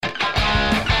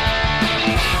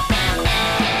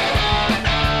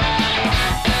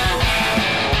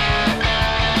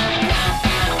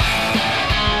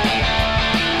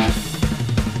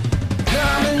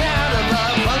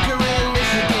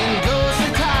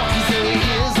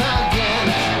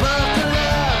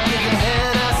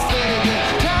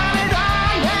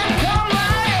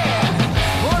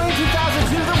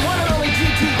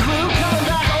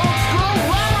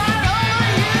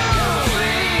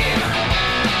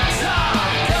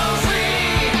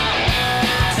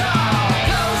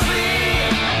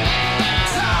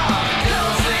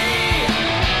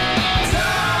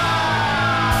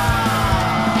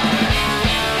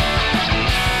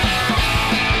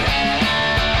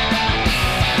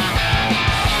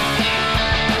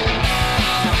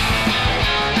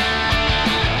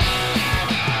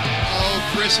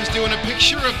Chris is doing a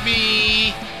picture of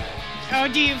me. Oh,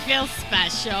 do you feel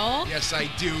special? Yes, I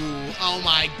do. Oh,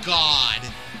 my God.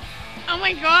 Oh,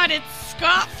 my God, it's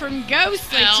Scott from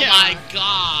Ghostly Oh, Talk. my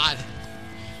God.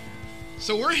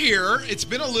 So we're here. It's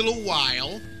been a little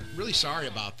while. Really sorry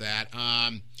about that.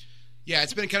 Yeah,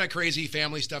 it's been kind of crazy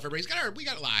family stuff. We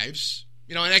got lives.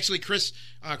 You know, and actually, Chris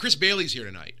Bailey's here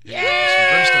tonight.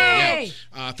 Yay!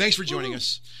 Yeah. Thanks for joining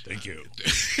us. Thank you.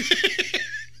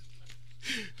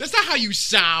 That's not how you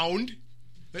sound.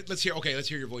 Let's hear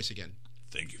your voice again.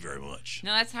 Thank you very much.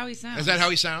 No, that's how he sounds. Is that how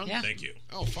he sounds? Yeah. Thank you.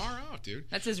 Oh, far out, dude.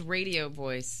 That's his radio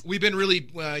voice. We've been really,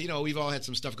 we've all had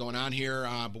some stuff going on here,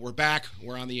 but we're back.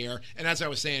 We're on the air. And as I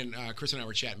was saying, Chris and I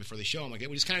were chatting before the show. I'm like,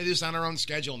 we just kind of do this on our own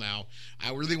schedule now.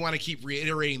 I really want to keep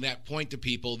reiterating that point to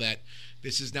people that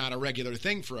this is not a regular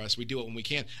thing for us. We do it when we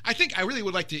can. I think I really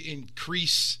would like to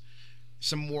increase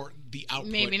some more the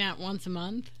output. Maybe not once a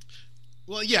month.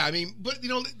 Well, yeah, I mean, but,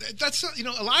 that's,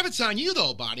 a lot of it's on you,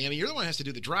 though, Bonnie. I mean, you're the one who has to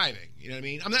do the driving. You know what I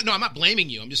mean? I'm not blaming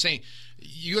you. I'm just saying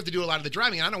you have to do a lot of the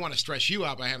driving, and I don't want to stress you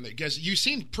out by having that, because you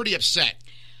seem pretty upset.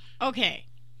 Okay.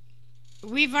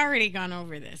 We've already gone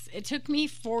over this. It took me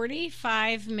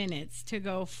 45 minutes to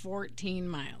go 14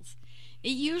 miles.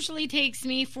 It usually takes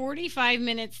me 45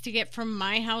 minutes to get from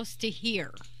my house to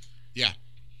here. Yeah.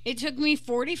 It took me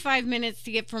 45 minutes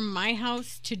to get from my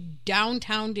house to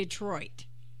downtown Detroit.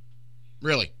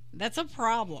 Really? That's a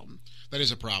problem. That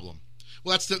is a problem.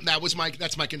 Well,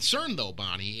 that's my concern, though,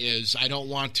 Bonnie, is I don't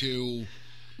want to...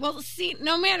 Well, see,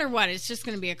 no matter what, it's just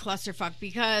going to be a clusterfuck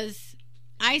because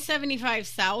I-75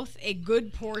 South, a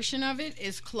good portion of it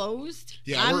is closed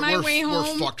on my way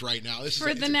home. We're fucked right now.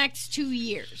 For the next 2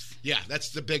 years. Yeah,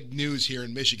 that's the big news here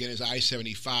in Michigan is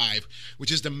I-75,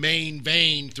 which is the main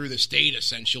vein through the state,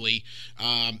 essentially.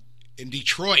 In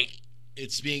Detroit,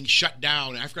 it's being shut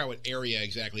down. I forgot what area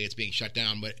exactly it's being shut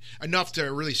down, but enough to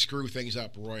really screw things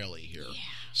up royally here. Yeah.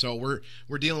 So we're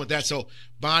dealing with that. So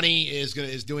Bonnie is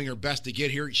doing her best to get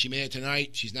here. She made it tonight.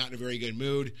 She's not in a very good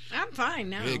mood. I'm fine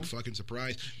now. Big fucking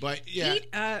surprise. But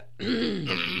yeah.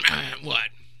 What?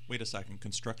 Wait a second.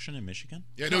 Construction in Michigan?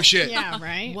 Yeah, no shit. Yeah,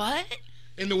 right. What?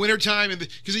 In the wintertime,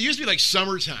 because it used to be like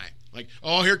summertime. Like,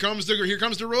 oh, here comes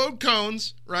the road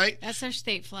cones, right? That's our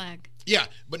state flag. Yeah,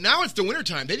 but now it's the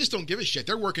wintertime. They just don't give a shit.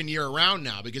 They're working year-round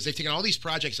now because they've taken all these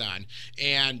projects on.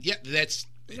 And, yeah, that's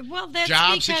job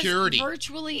because security.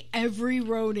 Virtually every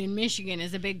road in Michigan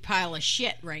is a big pile of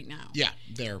shit right now. Yeah,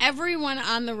 everyone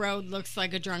on the road looks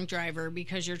like a drunk driver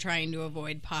because you're trying to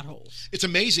avoid potholes. It's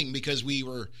amazing because we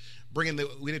had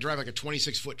to drive like a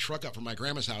 26-foot truck up from my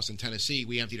grandma's house in Tennessee.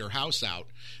 We emptied her house out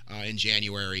in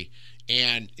January.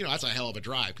 And, that's a hell of a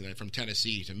drive because from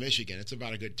Tennessee to Michigan. It's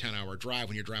about a good 10-hour drive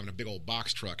when you're driving a big old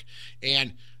box truck.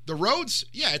 And the roads,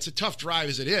 yeah, it's a tough drive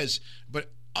as it is,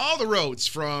 but all the roads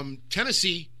from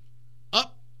Tennessee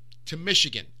up to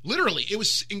Michigan, literally, it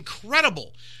was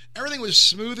incredible. Everything was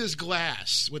smooth as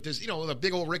glass with this, with a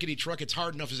big old rickety truck. It's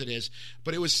hard enough as it is,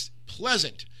 but it was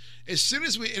pleasant. As soon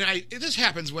as this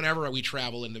happens whenever we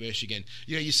travel into Michigan.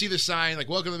 You see the sign like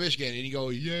 "Welcome to Michigan," and you go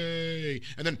 "Yay!"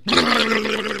 and then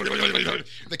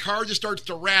the car just starts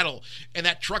to rattle, and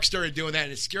that truck started doing that,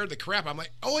 and it scared the crap. I'm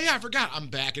like, "Oh yeah, I forgot. I'm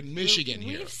back in Michigan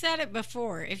here." We've said it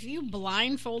before. If you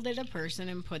blindfolded a person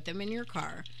and put them in your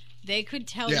car, they could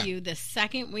tell you the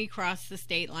second we cross the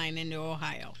state line into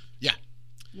Ohio. Yeah.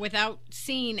 Without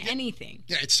seeing anything.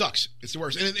 Yeah, it sucks. It's the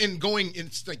worst. And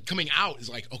it's like coming out is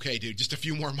like, okay, dude, just a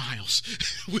few more miles.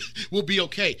 We'll be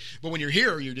okay. But when you're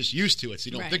here, you're just used to it, so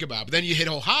you don't think about it. But then you hit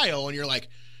Ohio, and you're like,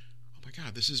 oh, my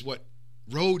God, this is what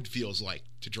road feels like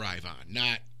to drive on.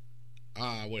 Not,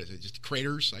 what is it, just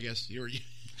craters, I guess?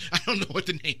 I don't know what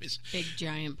the name is. Big,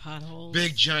 giant potholes.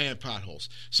 Big, giant potholes.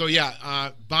 So,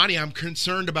 yeah, Bonnie, I'm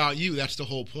concerned about you. That's the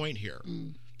whole point here.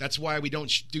 Mm. That's why we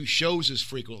don't do shows as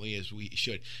frequently as we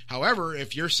should. However,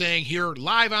 if you're saying here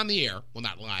live on the air, well,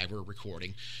 not live, we're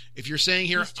recording. If you're saying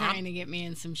here... He's trying to get me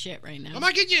in some shit right now. I'm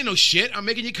not getting you in no shit. I'm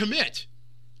making you commit.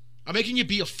 I'm making you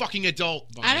be a fucking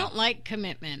adult, Bonnie. I don't like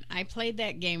commitment. I played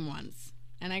that game once,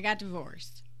 and I got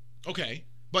divorced. Okay.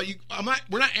 But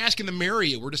we're not asking to marry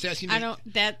you. We're just asking you...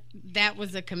 That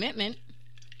was a commitment.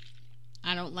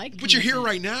 I don't like commitment. But you're here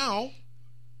right now.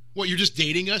 What, you're just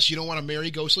dating us? You don't want to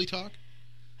marry Ghostly Talk?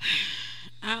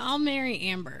 I'll marry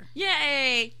Amber.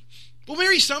 Yay! Well,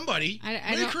 marry somebody.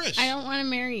 Marry Chris. I don't want to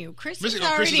marry you. Chris is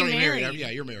already married. Yeah,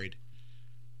 you're married.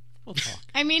 We'll talk.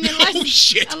 I mean,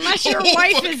 unless your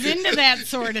wife is into that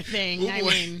sort of thing. I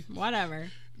mean,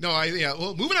 whatever. No,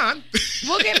 well, moving on.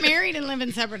 We'll get married and live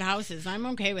in separate houses. I'm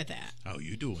okay with that. How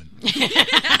you doing?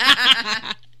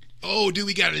 Oh,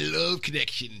 we got a love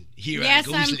connection here. Yes,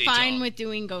 on Ghostly I'm fine Talk. with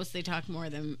doing Ghostly Talk more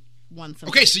than once a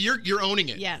Okay, month. so you're owning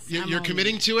it. Yes, You're, I'm you're owning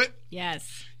committing it. to it.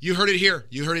 Yes. You heard it here.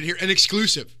 You heard it here. An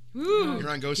exclusive. Ooh, You're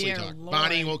on Ghostly dear Talk. Lord.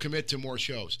 Bonnie will commit to more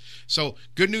shows. So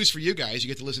good news for you guys. You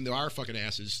get to listen to our fucking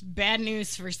asses. Bad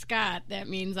news for Scott. That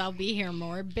means I'll be here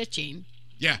more bitching.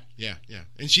 Yeah.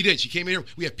 And she did. She came in here.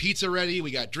 We have pizza ready.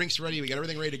 We got drinks ready. We got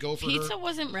everything ready to go for Pizza her.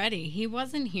 wasn't ready. He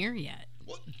wasn't here yet.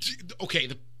 Well, okay,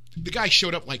 the guy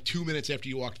showed up like 2 minutes after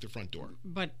you walked to the front door.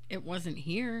 But it wasn't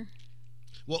here.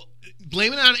 Well,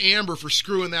 blame it on Amber for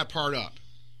screwing that part up.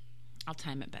 I'll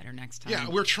time it better next time. Yeah,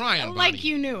 we're trying, Bonnie. Like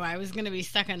you knew, I was going to be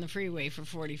stuck on the freeway for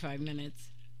 45 minutes.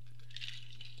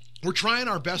 We're trying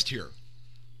our best here.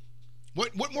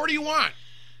 What more do you want?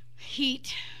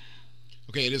 Heat.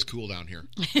 Okay, it is cool down here.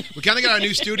 We kind of got our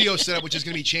new studio set up, which is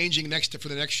going to be changing for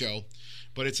the next show.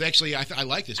 But it's actually, I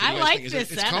like this. What I do you guys like think?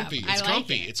 this It's setup. comfy. I It's like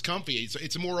comfy. it. It's comfy.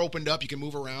 It's more opened up. You can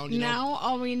move around. You know? Now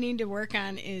all we need to work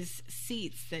on is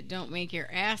seats that don't make your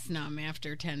ass numb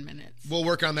after 10 minutes. We'll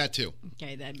work on that too.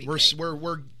 Okay, that'd be We're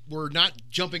great. we're not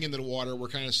jumping into the water. We're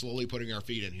kind of slowly putting our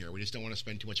feet in here. We just don't want to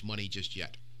spend too much money just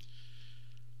yet,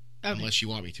 Okay. unless you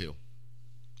want me to.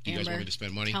 You guys Amber, want me to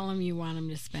spend money? Tell him you want him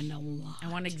to spend a lot. I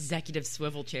want executive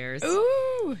swivel chairs.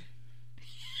 Ooh.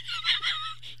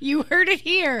 You heard it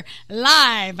here,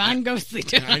 live on Ghostly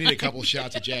Talk. I need a couple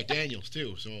shots of Jack Daniels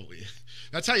too. So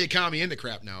that's how you calm me into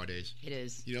crap nowadays. It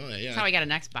is. You know, yeah. That's how I got an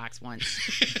Xbox once.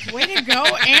 Way to go,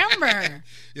 Amber.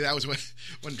 Yeah, that was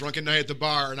one drunken night at the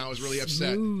bar, and I was really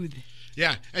upset. Smooth.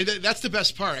 Yeah, and that's the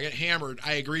best part. I got hammered.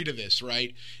 I agree to this,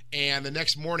 right? And the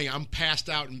next morning, I'm passed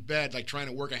out in bed, like trying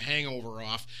to work a hangover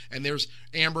off. And there's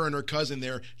Amber and her cousin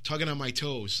there tugging on my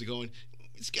toes, going,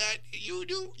 "Scott,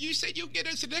 you said you'd get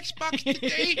us an Xbox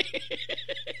today."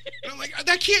 And I'm like,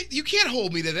 you can't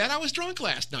hold me to that. I was drunk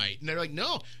last night. And they're like,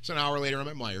 no. So an hour later, I'm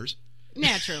at Myers.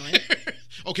 Naturally.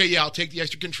 Okay, yeah, I'll take the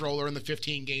extra controller and the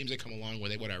 15 games that come along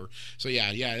with it, whatever. So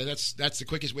yeah, that's the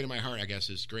quickest way to my heart, I guess,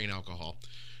 is grain alcohol.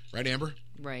 Right, Amber?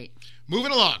 Right.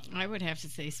 Moving along. I would have to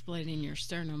say splitting your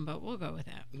sternum, but we'll go with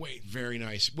that. Wait, very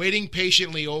nice. Waiting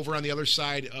patiently over on the other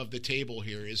side of the table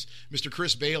here is Mr.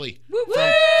 Chris Bailey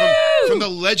from the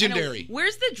legendary.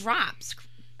 Where's the drops?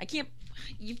 I can't.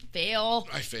 You fail.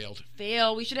 I failed.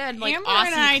 Fail. We should have had like Amber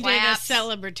awesome and I claps. did a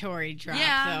celebratory drop,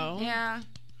 Yeah. though. Yeah.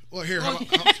 Well, here, how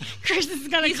Chris is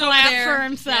going to He's over clap there. for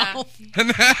himself.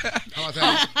 about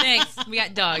that? Thanks. We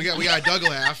got Doug. We got a Doug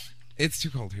laugh. It's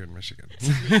too cold here in Michigan.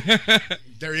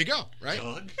 There you go, right?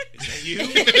 Doug? Is that you?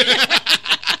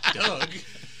 Doug?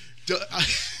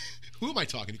 Who am I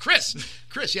talking to? Chris,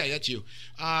 yeah, that's you.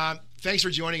 Thanks for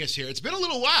joining us here. It's been a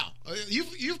little while.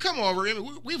 You've come over. I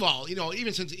mean, we've all,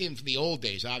 even since in the old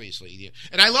days, obviously.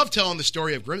 And I love telling the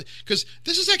story of Grim, because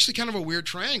this is actually kind of a weird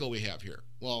triangle we have here.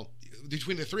 Well,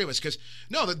 between the three of us, because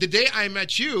the day I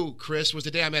met you, Chris, was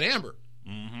the day I met Amber.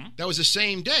 Mm-hmm. That was the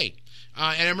same day.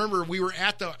 And I remember we were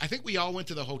I think we all went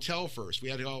to the hotel first. We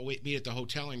had to all meet at the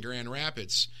hotel in Grand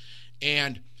Rapids.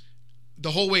 And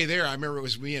the whole way there, I remember it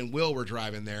was me and Will were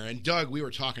driving there. And Doug, we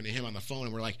were talking to him on the phone,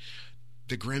 and we're like,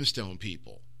 the Grimstone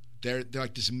people. They're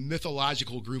like this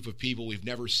mythological group of people we've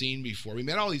never seen before. We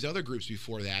met all these other groups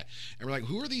before that. And we're like,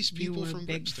 who are these people You were from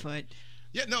Grimstone? Bigfoot.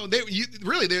 Yeah, no,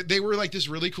 they were like this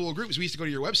really cool group. So we used to go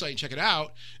to your website and check it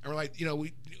out. And we're like,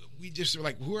 we just were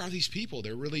like, who are these people?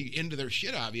 They're really into their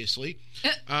shit, obviously.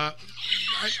 I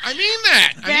mean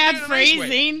that. I mean Bad that in a nice way.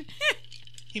 phrasing.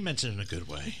 He meant it in a good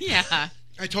way. Yeah.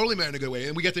 I totally meant it in a good way,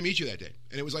 and we got to meet you that day,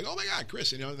 and it was like, oh my God,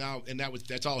 Chris, now, and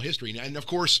that's all history. And of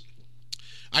course,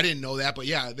 I didn't know that, but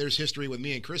yeah, there's history with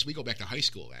me and Chris. We go back to high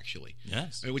school, actually.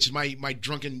 Yes. Which is my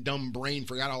drunken, dumb brain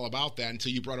forgot all about that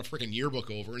until you brought a freaking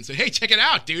yearbook over and said, hey, check it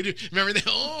out, dude. Remember that?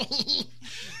 Oh.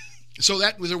 So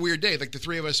that was a weird day. Like the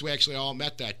three of us, we actually all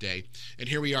met that day. And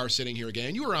here we are sitting here again.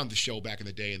 And you were on the show back in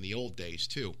the day, in the old days,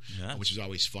 too, Yes. which is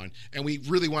always fun. And we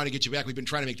really want to get you back. We've been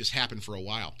trying to make this happen for a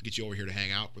while, get you over here to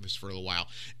hang out with us for a little while.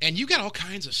 And you got all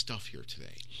kinds of stuff here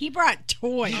today. He brought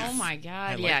toys. Oh my God.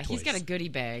 I like Yeah. He's toys. got a goodie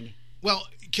bag. Well,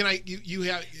 can I, you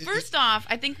have... First off,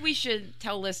 I think we should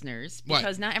tell listeners, What?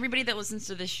 because not everybody that listens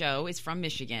to this show is from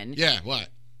Michigan. Yeah, what?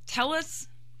 Tell us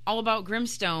all about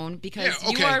Grimstone, because Yeah,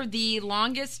 okay. you are the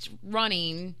longest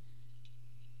running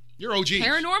You're OG.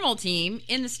 paranormal team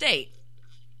in the state.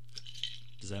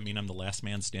 Does that mean I'm the last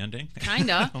man standing?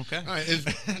 Kinda. Okay. All right,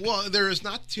 well, there is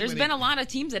not too There's many... been a lot of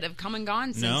teams that have come and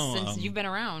gone since, No, you've been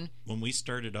around. When we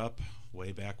started up,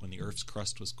 way back when the Earth's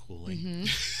crust was cooling,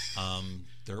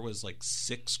 there was like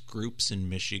 6 groups in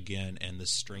Michigan, and this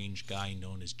strange guy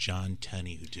known as John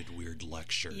Tenney who did weird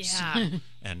lectures. Yeah.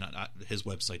 And his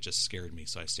website just scared me,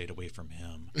 so I stayed away from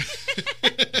him.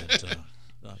 And,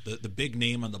 the big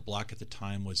name on the block at the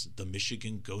time was the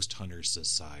Michigan Ghost Hunters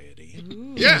Society.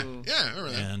 Yeah, I remember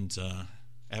that. And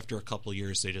After a couple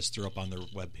years, they just threw up on their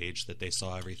webpage that they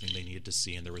saw everything they needed to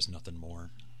see, and there was nothing more.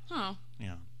 Oh.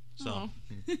 Yeah. So,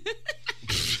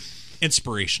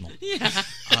 inspirational. Yeah.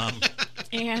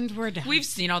 And we're done. We've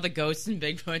seen all the ghosts and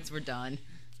Bigfoots. We're done.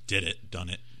 Did it. Done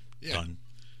it. Yeah. Done.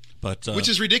 But Which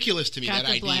is ridiculous to me, got that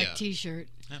the idea. black T-shirt.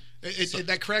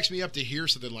 That cracks me up to hear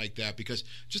something like that, because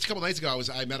just a couple nights ago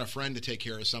I met a friend to take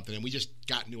care of something, and we just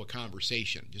got into a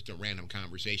conversation, just a random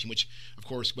conversation, which of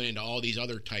course went into all these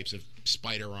other types of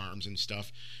spider arms and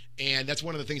stuff. And that's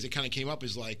one of the things that kind of came up,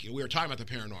 is like, we were talking about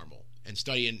the paranormal and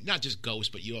studying not just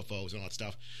ghosts but UFOs and all that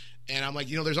stuff. And I'm like,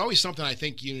 there's always something I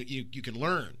think you can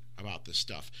learn about this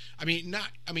stuff. I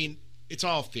mean, it's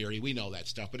all theory, we know that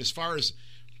stuff, but as far as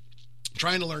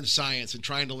trying to learn science and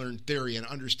trying to learn theory and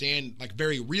understand like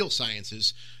very real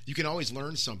sciences, you can always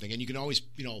learn something, and you can always,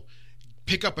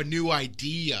 pick up a new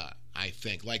idea, I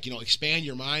think. Like, expand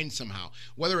your mind somehow.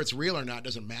 Whether it's real or not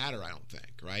doesn't matter, I don't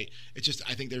think, right? It's just,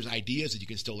 I think there's ideas that you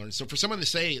can still learn. So for someone to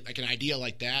say like an idea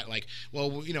like that, like, well,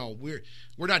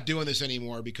 we're not doing this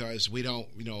anymore because we don't,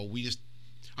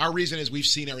 our reason is we've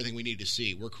seen everything we need to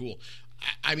see. We're cool.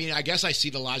 I mean, I guess I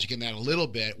see the logic in that a little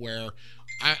bit, where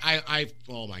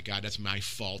oh my God, that's my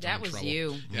fault. That was trouble.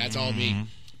 you. Yeah, that's all me.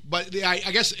 But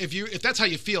I guess if that's how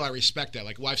you feel, I respect that.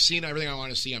 Like, well, I've seen everything I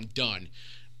want to see. I'm done.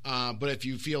 But if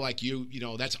you feel like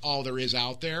that's all there is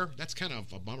out there, that's kind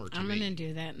of a bummer to me. I'm going to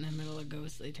do that in the middle of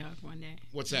Ghostly Talk one day.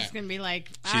 What's that? It's going to be like,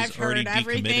 She's I've heard already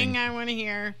everything decommitting. I want to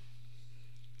hear.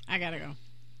 I got to go.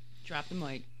 Drop the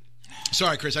mic.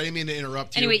 Sorry, Chris, I didn't mean to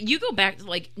interrupt you. Anyway, you go back to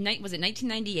was it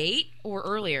 1998 or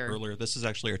earlier? earlier. This is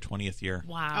actually our 20th year.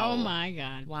 Wow. Oh, my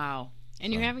God. Wow.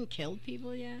 And you haven't killed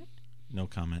people yet? No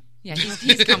comment. Yeah,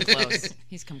 he's come close.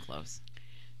 He's come close.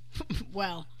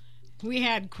 Well, we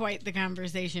had quite the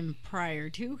conversation prior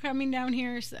to coming down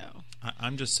here, so.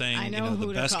 I'm just saying, I know the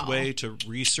who to best call. way to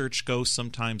research ghosts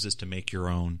sometimes is to make your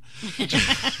own.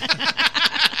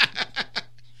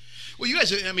 Well, you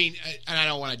guys, I mean, and I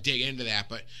don't want to dig into that,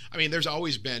 but I mean, there's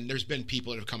been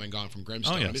people that have come and gone from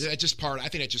Grimstone. Oh, yes. I mean, I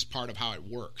think that's just part of how it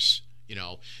works.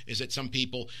 Is that some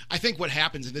people, I think what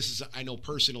happens, and this is, I know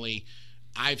personally,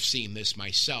 I've seen this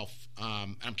myself.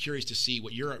 I'm curious to see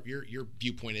what your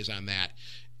viewpoint is on that.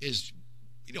 Is,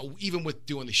 even with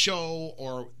doing the show,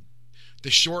 or the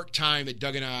short time that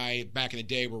Doug and I back in the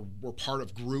day were part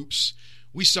of groups,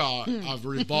 we saw a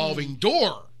revolving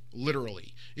door,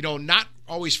 literally. Not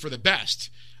always for the best,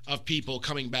 of people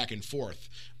coming back and forth.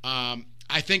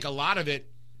 I think a lot of it,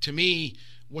 to me,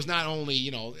 was not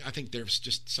only, I think there's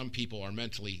just some people are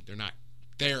mentally, they're not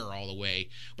there all the way.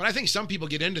 But I think some people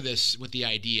get into this with the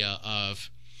idea of,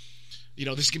 this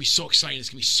is going to be so exciting, it's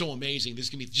going to be so amazing, this is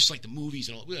going to be just like the movies,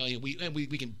 and all.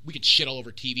 We can shit all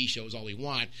over TV shows all we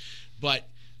want, but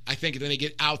I think then they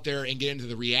get out there and get into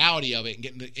the reality of it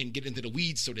and get into the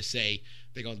weeds, so to say.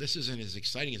 They go, this isn't as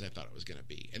exciting as I thought it was going to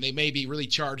be. And they may be really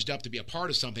charged up to be a part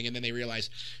of something, and then they realize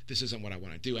this isn't what I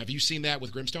want to do. Have you seen that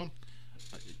with Grimstone?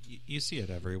 You see it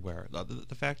everywhere.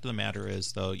 The fact of the matter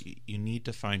is, though, you need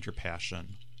to find your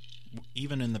passion,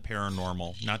 even in the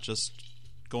paranormal, not just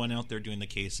going out there doing the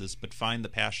cases, but find the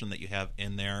passion that you have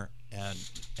in there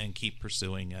and keep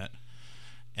pursuing it.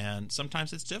 And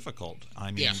sometimes it's difficult.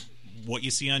 I mean, what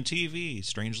you see on TV,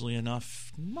 strangely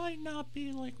enough, might not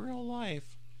be like real life.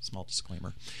 Small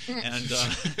disclaimer. And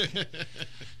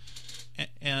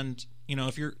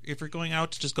if you're going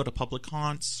out to just go to public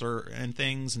haunts and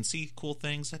things and see cool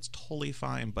things, that's totally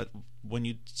fine. But when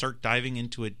you start diving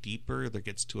into it deeper, there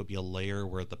gets to be a layer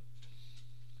where the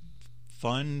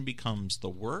fun becomes the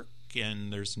work,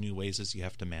 and there's new ways as you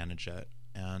have to manage it.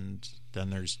 And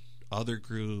then there's other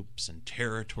groups and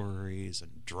territories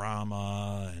and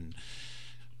drama and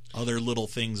other little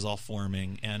things all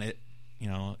forming, and it,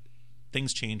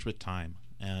 things change with time.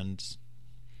 And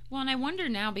I wonder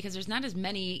now, because there's not as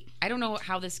many, I don't know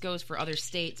how this goes for other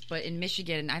states, but in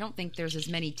Michigan, I don't think there's as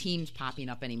many teams popping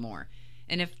up anymore.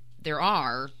 And if there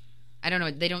are, I don't know,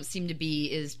 they don't seem to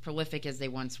be as prolific as they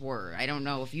once were. I don't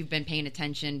know if you've been paying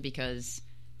attention, because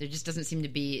there just doesn't seem to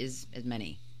be as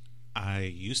many. I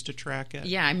used to track it.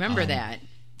 Yeah, I remember that.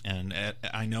 And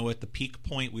I know at the peak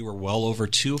point, we were well over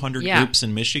 200 Yeah. groups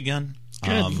in Michigan.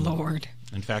 Good Lord.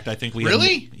 In fact, I think we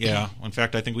Really? In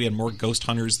fact, I think we had more ghost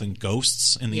hunters than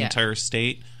ghosts in the Yeah. entire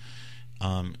state.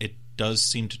 It does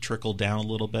seem to trickle down a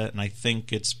little bit, and I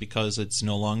think it's because it's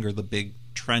no longer the big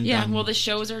trend. Yeah, well, the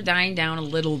shows are dying down a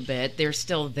little bit. They're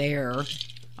still there.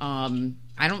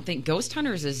 I don't think Ghost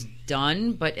Hunters is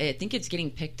done, but I think it's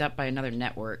getting picked up by another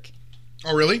network.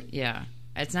 Oh, really? Yeah.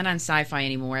 It's not on Sci-Fi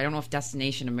anymore. I don't know if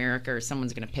Destination America or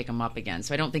someone's going to pick them up again.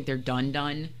 So I don't think they're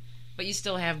done. But you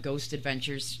still have Ghost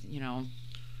Adventures,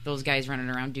 those guys running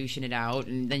around douching it out,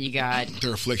 and then you got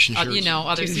Their affliction shirts. some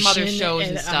other shows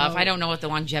and stuff. out. I don't know what the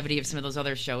longevity of some of those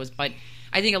other shows, but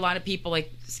I think a lot of people,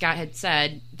 like Scott had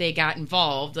said, they got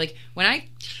involved. Like when I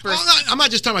first, I'm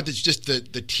not just talking about just the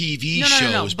TV No,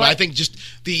 shows, but but I think just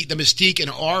the mystique and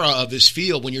aura of this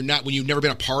field when you've never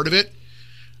been a part of it.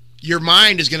 Your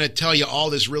mind is going to tell you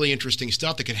all this really interesting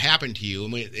stuff that could happen to you,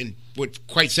 and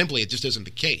quite simply, it just isn't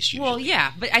the case. Usually. well,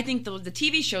 yeah, but I think the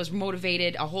TV shows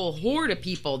motivated a whole horde of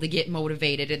people to get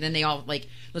motivated, and then they all like,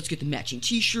 let's get the matching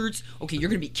T-shirts. Okay, you're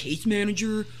going to be case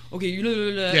manager. Okay,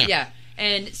 yeah.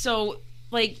 And so,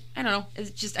 like, I don't know. It's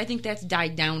just I think that's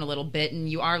died down a little bit, and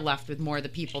you are left with more of the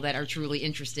people that are truly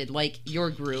interested, like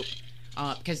your group,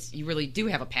 because you really do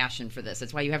have a passion for this.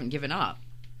 That's why you haven't given up.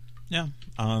 Yeah.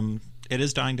 It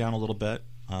is dying down a little bit.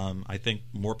 I think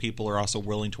more people are also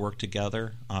willing to work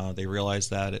together. They realize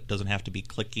that it doesn't have to be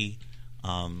cliquey,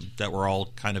 that we're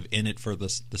all kind of in it for the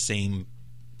same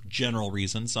general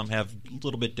reason. Some have a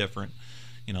little bit different.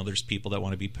 There's people that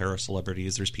want to be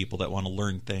para-celebrities. There's people that want to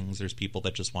learn things. There's people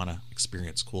that just want to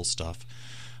experience cool stuff.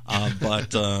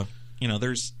 But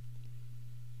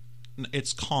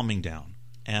it's calming down.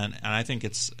 And I think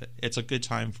it's a good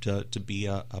time to be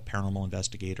a paranormal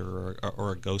investigator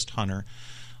or a ghost hunter,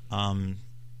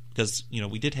 because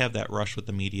we did have that rush with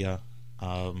the media,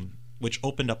 which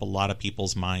opened up a lot of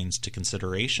people's minds to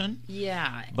consideration.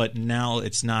 Yeah. But now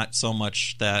it's not so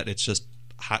much that it's just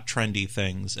hot trendy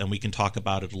things, and we can talk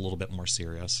about it a little bit more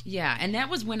serious. Yeah, and that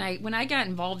was when I got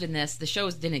involved in this. The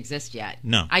shows didn't exist yet.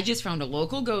 No, I just found a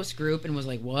local ghost group and was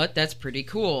like, "What? That's pretty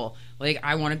cool. Like,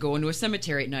 I want to go into a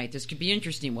cemetery at night. This could be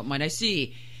interesting. What might I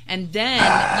see?" And then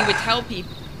you would tell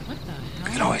people, "What the hell? I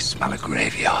can always smell a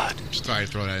graveyard." Just thought I'd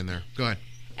throw that in there. Go ahead.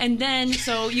 And then,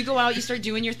 so you go out, you start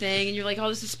doing your thing, and you're like, "Oh,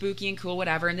 this is spooky and cool,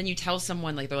 whatever." And then you tell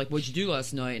someone, like, they're like, "What'd you do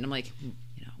last night?" And I'm like,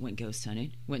 went ghost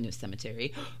hunting, went to a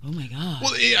cemetery. Oh my god!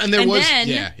 Well,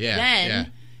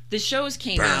 Then the shows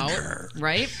came out,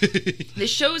 right? The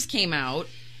shows came out,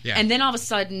 and then all of a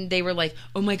sudden they were like,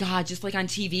 "Oh my god!" Just like on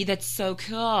TV, that's so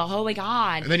cool. Oh my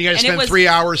god! And then you got to spend 3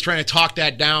 hours trying to talk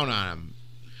that down on them,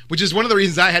 which is one of the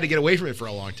reasons I had to get away from it for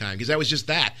a long time, because that was just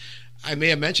that. I may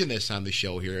have mentioned this on the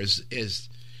show here. Is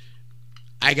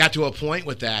I got to a point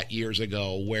with that years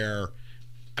ago where,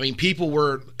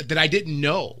 people that I didn't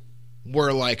know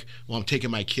were like, "Well, I'm taking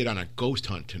my kid on a ghost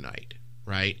hunt tonight,"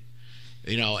 right?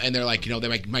 And they're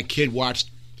like, my kid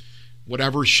watched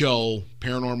whatever show,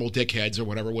 Paranormal Dickheads or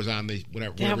whatever was on the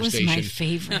whatever station. That was my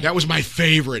favorite. That was my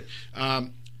favorite.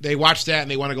 They watched that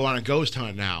and they want to go on a ghost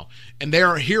hunt now. And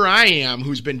here I am,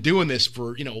 who's been doing this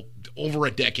for over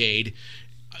a decade,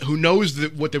 who knows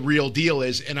what the real deal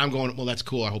is, and I'm going, "Well, that's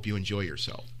cool. I hope you enjoy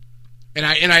yourself." And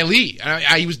I leave.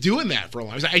 I was doing that for a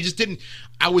long time. I just didn't.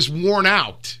 I was worn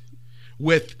out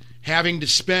with having to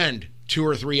spend 2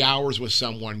 or 3 hours with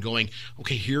someone going,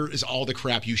 "Okay, here is all the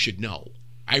crap you should know.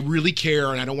 I really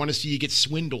care, and I don't want to see you get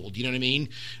swindled." You know what I mean?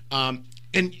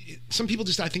 And some people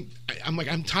just, I'm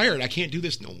like, I'm tired. I can't do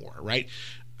this no more, right?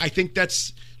 I think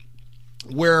that's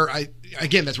where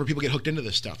that's where people get hooked into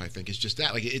this stuff. I think it's just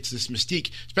that, like, it's this mystique,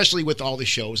 especially with all the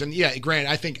shows. And yeah, granted,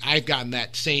 I think I've gotten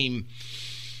that same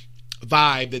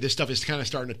vibe that this stuff is kind of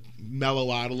starting to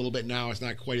mellow out a little bit now. It's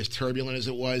not quite as turbulent as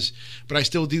it was, but I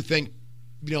still do think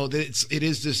that it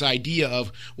is this idea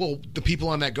of, well, the people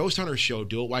on that Ghost Hunter show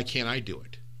do it, why can't I do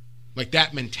it? Like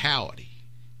that mentality,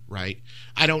 right?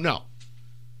 I don't know.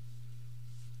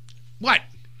 What?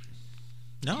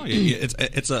 No,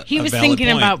 it's a He was valid thinking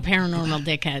point. about Paranormal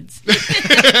Dickheads.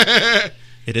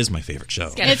 It is my favorite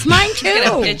show. It's mine Gotta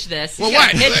too. pitch this. Well, You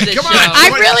gotta what? pitch this Come on. show. I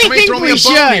really Somebody think throw me we a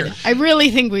bone here. should. I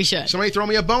really think we should. Somebody throw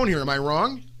me a bone here. Am I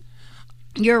wrong?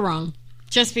 You're wrong.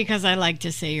 Just because I like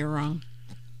to say you're wrong.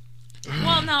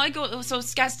 Well, no, I go. So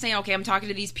Scott's saying, okay, I'm talking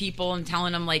to these people and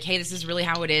telling them, like, hey, this is really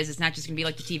how it is. It's not just going to be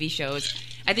like the TV shows.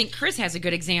 I think Chris has a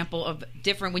good example of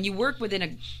different. When you work within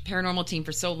a paranormal team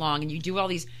for so long and you do all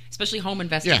these, especially home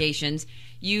investigations,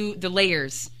 the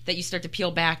layers that you start to peel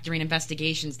back during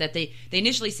investigations, that they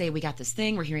initially say, we got this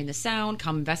thing, we're hearing the sound,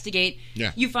 come investigate.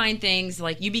 Yeah. You find things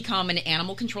like you become an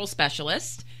animal control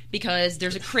specialist because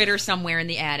there's a critter somewhere in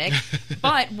the attic.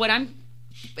 But what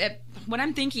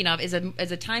I'm thinking of is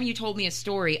a time you told me a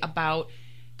story about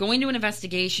going to an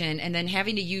investigation and then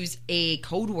having to use a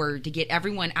code word to get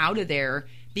everyone out of there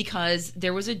because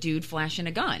there was a dude flashing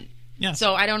a gun. Yeah.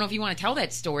 So I don't know if you want to tell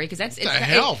that story because that's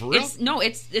for real?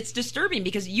 It's disturbing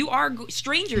because you are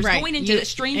strangers Right. going into a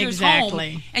stranger's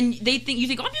exactly. home and you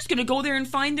think, oh, I'm just going to go there and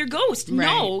find their ghost. Right.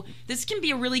 No, this can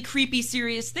be a really creepy,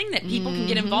 serious thing that people can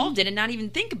get involved in and not even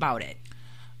think about it.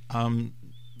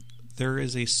 There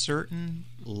is a certain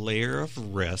layer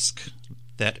of risk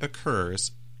that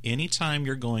occurs anytime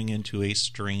you're going into a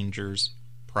stranger's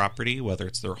property, whether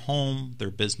it's their home, their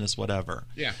business, whatever,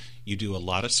 you do a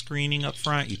lot of screening up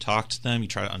front. You talk to them, you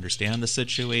try to understand the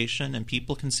situation, and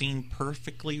people can seem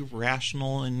perfectly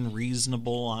rational and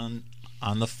reasonable on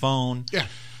the phone.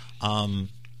 But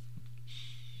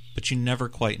you never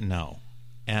quite know.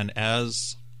 And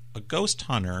as a ghost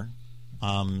hunter,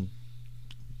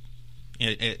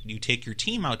 you take your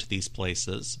team out to these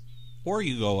places, or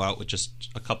you go out with just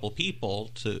a couple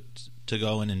people to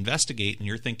go and investigate, and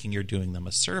you're thinking you're doing them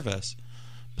a service.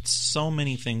 But so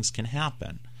many things can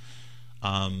happen.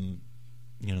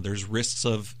 There's risks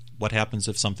of what happens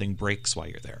if something breaks while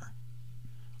you're there.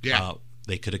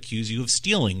 They could accuse you of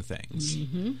stealing things.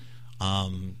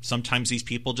 Sometimes these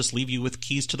people just leave you with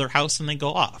keys to their house and they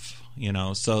go off.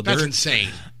 So that's insane.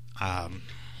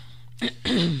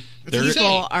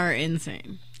 People are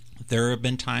insane. There have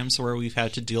been times where we've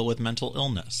had to deal with mental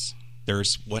illness.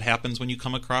 There's what happens when you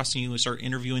come across and you start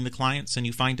interviewing the clients and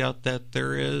you find out that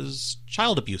there is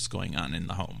child abuse going on in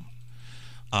the home,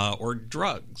 or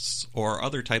drugs, or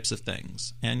other types of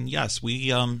things. And yes,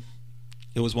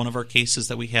 it was one of our cases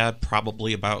that we had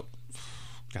probably about,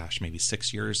 maybe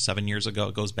 7 years ago.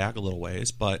 It goes back a little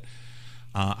ways, but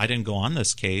I didn't go on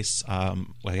this case. I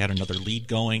had another lead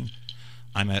going.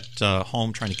 I'm at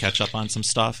home trying to catch up on some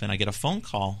stuff, and I get a phone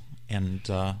call, and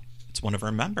it's one of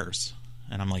our members.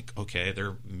 And I'm like, okay,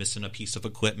 they're missing a piece of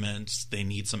equipment. They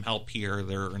need some help here.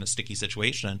 They're in a sticky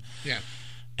situation.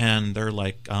 And they're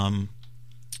like, I'm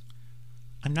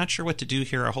not sure what to do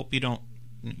here. I hope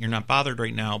you're not bothered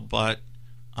right now, but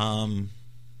the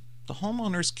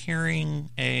homeowner's carrying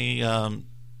a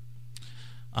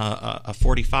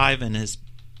 45 in his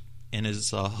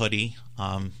hoodie,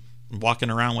 walking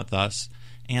around with us,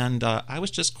 and I was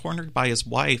just cornered by his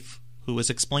wife, who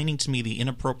was explaining to me the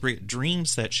inappropriate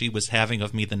dreams that she was having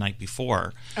of me the night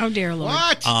before. Oh, dear Lord.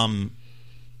 What?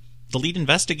 The lead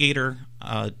investigator,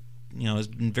 has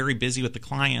been very busy with the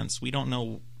clients. I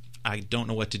don't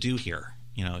know what to do here.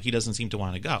 He doesn't seem to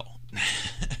want to go.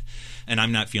 And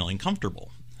I'm not feeling comfortable.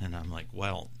 And I'm like,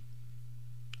 well,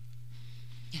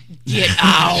 get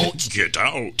out. Get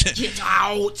out. Get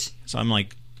out. So I'm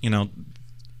like,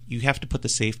 you have to put the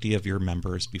safety of your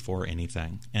members before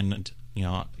anything. And,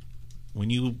 when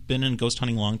you've been in ghost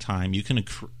hunting a long time, you can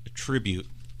attribute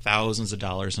thousands of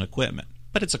dollars in equipment.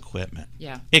 But it's equipment.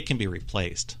 Yeah. It can be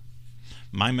replaced.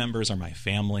 My members are my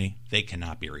family. They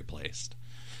cannot be replaced.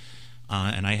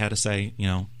 And I had to say,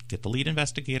 get the lead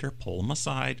investigator, pull him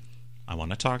aside. I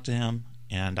want to talk to him.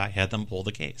 And I had them pull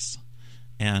the case.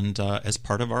 And as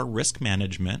part of our risk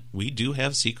management, we do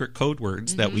have secret code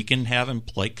words that we can have in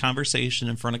polite conversation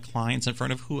in front of clients, in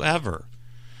front of whoever.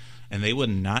 And they would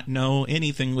not know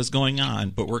anything was going on,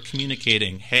 but we're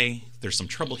communicating, hey, there's some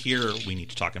trouble here. We need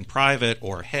to talk in private.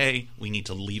 Or, hey, we need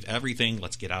to leave everything.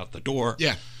 Let's get out the door.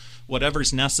 Yeah.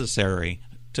 Whatever's necessary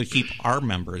to keep our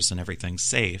members and everything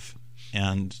safe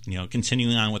and,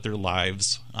 continuing on with their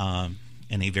lives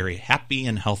in a very happy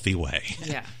and healthy way.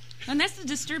 Yeah. And that's the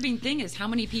disturbing thing, is how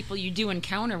many people you do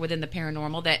encounter within the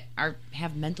paranormal that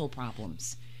have mental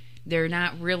problems. They're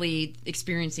not really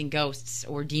experiencing ghosts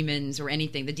or demons or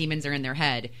anything. The demons are in their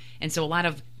head. And so a lot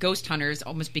of ghost hunters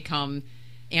almost become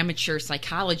amateur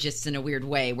psychologists in a weird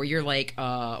way, where you're like,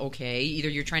 okay, either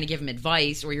you're trying to give them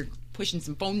advice or you're pushing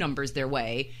some phone numbers their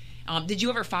way. Did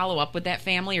you ever follow up with that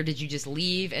family, or did you just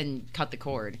leave and cut the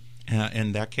cord?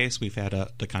 In that case, we've had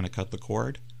to kind of cut the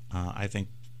cord. I think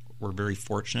we're very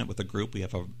fortunate with the group. We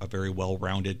have a very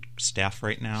well-rounded staff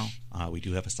right now. We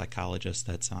do have a psychologist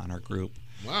that's on our group.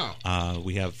 Wow.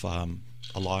 We have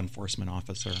a law enforcement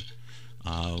officer.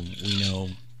 We know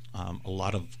a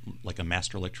lot of, like, a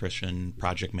master electrician,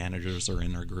 project managers are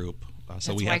in our group. That's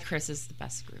why Chris is the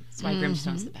best group. That's why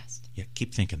Grimstone's the best. Yeah,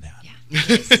 keep thinking that. Yeah, it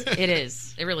is. It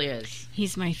is. It really is.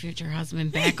 He's my future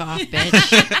husband. Back off,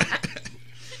 bitch.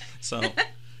 So,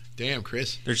 damn,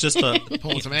 Chris. There's just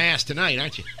pulling some ass tonight,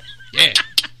 aren't you? Yeah.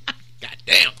 God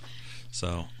damn.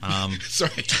 So,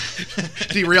 sorry.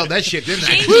 Derailed that shit, didn't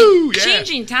I? Woo, yeah.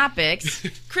 Changing topics,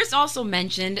 Chris also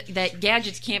mentioned that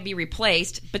gadgets can't be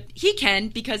replaced, but he can,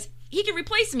 because he can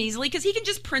replace them easily because he can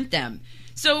just print them.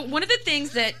 So one of the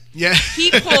things that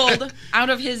he pulled out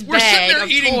of his We're bag sitting there of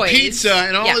eating toys, pizza,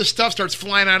 and all this stuff starts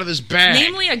flying out of this bag.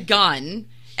 Namely a gun.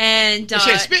 And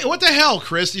what the hell,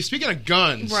 Chris? You're speaking of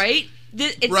guns. Right?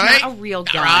 It's right? not a real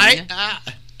gun. Right?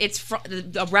 It's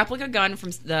a replica gun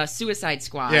from the Suicide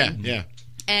Squad. Yeah.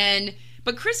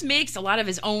 But Chris makes a lot of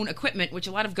his own equipment, which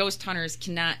a lot of ghost hunters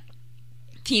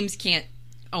teams can't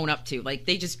own up to. Like,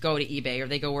 they just go to eBay or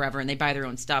they go wherever and they buy their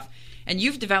own stuff. And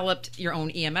you've developed your own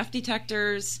EMF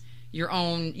detectors,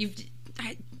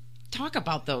 talk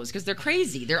about those because they're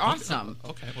crazy. They're awesome.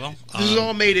 Okay, well, This is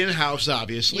all made in-house,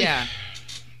 obviously. Yeah.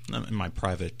 in my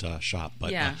private shop.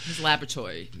 But Yeah. His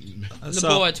laboratory. so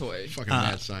Laboratory. Fucking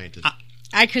mad scientist.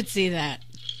 I could see that.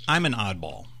 I'm an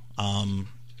oddball.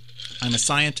 I'm a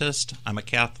scientist, I'm a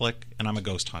Catholic, and I'm a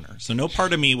ghost hunter. So no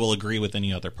part of me will agree with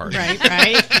any other part. Right,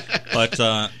 right. But,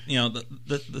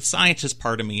 the scientist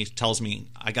part of me tells me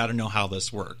I got to know how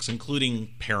this works, including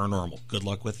paranormal. Good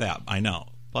luck with that, I know.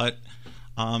 But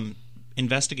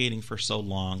investigating for so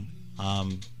long,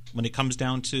 when it comes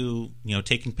down to,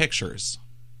 taking pictures,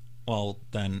 well,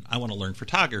 then I want to learn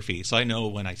photography. So I know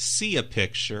when I see a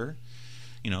picture,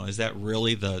 is that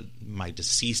really my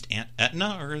deceased Aunt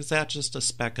Etna, or is that just a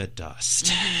speck of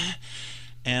dust?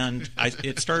 And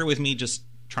it started with me just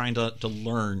trying to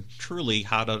learn truly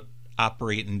how to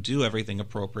operate and do everything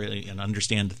appropriately and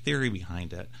understand the theory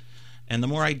behind it. And the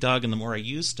more I dug and the more I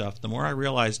used stuff, the more I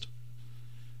realized,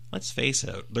 let's face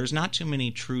it, there's not too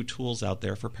many true tools out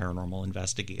there for paranormal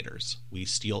investigators. We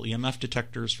steal EMF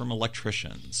detectors from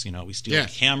electricians. We steal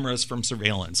cameras from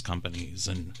surveillance companies.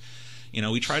 And,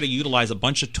 we try to utilize a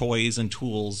bunch of toys and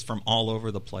tools from all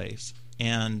over the place.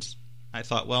 And I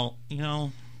thought, well,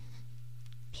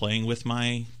 playing with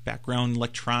my background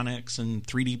electronics and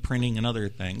 3D printing and other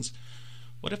things,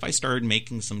 what if I started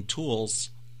making some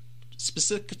tools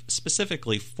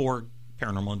specifically for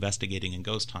paranormal investigating and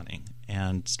ghost hunting,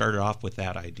 and started off with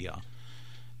that idea.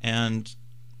 And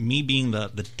me being the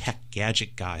tech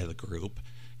gadget guy of the group,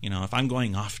 if I'm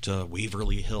going off to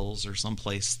Waverly Hills or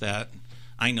someplace that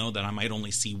I know that I might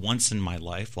only see once in my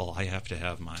life, well, I have to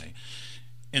have my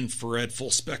infrared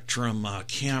full spectrum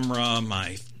camera,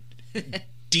 my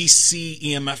DC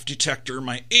EMF detector,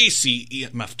 my AC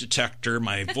EMF detector,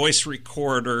 my voice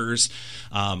recorders,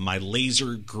 my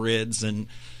laser grids, and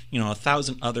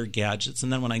 1,000 other gadgets.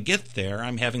 And then when I get there,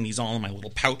 I'm having these all in my little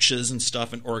pouches and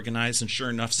stuff and organized, and sure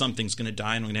enough, something's going to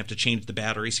die and I'm going to have to change the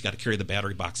battery, so you got to carry the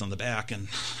battery box on the back. And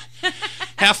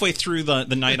halfway through the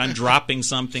night, I'm dropping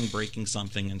something, breaking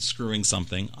something, and screwing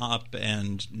something up,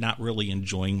 and not really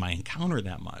enjoying my encounter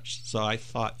that much. So I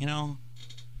thought,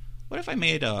 what if I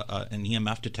made an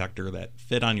EMF detector that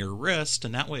fit on your wrist,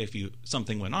 and that way if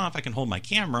something went off, I can hold my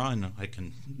camera and I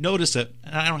can notice it,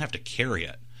 and I don't have to carry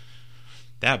it.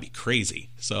 That'd be crazy.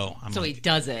 So he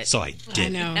does it. So I did.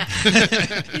 I know.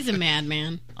 He's a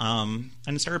madman. And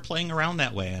started playing around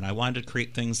that way, and I wanted to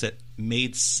create things that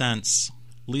made sense,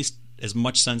 at least as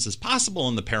much sense as possible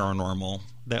in the paranormal,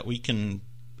 that we can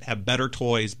have better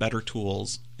toys, better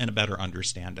tools, and a better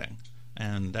understanding.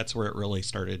 And that's where it really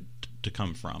started to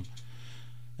come from.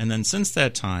 And then since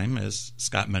that time, as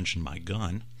Scott mentioned, my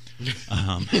gun.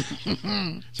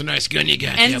 It's a nice gun you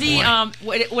got. And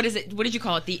what is it? What did you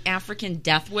call it? The African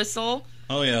death whistle.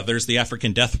 Oh yeah, there's the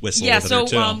African death whistle. Yeah, over there,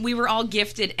 so too. we were all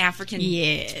gifted African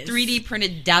 3D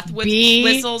printed death Be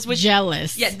whistles. Which,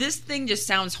 jealous. Yeah, this thing just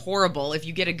sounds horrible. If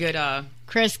you get a good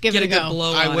Chris, give get it a a good go.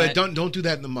 blow I on would it. don't do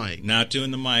that in the mic. Not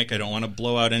doing the mic. I don't want to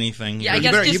blow out anything. Yeah, I You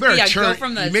guess better, just you better go turn.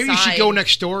 from the Maybe you should side. go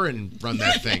next door and run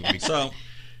that thing. So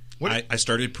What- I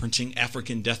started printing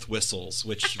African death whistles,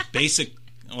 which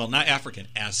not African,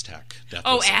 Aztec death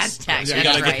Oh, whistles. Aztec. So you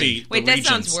That's gotta right. get the Wait, that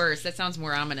sounds regions. worse. That sounds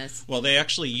more ominous. Well, they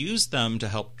actually used them to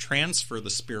help transfer the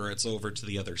spirits over to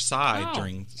the other side Oh.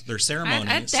 during their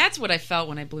ceremonies. That's what I felt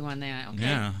when I blew on that. Okay.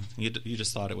 Yeah, you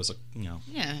just thought it was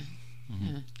Yeah.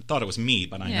 thought it was me,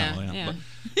 but I Yeah, know. yeah.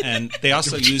 But, and they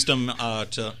also used them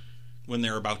to when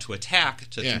they're about to attack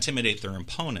to Yeah. intimidate their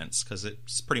opponents, because it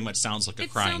pretty much sounds like a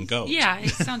crying goat. Yeah,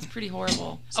 it sounds pretty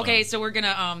horrible. So- Okay, so we're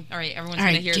gonna all right, everyone's All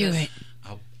gonna right, hear do this. it.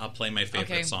 I'll play my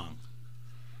favorite Okay. song.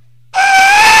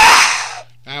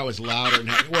 That was louder than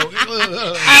that. Whoa.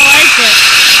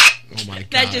 I Oh my god.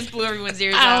 That just blew everyone's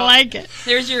ears like it. I out. like it.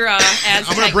 There's your Aztec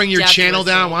I'm gonna bring your death channel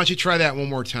whistle. down. Why don't you try that one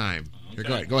more time? Here,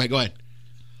 Okay. go ahead.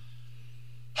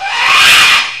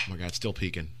 Oh my god, it's still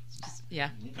peaking. Yeah.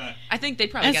 Okay. I think they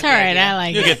probably That's got all the right. idea. I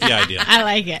like You it. get the idea. I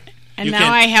like it. And You now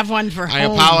can- I have one for I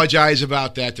home. apologize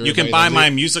about that. to You can everybody. buy my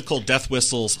musical death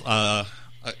whistles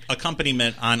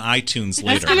accompaniment on iTunes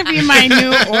That's later. going to be my new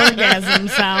orgasm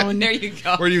sound. There you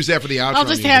go. Or use that for the outro. I'll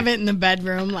just music. have it in the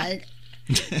bedroom, like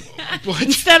What?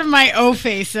 instead of my O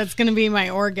face. That's going to be my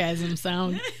orgasm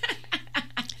sound.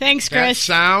 Thanks, That Chris.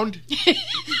 sound?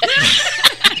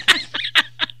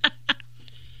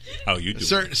 Oh, you do.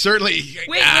 Certainly.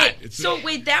 Wait, it's-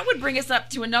 wait, that would bring us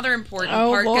up to another important Oh,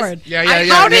 part. 'cause Lord. Yeah.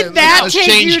 How did that Let's take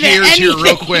change you to gears here real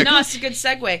anything? quick. No, it's a good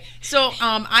segue. So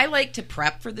I like to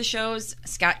prep for the shows.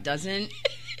 Scott doesn't.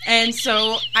 And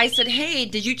so I said, hey,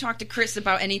 did you talk to Chris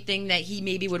about anything that he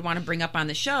maybe would want to bring up on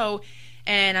the show?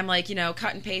 And I'm like,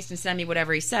 cut and paste and send me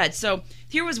whatever he said. So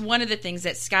here was one of the things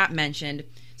that Scott mentioned.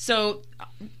 So,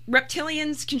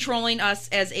 reptilians controlling us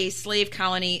as a slave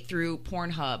colony through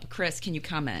Pornhub. Chris, can you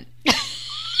comment?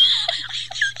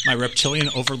 My reptilian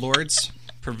overlords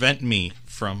prevent me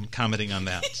from commenting on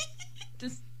that.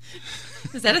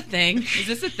 Is that a thing? Is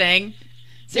this a thing?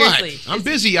 Seriously. What? I'm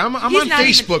busy. I'm on He's not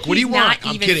Facebook. even- what do you he's want? not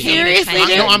I'm even kidding. paying Seriously,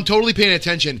 attention. No, I'm totally paying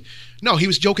attention. No, he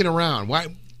was joking around. Why?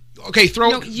 Okay,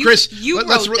 No, you, Chris. you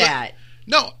let's wrote that.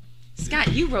 No, Scott,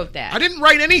 you wrote that. I didn't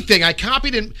write anything. I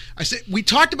copied and I said we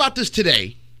talked about this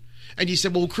today, and you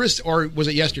said, "Well, Chris," or was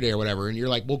it yesterday or whatever? And you're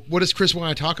like, "Well, what does Chris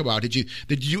want to talk about? Did you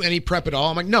do any prep at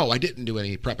all?" I'm like, "No, I didn't do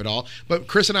any prep at all." But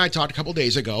Chris and I talked a couple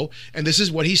days ago, and this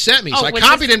is what he sent me. So I was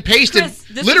copied this- and pasted. Chris,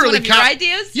 this literally, was one of your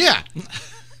ideas? Yeah.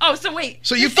 Oh, so wait.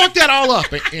 So you fucked that all up,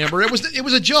 Amber. It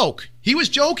was a joke. He was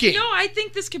joking. No, I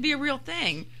think this could be a real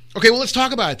thing. Okay, well, let's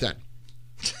talk about it then.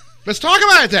 Let's talk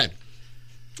about it then.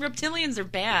 Reptilians are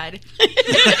bad.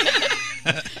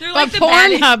 They're But like the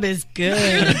bad, Pornhub is they're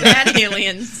good. the bad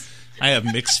aliens. I have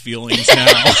mixed feelings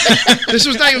now. This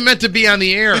was not even meant to be on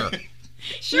the air.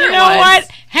 Sure, You know it was. what?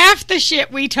 Half the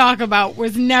shit we talk about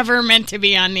was never meant to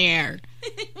be on the air.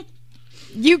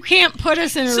 You can't put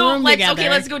us in a So room let's together.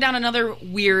 let's go down another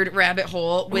weird rabbit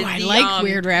hole with I the like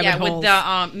weird rabbit holes. with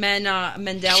the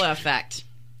Mandela effect.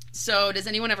 So does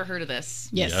anyone ever heard of this?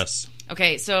 Yes.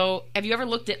 Okay, so have you ever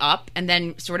looked it up and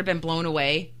then sort of been blown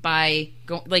away by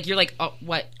you're like, oh,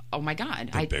 what? Oh my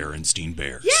God! The Berenstein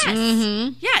Bears. Yes.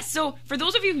 Mm-hmm. Yes. So for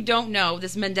those of you who don't know,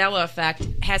 this Mandela effect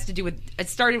has to do with, it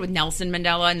started with Nelson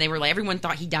Mandela, and they were like, everyone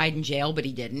thought he died in jail, but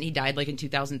he didn't. He died like in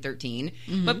 2013.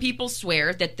 But people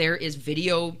swear that there is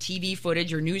video, TV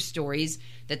footage, or news stories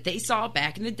that they saw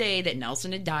back in the day that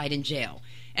Nelson had died in jail.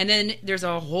 And then there's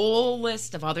a whole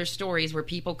list of other stories where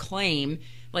people claim,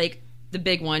 like the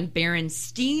big one,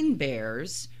 Berenstein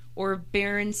Bears or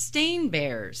Berenstain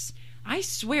Bears. I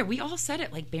swear, we all said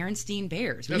it like Berenstein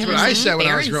Bears. We That's never what I said said when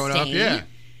I was growing up, Berenstain. yeah.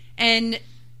 And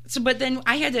so, but then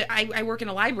I had to, I work in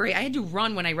a library. I had to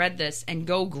run when I read this and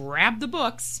go grab the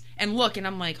books and look. And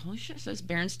I'm like, holy shit, it says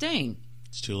Berenstain.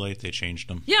 It's too late. They changed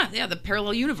them. Yeah, the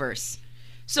parallel universe.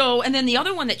 So, and then the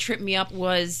other one that tripped me up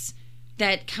was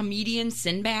that comedian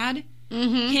Sinbad.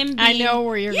 Him I know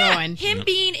where you're going. Him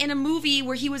being in a movie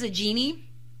where he was a genie.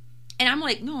 And I'm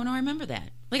like, no, I remember that.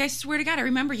 Like, I swear to God, I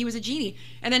remember he was a genie.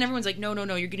 And then everyone's like, no,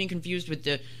 you're getting confused with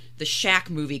the Shaq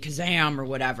movie, Kazam or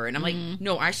whatever. And I'm like,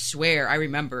 no, I swear I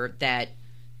remember that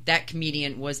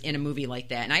comedian was in a movie like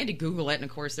that. And I had to Google it, and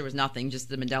of course there was nothing, just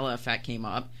the Mandela effect came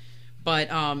up. But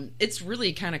it's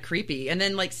really kind of creepy. And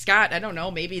then, like, Scott, I don't know,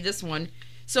 maybe this one.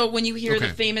 So when you hear the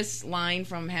famous line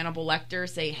from Hannibal Lecter,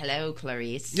 say, hello,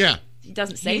 Clarice. Yeah. He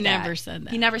doesn't say He that. never said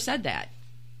that. He never said that.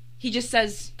 He just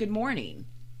says, good morning.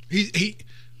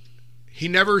 He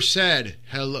never said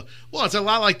hello. Well, it's a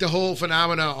lot like the whole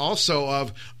phenomena also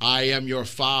of I am your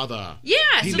father. Yeah.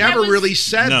 He so never that was- really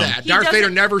said No. that. He Darth Vader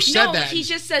doesn't- never said no, that. he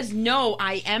just says, no,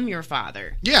 I am your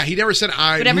father. Yeah, he never said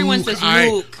I. But everyone Luke, says I,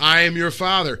 Luke. I am your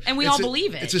father, And we all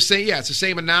believe it. It's the same. Yeah, it's the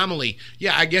same anomaly.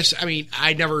 Yeah, I guess. I mean,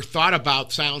 I never thought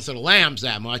about Silence of the Lambs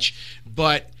that much,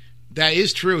 but that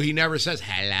is true. He never says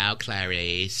hello,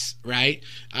 Clarice. Right?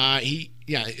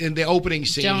 In the opening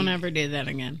scene. Don't ever do that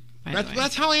again. by the way.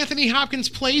 That's how Anthony Hopkins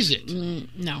plays it.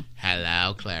 No,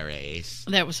 Hello, Clarice.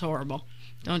 that was horrible.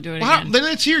 Don't do it Well, again. then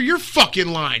let's hear your fucking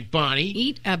line, Bonnie.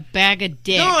 Eat a bag of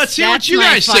dicks. No, let's hear That's what you my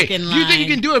guys say. fucking You think you line.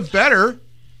 can do it better,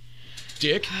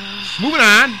 Dick? Moving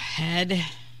on. Head.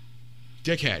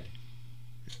 Dickhead.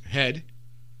 Head.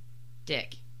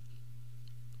 Dick.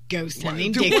 Ghost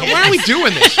hunting. Dude, dickhead. why are we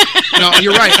doing this? No,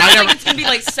 you're right. I I think never. it's going to be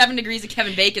like 7 degrees of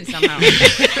Kevin Bacon somehow.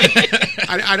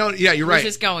 I don't. Yeah, you're Where's right.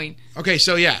 this going? Okay,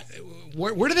 so yeah,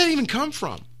 where did that even come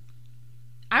from?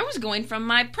 I was going from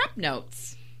my prep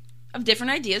notes of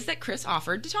different ideas that Chris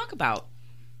offered to talk about.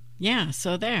 Yeah,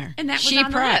 so there. And that was she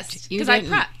on the prepped. list. You Because I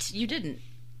didn't. prepped. You didn't.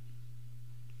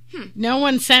 No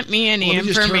one sent me any Well, let me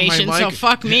just turn my information, so mic-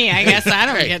 fuck me. I guess I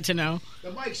don't Hey. get to know.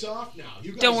 The mic's off now.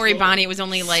 You guys Don't worry, go- Bonnie. It was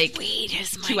only like Sweet,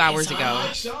 his mic 2 hours is ago. off.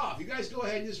 Mic's off. You guys go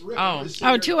ahead and just rip. Oh. Just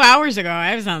Oh, 2 hours ago,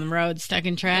 I was on the road, stuck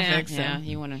in traffic. so. Yeah,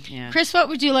 you want to, yeah. Chris, what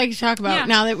would you like to talk about Yeah.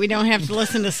 now that we don't have to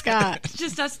listen to Scott?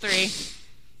 Just us three.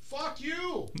 Fuck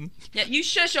you. Yeah, you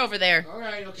shush over there. All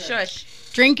right. Okay. Shush.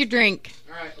 Drink your drink.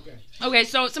 All right. Okay. Okay,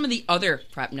 so some of the other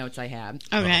prep notes I had.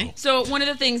 Okay. So one of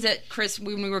the things that Chris,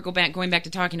 when we were going back to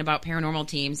talking about paranormal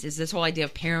teams, is this whole idea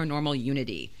of paranormal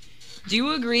unity. Do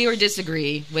you agree or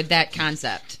disagree with that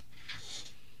concept?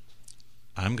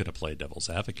 I'm going to play devil's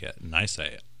advocate, and I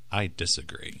say I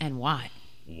disagree. And why?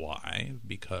 Why?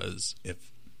 Because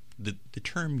if the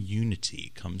term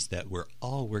unity comes that we're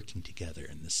all working together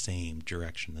in the same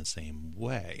direction, the same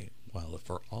way, well, if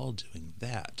we're all doing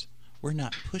that, we're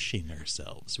not pushing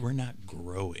ourselves. We're not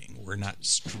growing. We're not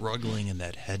struggling in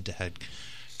that head-to-head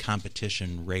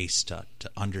competition race to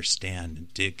understand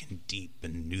and dig in deep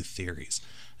in new theories.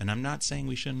 And I'm not saying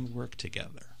we shouldn't work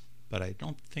together, but I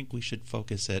don't think we should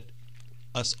focus at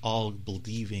us all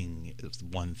believing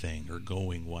one thing or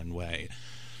going one way,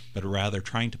 but rather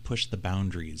trying to push the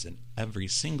boundaries in every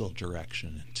single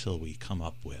direction until we come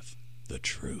up with the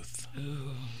truth.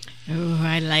 Ooh,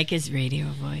 I like his radio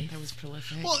voice. That was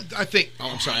prolific. Well, I think.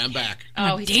 Oh, I'm sorry. I'm back.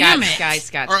 Oh, damn it.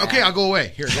 Scott's All right, okay, back. I'll go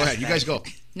away. Here, go ahead. You guys go.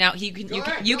 Now you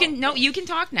can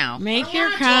talk now. Make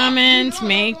your comments.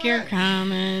 Make your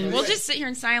comments. We'll just sit here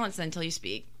in silence until you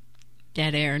speak.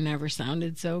 Dead air never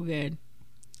sounded so good.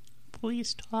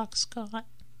 Please talk, Scott.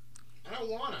 I don't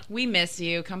want to. We miss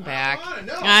you. Come back. I don't want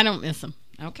to. No. I don't miss him.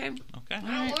 Okay. Okay.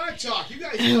 I don't want to talk. You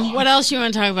guys talk. What else you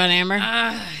want to talk about, Amber?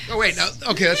 Oh, wait. No.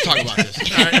 Okay, let's talk about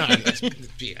this. All right, no, that's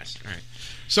BS. All right.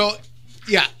 So,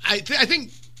 yeah, I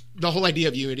think the whole idea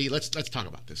of unity, let's talk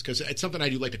about this, because it's something I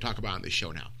do like to talk about on this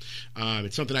show now.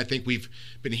 It's something I think we've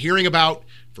been hearing about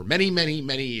for many, many,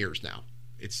 many years now.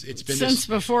 It's been Since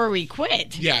before we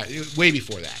quit. Yeah, way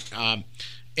before that.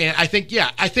 And I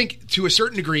think to a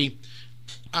certain degree,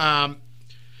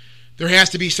 there has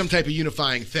to be some type of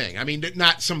unifying thing. I mean,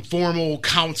 not some formal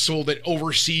council that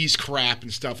oversees crap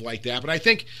and stuff like that. But I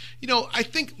think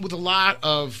with a lot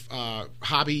of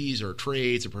hobbies or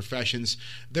trades or professions,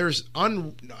 there's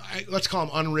let's call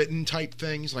them unwritten type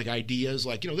things, like ideas,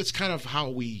 like, that's kind of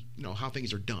how how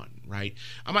things are done, right?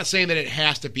 I'm not saying that it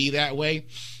has to be that way.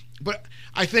 But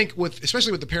I think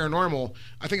especially with the paranormal,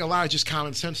 I think a lot of just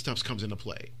common sense stuff comes into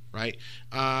play, right?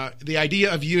 The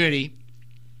idea of unity,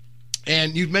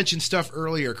 and you mentioned stuff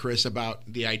earlier, Chris, about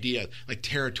the idea like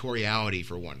territoriality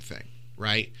for one thing,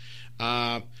 right?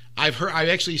 I've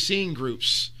actually seen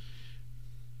groups,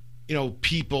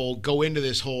 people go into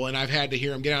this whole, and I've had to hear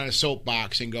them get on a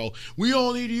soapbox and go, we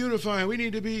all need to unify, we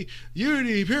need to be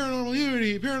unity,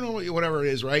 paranormal, whatever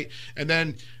it is, right? And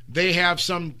then they have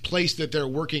some place that they're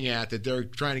working at that they're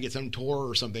trying to get some tour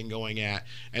or something going at,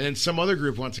 and then some other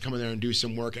group wants to come in there and do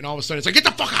some work, and all of a sudden it's like, get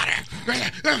the fuck out of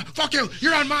here! Fuck you!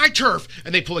 You're on my turf!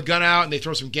 And they pull a gun out and they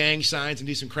throw some gang signs and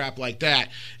do some crap like that.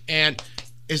 And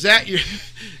is that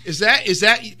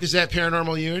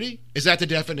paranormal unity? Is that the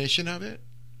definition of it?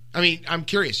 I mean, I'm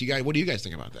curious. You guys, what do you guys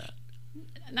think about that?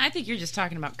 And I think you're just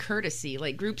talking about courtesy.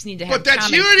 Like, groups need to have But that's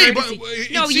common unity.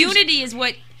 courtesy. No, unity is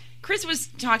what Chris was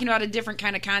talking about, a different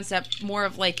kind of concept, more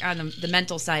of like on the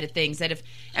mental side of things, that if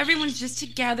everyone's just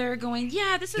together going,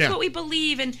 yeah, this is what we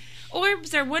believe, and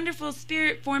orbs are wonderful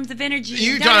spirit forms of energy.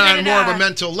 You're talking on more of a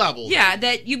mental level. Yeah,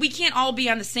 that we can't all be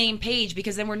on the same page,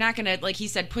 because then we're not going to, like he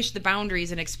said, push the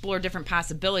boundaries and explore different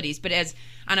possibilities. But as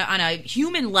on a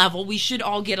human level, we should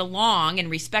all get along and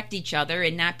respect each other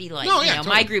and not be like, totally.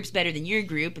 My group's better than your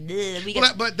group. We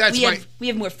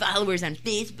have more followers on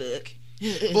Facebook.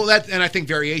 Well, and I think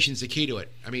variation's the key to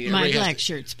it. I mean, my black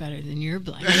shirt's better than your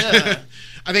black. I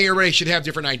think everybody should have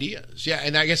different ideas. Yeah,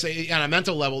 and I guess on a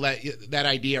mental level, that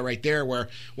idea right there, where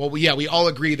we all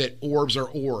agree that orbs are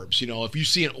orbs. If you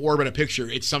see an orb in a picture,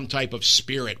 it's some type of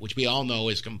spirit, which we all know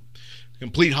is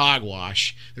complete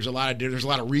hogwash. There's a lot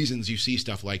of reasons you see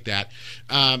stuff like that.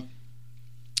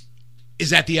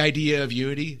 Is that the idea of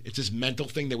unity? It's this mental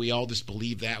thing that we all just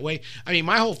believe that way. I mean,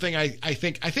 my whole thing, I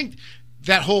think.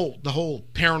 The whole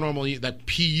paranormal, that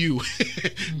PU,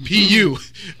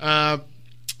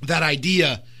 that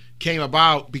idea came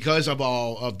about because of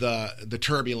all of the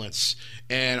turbulence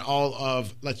and all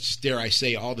of, dare I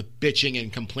say, all the bitching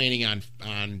and complaining on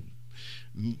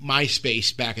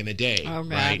MySpace back in the day,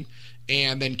 right?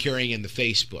 And then carrying in the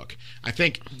Facebook. I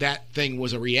think that thing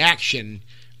was a reaction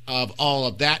of all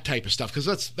of that type of stuff, because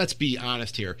let's be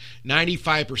honest here,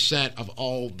 95% of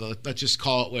all the, let's just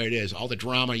call it what it is, all the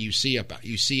drama you see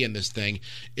in this thing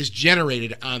is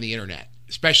generated on the internet,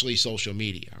 especially social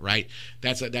media, right?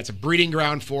 That's a breeding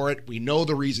ground for it. We know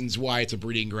the reasons why it's a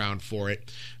breeding ground for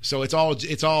it. So it's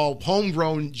all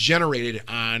homegrown, generated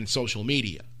on social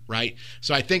media, right?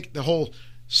 So I think the whole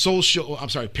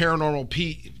paranormal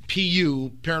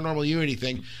paranormal unity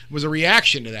thing was a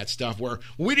reaction to that stuff, where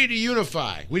we need to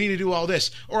unify, we need to do all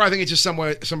this. Or I think it's just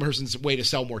some person's way to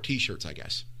sell more T-shirts, I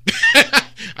guess.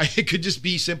 It could just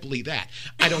be simply that.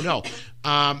 I don't know.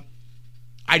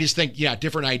 I just think,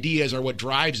 different ideas are what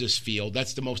drives this field.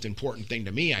 That's the most important thing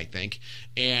to me, I think.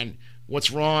 And what's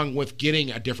wrong with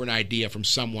getting a different idea from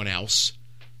someone else,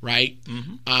 right?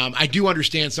 Mm-hmm. I do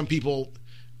understand some people.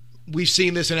 We've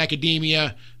seen this in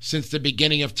academia since the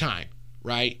beginning of time,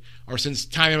 right? Or since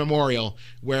time immemorial,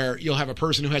 where you'll have a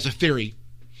person who has a theory.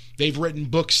 They've written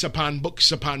books upon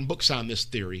books upon books on this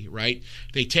theory, right?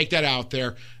 They take that out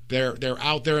there. They're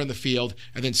out there in the field,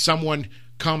 and then someone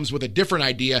comes with a different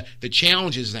idea that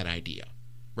challenges that idea,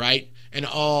 right? And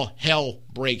all hell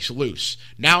breaks loose.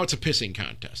 Now it's a pissing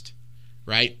contest,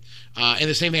 right? And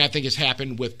the same thing I think has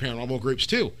happened with paranormal groups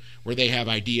too, where they have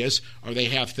ideas or they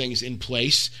have things in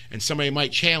place, and somebody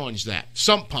might challenge that.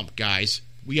 Sump pump, guys.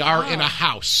 We are in a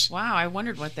house. Wow, I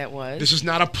wondered what that was. This is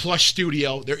not a plush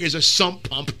studio. There is a sump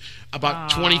pump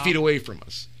about 20 feet away from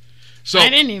us. So I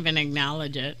didn't even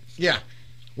acknowledge it. Yeah.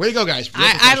 Way to go, guys.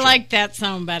 I like that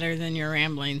sound better than your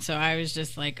rambling, so I was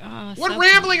just like, oh. What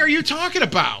rambling are you talking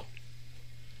about?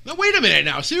 No, wait a minute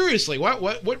now. Seriously,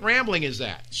 what rambling is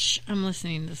that? Shh, I'm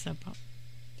listening to Sub Pop.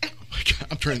 Oh my God,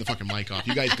 I'm turning the fucking mic off.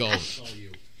 You guys go. It's all you.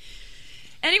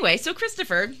 Anyway, so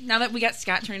Christopher, now that we got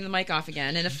Scott turning the mic off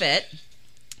again in a fit.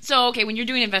 So, okay, when you're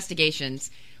doing investigations,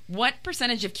 what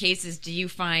percentage of cases do you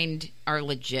find are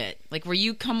legit? Like, where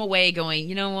you come away going,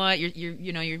 you know what,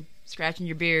 you're scratching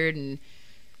your beard and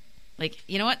like,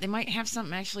 you know what, they might have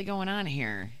something actually going on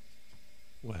here.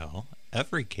 Well,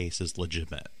 every case is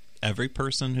legitimate. Every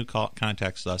person who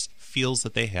contacts us feels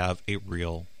that they have a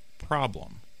real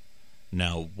problem.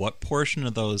 Now, what portion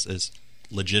of those is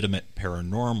legitimate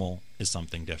paranormal is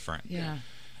something different. Yeah.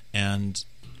 And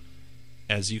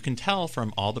as you can tell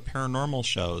from all the paranormal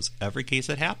shows, every case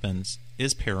that happens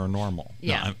is paranormal.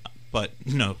 Yeah.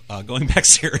 Going back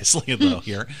seriously, though,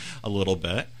 here a little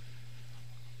bit,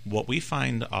 what we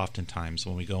find oftentimes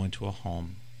when we go into a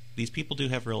home, these people do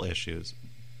have real issues,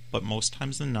 but most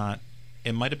times than not,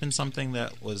 it might have been something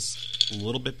that was a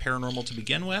little bit paranormal to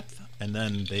begin with, and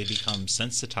then they become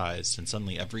sensitized, and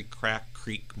suddenly every crack,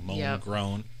 creak, moan,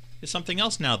 groan is something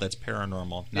else now that's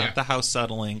paranormal. Not the house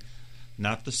settling,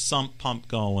 not the sump pump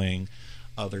going,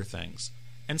 other things.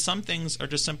 And some things are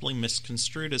just simply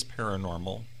misconstrued as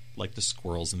paranormal, like the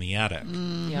squirrels in the attic.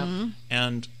 Mm-hmm.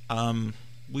 And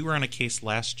we were on a case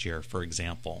last year, for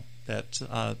example, that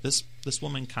this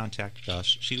woman contacted us.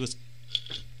 She was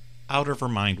out of her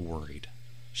mind worried.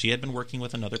 She had been working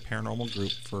with another paranormal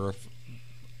group for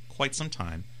quite some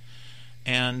time,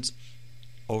 and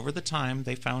over the time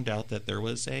they found out that there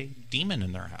was a demon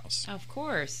in their house. Of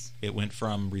course. It went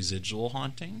from residual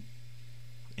haunting,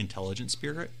 intelligent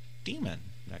spirit, demon.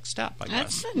 Next step, I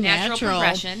guess. That's Natural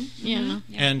progression. Yeah.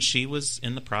 Mm-hmm. Yeah. And she was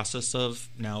in the process of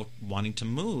now wanting to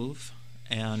move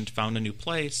and found a new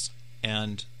place,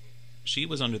 and she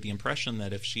was under the impression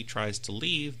that if she tries to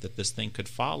leave, that this thing could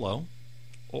follow,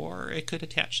 or it could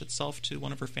attach itself to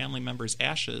one of her family members'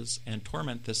 ashes and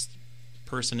torment this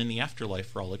person in the afterlife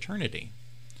for all eternity.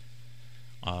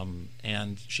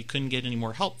 And she couldn't get any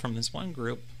more help from this one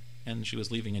group, and she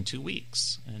was leaving in 2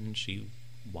 weeks, and she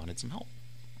wanted some help.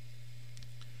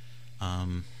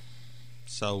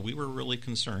 So we were really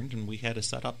concerned, and we had to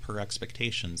set up her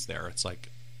expectations there. It's like,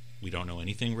 we don't know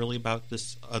anything really about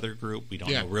this other group. We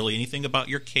don't know really anything about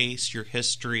your case, your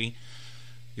history.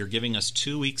 You're giving us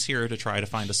 2 weeks here to try to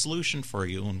find a solution for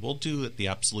you, and we'll do it the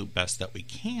absolute best that we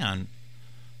can.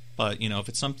 But, if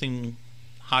it's something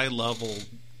high level,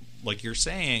 like you're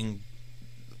saying,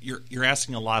 you're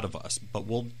asking a lot of us. But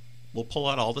we'll pull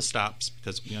out all the stops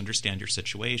because we understand your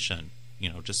situation.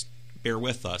 Just bear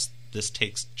with us. This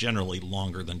takes generally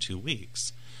longer than 2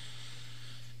 weeks.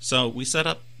 So we set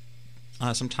up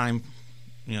some time,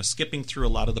 skipping through a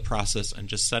lot of the process and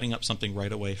just setting up something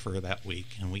right away for that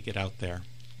week. And we get out there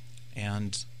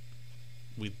and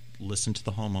we listen to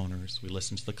the homeowners, we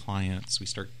listen to the clients, we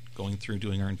start going through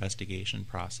doing our investigation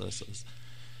processes.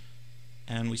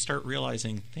 And we start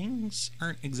realizing things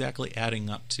aren't exactly adding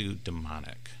up to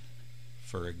demonic.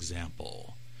 For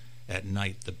example, at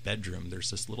night, the bedroom,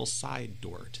 there's this little side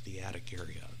door to the attic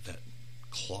area that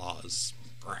claws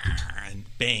and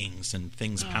bangs and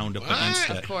things pound up against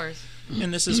it. Of course.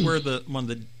 And this is where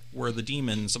where the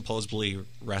demon supposedly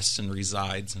rests and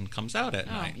resides and comes out at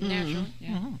night. Natural. Yeah.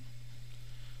 Mm-hmm.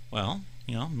 Well,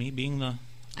 me being the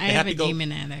I have a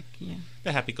demon attic. Yeah.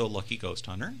 The happy-go-lucky ghost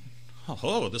hunter.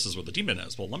 Oh, this is where the demon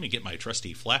is. Well, let me get my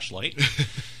trusty flashlight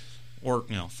or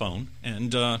phone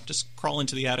and just crawl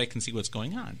into the attic and see what's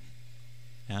going on.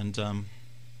 And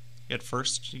at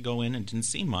first, you go in and didn't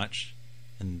see much.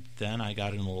 And then I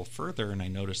got in a little further, and I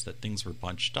noticed that things were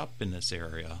bunched up in this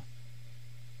area.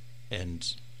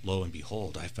 And lo and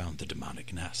behold, I found the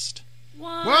demonic nest.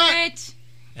 What?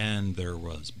 And there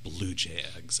was blue jay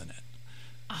eggs in it.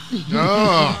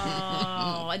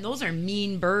 Oh, and those are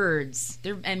mean birds.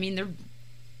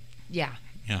 Yeah.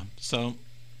 Yeah. So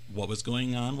what was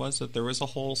going on was that there was a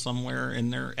hole somewhere in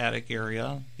their attic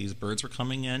area. These birds were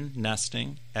coming in,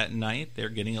 nesting at night. They're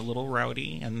getting a little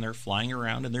rowdy, and they're flying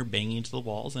around, and they're banging into the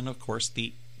walls, and of course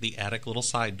the attic little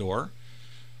side door.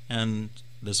 And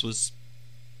this was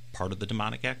part of the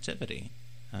demonic activity.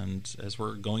 And as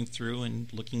we're going through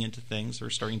and looking into things, we're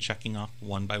starting checking off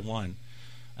one by one.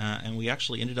 And we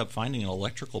actually ended up finding an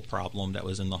electrical problem that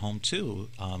was in the home, too,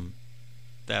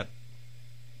 that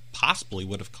possibly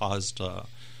would have caused a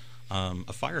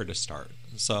fire to start.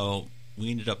 So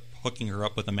we ended up hooking her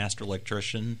up with a master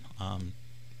electrician,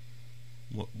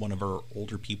 one of our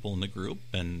older people in the group,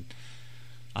 and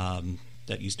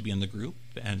that used to be in the group.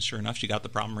 And sure enough, she got the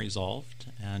problem resolved,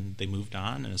 and they moved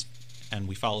on, and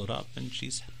we followed up, and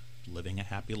she's living a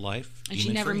happy life. And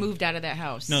she never moved out of that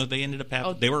house? No, they ended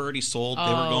up they were already sold. They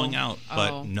were going out,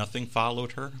 but nothing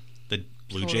followed her. The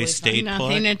Blue Jays stayed put.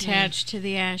 Nothing attached to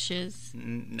the ashes.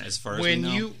 As far as we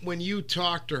know. When you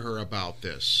talked to her about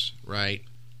this, right,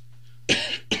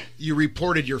 you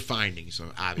reported your findings,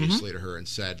 obviously, to her and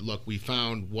said, look, we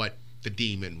found what the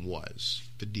demon was.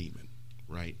 The demon,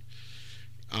 right?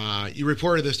 You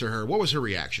reported this to her. What was her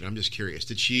reaction? I'm just curious.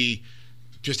 Did she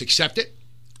just accept it?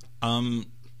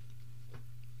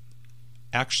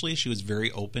 Actually, she was very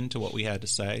open to what we had to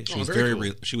say. She was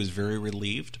she was very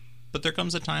relieved. But there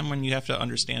comes a time when you have to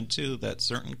understand too that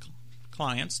certain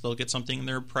clients, they'll get something in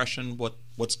their impression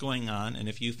what's going on, and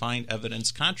if you find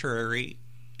evidence contrary,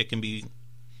 it can be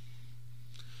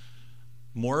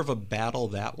more of a battle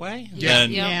that way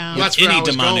than That's any where I was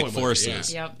demonic going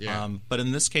forces. With it. But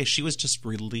in this case, she was just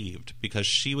relieved because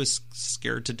she was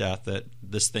scared to death that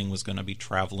this thing was going to be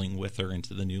traveling with her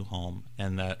into the new home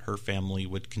and that her family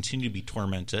would continue to be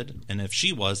tormented. And if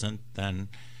she wasn't, then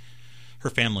her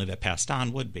family that passed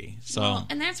on would be. So, well,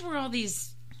 and that's where all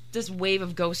this wave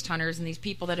of ghost hunters and these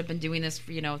people that have been doing this,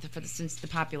 since the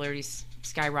popularity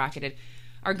skyrocketed,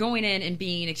 are going in and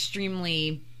being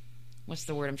extremely, what's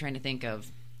the word I'm trying to think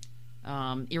of?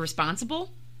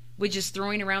 Irresponsible, with just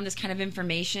throwing around this kind of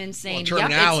information, saying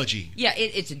terminology.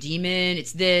 It's a demon.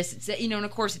 It's this. It's and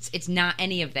of course it's not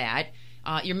any of that.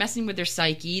 You're messing with their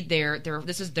psyche.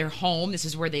 This is their home. This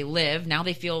is where they live. Now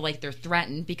they feel like they're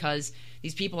threatened because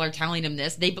these people are telling them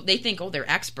this. They think, they're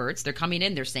experts. They're coming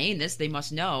in. They're saying this. They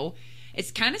must know. It's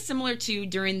kind of similar to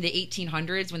during the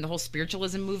 1800s when the whole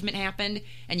spiritualism movement happened,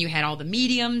 and you had all the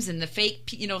mediums and the fake,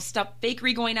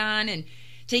 fakery going on, and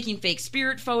taking fake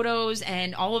spirit photos,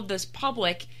 and all of this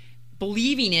public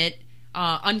believing it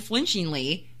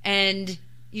unflinchingly, and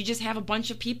you just have a bunch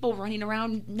of people running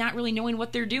around not really knowing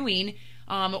what they're doing,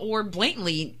 or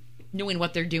blatantly knowing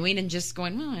what they're doing and just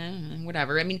going, well,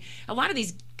 whatever. I mean, a lot of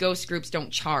these ghost groups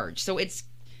don't charge, so it's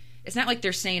not like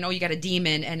they're saying, you got a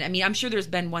demon, and I mean, I'm sure there's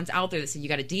been ones out there that say you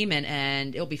got a demon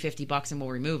and it'll be $50 and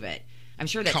we'll remove it. I'm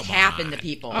sure that's happened to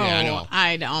people. Yeah, I know.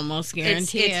 I'd almost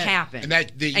guarantee it's happened.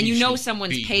 And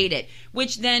someone's paid it.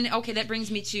 Which then, that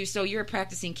brings me to, so you're a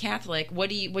practicing Catholic.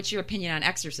 What's your opinion on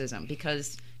exorcism?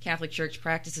 Because Catholic Church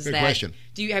practices Good that. question.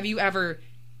 Have you ever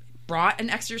brought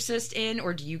an exorcist in,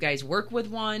 or do you guys work with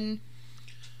one?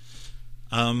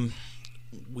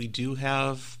 We do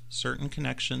have certain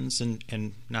connections,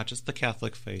 and not just the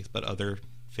Catholic faith, but other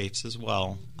faiths as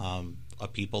well,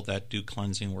 of people that do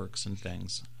cleansing works and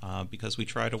things, because we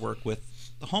try to work with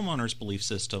the homeowners' belief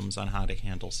systems on how to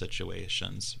handle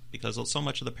situations, because so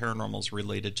much of the paranormal is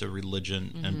related to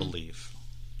religion and belief,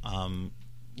 at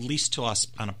least to us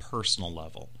on a personal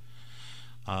level.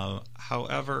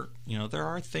 However, there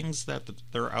are things that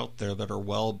are out there that are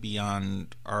well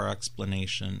beyond our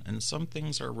explanation, and some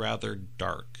things are rather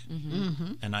dark.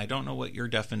 And I don't know what your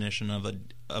definition of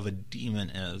a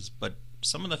demon is, but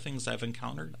some of the things I've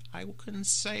encountered, I couldn't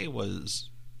say was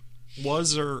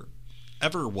or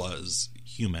ever was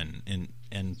human in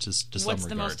to some regard. What's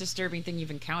the most disturbing thing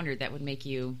you've encountered that would make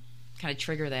you kind of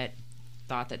trigger that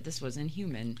thought that this was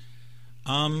inhuman?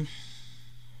 Don't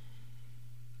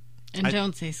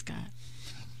say Scott.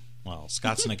 Well,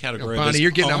 Scott's in a category Bonnie, of his you're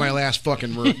getting own. on my last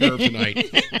fucking nerve tonight.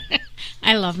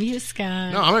 I love you,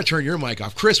 Scott. No, I'm going to turn your mic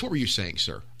off. Chris, what were you saying,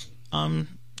 sir?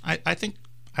 I think,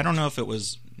 I don't know if it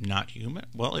was not human.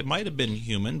 Well, it might have been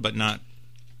human, but not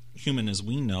human as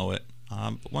we know it.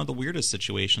 But one of the weirdest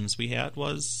situations we had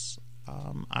was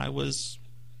I was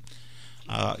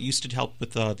used to help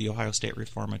with the Ohio State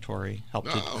Reformatory,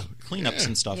 helped with cleanups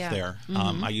and stuff there.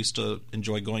 I used to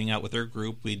enjoy going out with their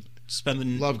group. We'd spend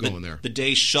the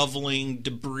day shoveling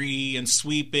debris and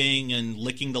sweeping and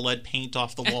licking the lead paint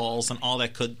off the walls and all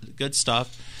that good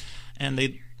stuff. And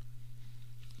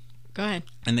Go ahead.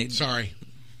 And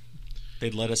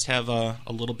they'd let us have a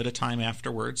little bit of time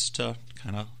afterwards to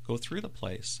kind of go through the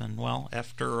place. And, well,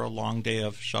 after a long day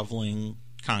of shoveling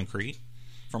concrete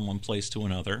from one place to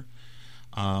another,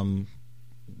 it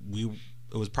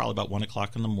was probably about 1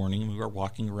 o'clock in the morning. We were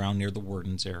walking around near the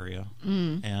warden's area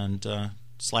and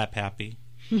slap happy,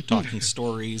 talking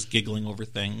stories, giggling over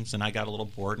things. And I got a little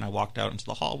bored, and I walked out into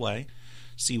the hallway,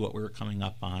 see what we were coming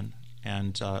up on,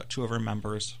 and two of our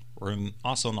members were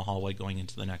also in the hallway going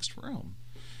into the next room.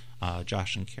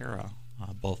 Josh and Kara,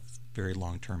 both very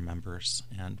long-term members,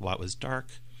 and while it was dark,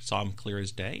 saw them clear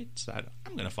as day, decided,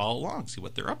 I'm going to follow along, see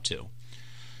what they're up to.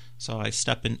 So I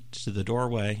step into the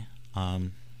doorway,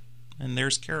 and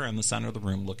there's Kara in the center of the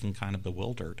room looking kind of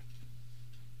bewildered.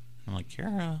 I'm like,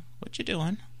 Kara, what you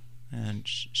doing? And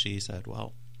she said,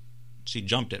 well, she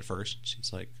jumped at first.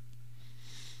 She's like,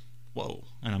 whoa.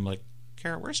 And I'm like,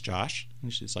 Kara, where's Josh?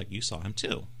 And she's like, you saw him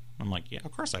too. I'm like, yeah,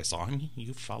 of course I saw him.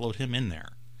 You followed him in there.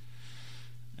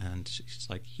 And she's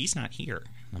like, he's not here.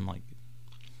 And I'm like,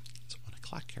 it's 1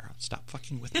 o'clock, Kara. Stop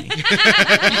fucking with me.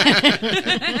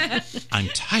 I'm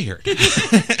tired.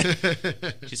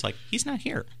 She's like, he's not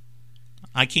here.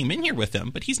 I came in here with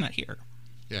him, but he's not here.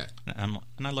 Yeah. And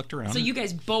I looked around. So you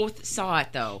guys both saw it,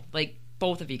 though. Like,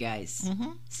 both of you guys.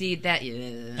 Mm-hmm. See, that...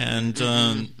 And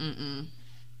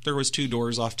there was 2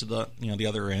 doors off to the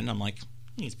other end. I'm like,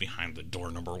 he's behind the door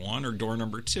number 1 or door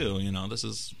number 2. This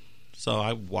is... So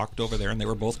I walked over there, and they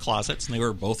were both closets, and they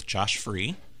were both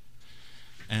Josh-free.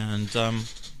 And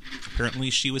apparently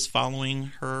she was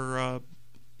following her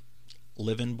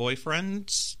live-in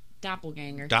boyfriend's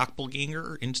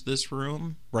doppelganger into this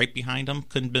room. Right behind him.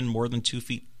 Couldn't have been more than 2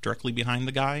 feet directly behind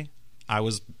the guy. I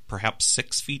was perhaps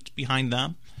 6 feet behind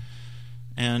them.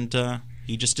 And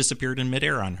he just disappeared in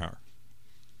midair on her.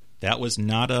 That was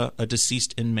not a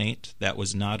deceased inmate. That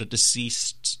was not a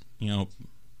deceased,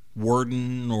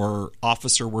 warden or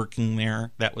officer working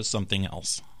there. That was something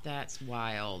else. That's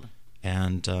wild.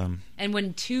 And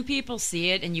when 2 people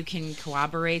see it and you can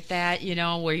corroborate that,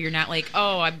 where you're not like,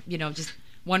 oh, just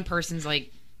one person's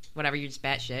like, whatever, you're just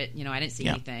batshit. I didn't see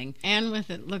anything. And with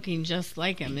it looking just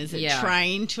like him, is it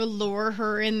trying to lure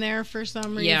her in there for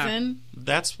some reason?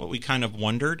 That's what we kind of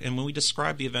wondered. And when we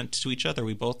described the event to each other,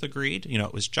 we both agreed.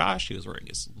 It was Josh. He was wearing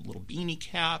his little beanie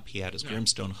cap. He had his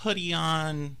Grimstone hoodie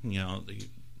on.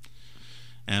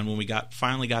 And when we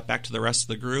finally got back to the rest of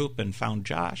the group and found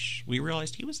Josh, we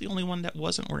realized he was the only one that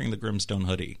wasn't wearing the Grimstone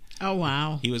hoodie. Oh,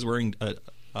 wow. He was wearing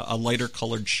a lighter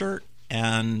colored shirt,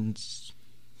 and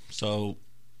so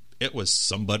it was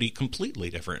somebody completely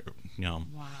different. Wow.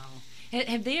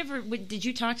 Have they ever? Did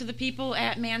you talk to the people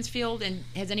at Mansfield, and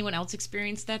has anyone else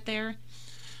experienced that there?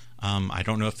 I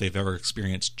don't know if they've ever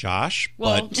experienced Josh,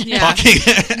 well, but yeah.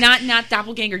 not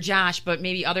doppelganger Josh, but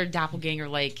maybe other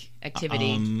doppelganger-like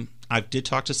activity. I did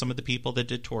talk to some of the people that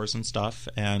did tours and stuff,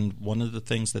 and one of the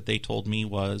things that they told me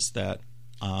was that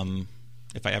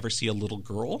if I ever see a little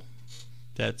girl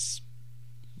that's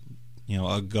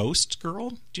a ghost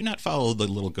girl, do not follow the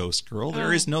little ghost girl. Oh.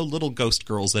 There is no little ghost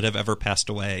girls that have ever passed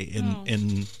away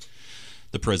in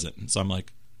the prison. So I'm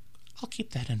like, I'll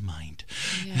keep that in mind.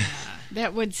 Yeah.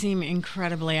 That would seem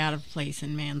incredibly out of place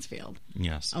in Mansfield.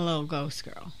 Yes. A little ghost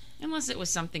girl. Unless it was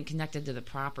something connected to the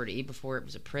property before it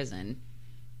was a prison.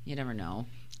 You never know.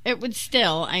 It would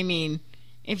still,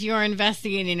 if you're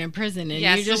investigating a prison and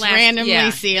you just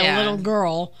randomly see a little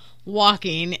girl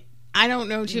walking, I don't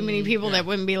know too many people that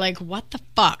wouldn't be like, what the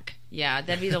fuck? Yeah,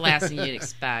 that'd be the last thing you'd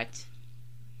expect.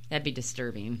 That'd be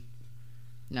disturbing.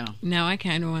 No. Now I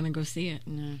kind of want to go see it.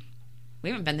 No. We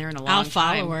haven't been there in a long time. I'll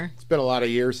follow her. It's been a lot of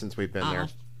years since we've been there.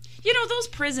 Those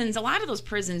prisons, a lot of those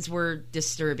prisons were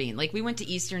disturbing. Like, we went to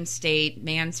Eastern State,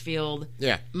 Mansfield.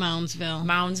 Yeah.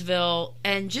 Moundsville.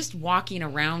 And just walking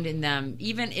around in them,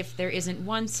 even if there isn't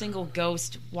one single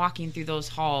ghost walking through those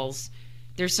halls,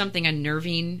 there's something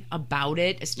unnerving about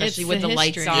it, especially with the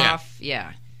lights off.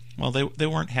 Yeah. Well, they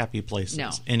weren't happy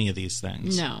places, any of these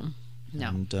things. No.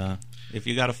 And if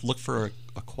you got to look for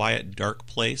a quiet, dark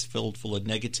place filled full of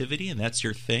negativity, and that's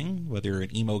your thing, whether you're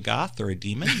an emo goth or a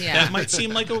demon, that might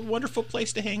seem like a wonderful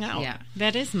place to hang out. Yeah.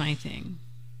 That is my thing.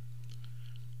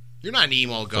 You're not an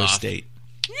emo goth. First date.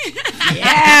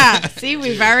 Yeah. See,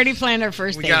 we've already planned our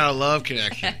first date. We got a love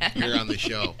connection here on the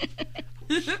show.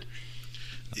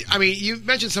 You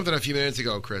mentioned something a few minutes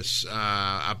ago, Chris.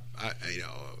 The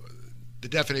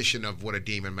definition of what a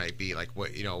demon might be, like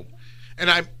what and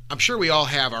I'm sure we all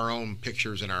have our own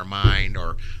pictures in our mind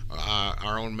or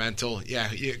our own mental. Yeah,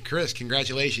 Chris,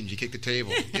 congratulations, you kicked the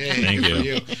table. Yay, Thank good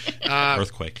you. For you.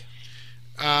 Earthquake.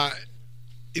 I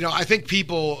think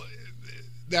people.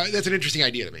 That's an interesting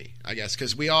idea to me, I guess,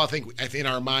 because we all think in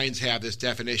our minds have this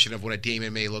definition of what a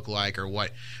demon may look like or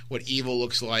what evil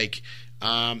looks like.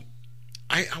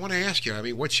 I want to ask you.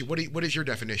 What is your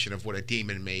definition of what a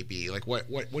demon may be? Like, what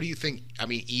do you think?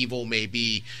 Evil may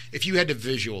be if you had to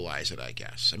visualize it. I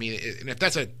guess. And if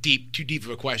that's too deep of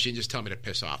a question, just tell me to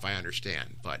piss off. I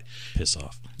understand, but piss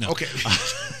off. No. Okay. All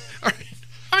right.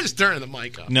 I'm just turning the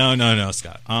mic off. No,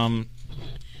 Scott.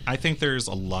 I think there's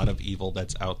a lot of evil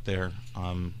that's out there,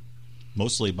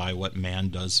 mostly by what man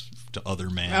does to other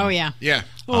man. Oh yeah. Yeah.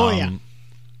 Oh yeah.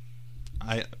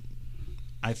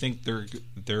 I think there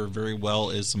very well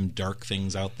is some dark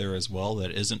things out there as well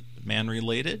that isn't man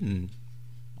related, and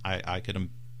I could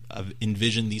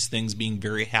envision these things being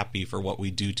very happy for what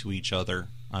we do to each other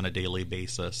on a daily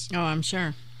basis. Oh, I'm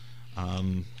sure.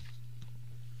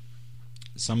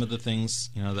 Some of the things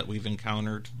that we've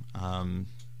encountered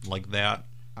like that,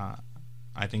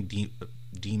 I think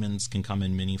demons can come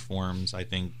in many forms. I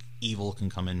think evil can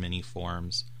come in many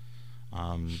forms.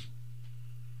 I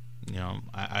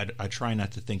try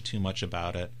not to think too much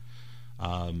about it.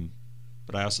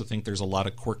 But I also think there's a lot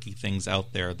of quirky things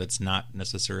out there that's not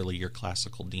necessarily your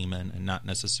classical demon and not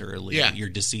necessarily your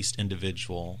deceased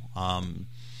individual.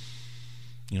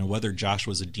 Whether Josh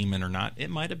was a demon or not,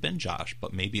 it might have been Josh,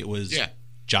 but maybe it was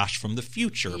Josh from the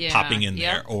future popping in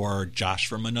there, or Josh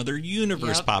from another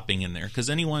universe popping in there. Because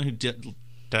anyone who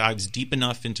dives deep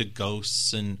enough into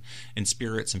ghosts and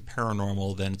spirits and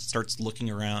paranormal then starts looking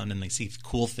around and they see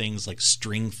cool things like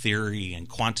string theory and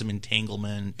quantum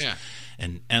entanglement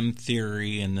and M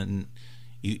theory, and then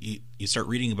you start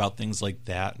reading about things like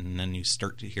that, and then you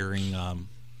start to hearing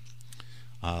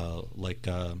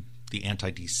the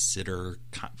anti-de Sitter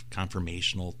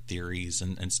conformational theories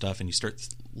and stuff, and you start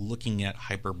looking at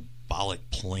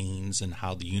hyperbolic planes and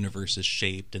how the universe is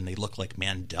shaped, and they look like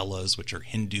mandalas, which are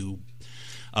Hindu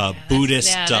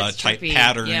Buddhist type trippy.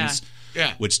 patterns,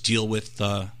 which deal with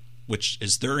which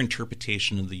is their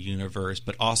interpretation of the universe,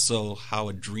 but also how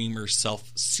a dreamer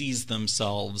self sees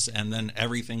themselves, and then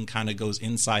everything kind of goes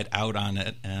inside out on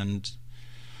it, and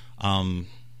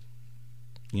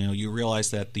you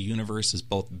realize that the universe is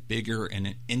both bigger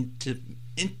and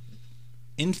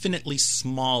infinitely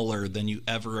smaller than you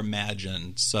ever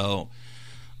imagined. So,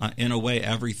 in a way,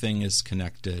 everything is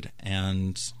connected,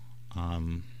 and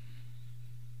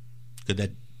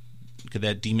could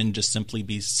that demon just simply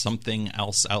be something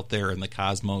else out there in the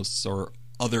cosmos or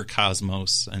other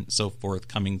cosmos and so forth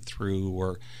coming through,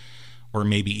 or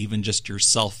maybe even just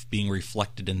yourself being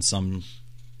reflected in some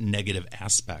negative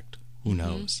aspect? Who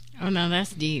knows? Oh no,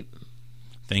 that's deep.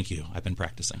 Thank you. I've been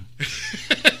practicing.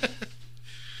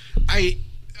 I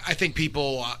think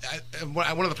people.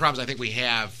 One of the problems I think we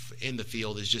have in the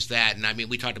field is just that, and I mean,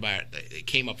 we talked about it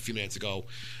came up a few minutes ago,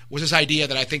 was this idea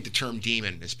that I think the term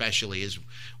demon, especially, is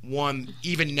one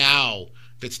even now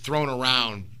that's thrown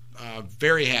around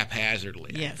very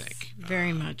haphazardly. Yes, I think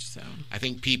very much so. I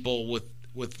think people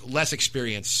with less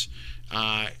experience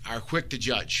are quick to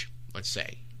judge. Let's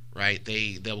say, right?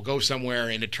 They'll go somewhere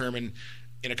and determine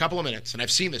in a couple of minutes, and I've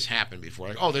seen this happen before.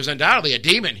 Like, oh, there's undoubtedly a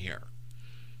demon here.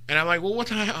 And I'm like, well,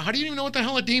 how do you even know what the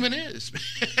hell a demon is?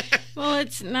 Well,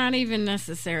 it's not even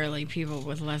necessarily people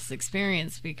with less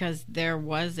experience, because there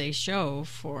was a show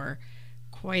for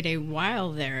quite a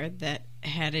while there that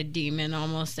had a demon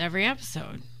almost every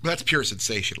episode. That's pure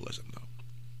sensationalism, though.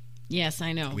 Yes,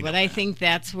 I know. We But know I that. think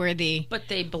that's where the But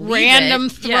they believe random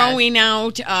it. throwing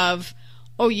out of,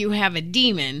 oh, you have a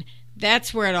demon,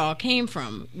 that's where it all came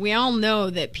from. We all know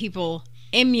that people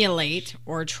emulate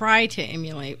or try to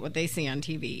emulate what they see on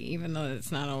TV, even though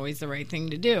it's not always the right thing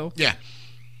to do. Yeah.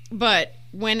 But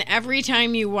when every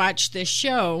time you watch this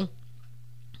show,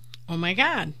 oh my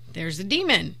God, there's a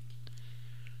demon.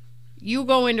 You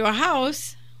go into a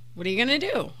house, what are you going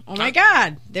to do? Oh my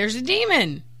God, there's a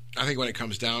demon. I think when it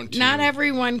comes down to... Not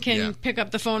everyone can Yeah. pick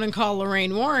up the phone and call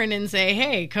Lorraine Warren and say,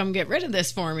 hey, come get rid of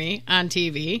this for me on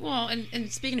TV. Well,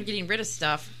 and speaking of getting rid of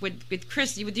stuff, with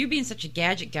Chris, with you being such a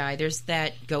gadget guy, there's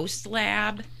that Ghost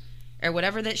Lab or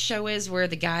whatever that show is where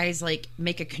the guys like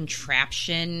make a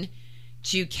contraption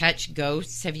to catch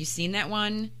ghosts. Have you seen that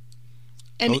one?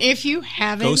 And if you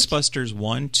haven't, Ghostbusters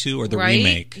 1, 2, or the right?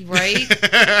 remake? Right?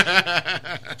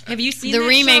 Have you seen the that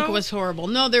remake show? was horrible.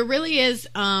 No, there really is,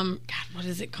 God, what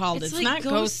is it called? It's It's like not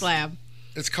Ghost Lab.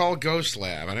 It's called Ghost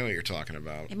Lab. I know what you're talking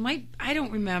about. It might. I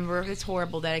don't remember. It's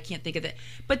horrible that I can't think of it.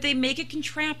 But they make a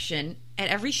contraption at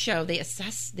every show. They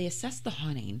assess the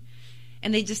haunting,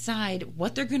 and they decide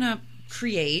what they're gonna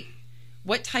create,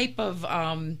 what type of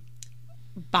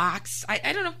box.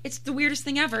 I don't know. It's the weirdest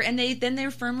thing ever. And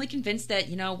they're firmly convinced that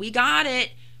we got it.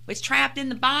 It's trapped in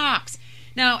the box.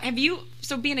 Now, have you?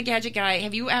 So being a gadget guy,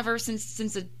 have you ever since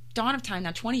the dawn of time,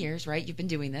 now 20 years, right? You've been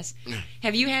doing this.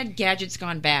 Have you had gadgets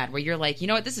gone bad where you're like, you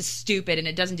know what, this is stupid and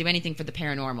it doesn't do anything for the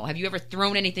paranormal? Have you ever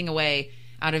thrown anything away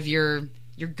out of your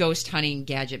ghost hunting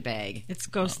gadget bag? It's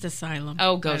Ghost Asylum.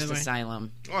 Oh, by Ghost the way.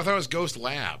 Asylum. Oh, I thought it was Ghost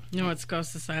Lab. No, it's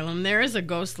Ghost Asylum. There is a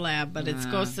Ghost Lab, but it's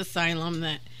Ghost Asylum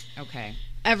that Okay.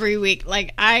 every week,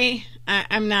 like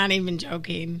I'm not even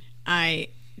joking. I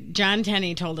John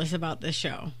Tenney told us about this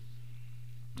show,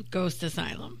 Ghost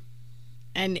Asylum.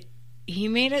 And he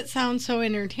made it sound so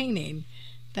entertaining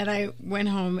that I went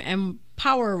home and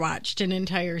power watched an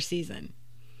entire season.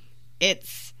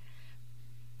 It's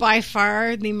by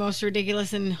far the most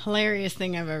ridiculous and hilarious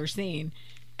thing I've ever seen.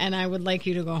 And I would like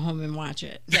you to go home and watch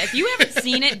it. Yeah, if you haven't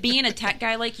seen it, being a tech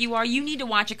guy like you are, you need to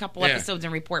watch a couple episodes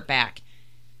and report back.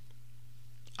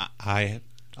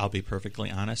 I'll be perfectly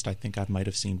honest. I think I might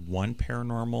have seen one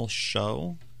paranormal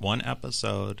show, one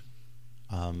episode,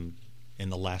 in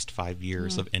the last 5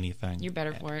 years of anything. You're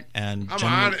better for it. And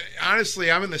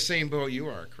honestly, I'm in the same boat you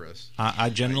are, Chris. I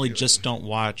generally just don't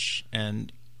watch,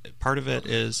 and part of it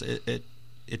is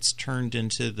it's turned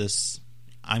into this.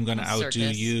 I'm going to outdo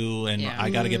Circus. you, and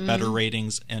I got to get better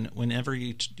ratings. And whenever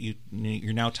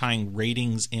you're now tying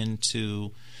ratings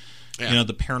into,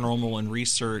 the paranormal and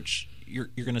research, you're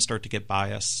going to start to get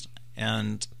biased.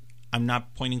 And I'm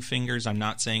not pointing fingers. I'm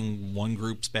not saying one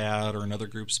group's bad or another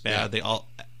group's bad. Yeah.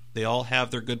 They all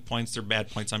have their good points, their bad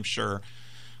points, I'm sure.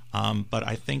 But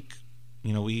I think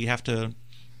we have to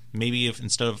maybe if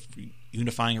instead of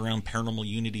unifying around paranormal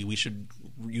unity, we should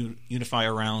unify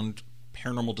around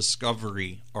paranormal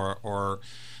discovery or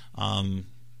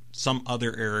some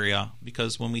other area,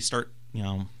 because when we start,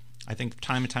 I think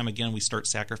time and time again we start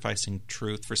sacrificing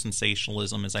truth for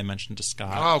sensationalism, as I mentioned to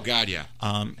Scott. Oh God, yeah.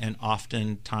 And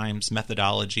oftentimes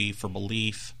methodology for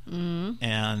belief,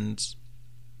 and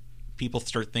people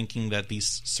start thinking that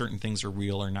these certain things are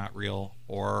real or not real,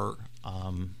 or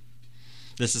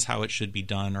this is how it should be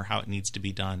done or how it needs to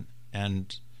be done,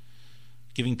 and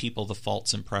giving people the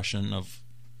false impression of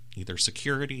either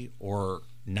security or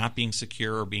not being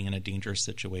secure or being in a dangerous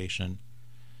situation.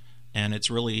 And it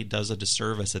really does a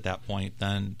disservice at that point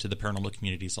then to the paranormal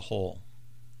community as a whole.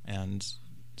 And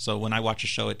so when I watch a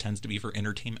show, it tends to be for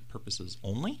entertainment purposes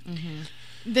only. Mm-hmm.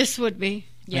 This would be.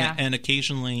 Yeah. And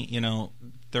occasionally,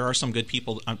 there are some good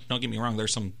people. Don't get me wrong,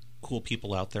 there's some cool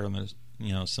people out there, and there's,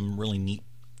 some really neat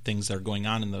things that are going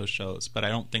on in those shows. But I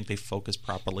don't think they focus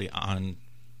properly on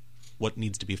what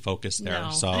needs to be focused there. No.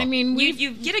 So I mean,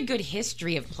 you get a good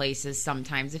history of places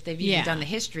sometimes if they've even done the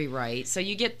history right. So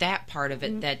you get that part of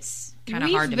it that's kind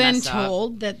of hard to mess up. We've been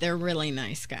told that they're really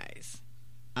nice guys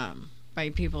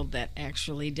by people that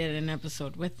actually did an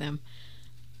episode with them.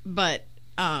 But,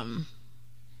 I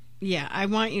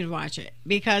want you to watch it,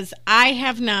 because I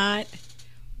have not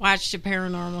watched a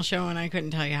paranormal show and I couldn't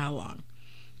tell you how long.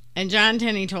 And John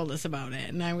Tenney told us about it,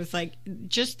 and I was like,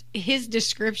 just his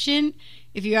description,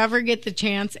 if you ever get the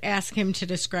chance, ask him to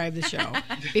describe the show,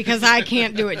 because I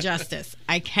can't do it justice.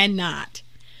 I cannot.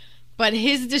 But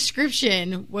his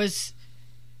description was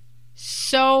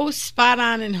so spot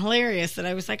on and hilarious that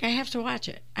I was like, I have to watch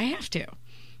it. I have to.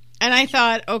 And I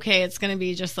thought, okay, it's going to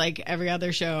be just like every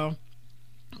other show,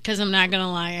 because I'm not going to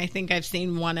lie, I think I've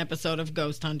seen one episode of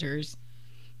Ghost Hunters,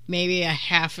 maybe a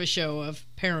half a show of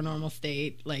Paranormal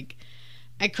State. Like,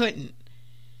 I couldn't.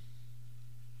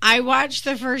 I watched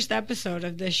the first episode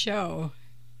of this show,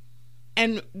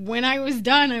 and when I was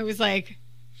done, I was like,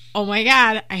 oh my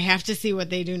God, I have to see what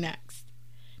they do next.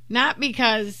 Not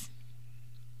because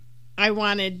I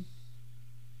wanted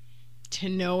to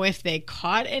know if they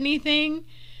caught anything.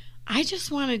 I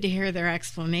just wanted to hear their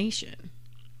explanation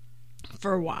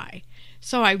for why.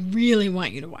 So I really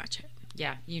want you to watch it.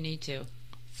 Yeah, you need to.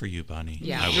 for you, Bunny.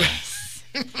 Yeah. I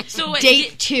will. So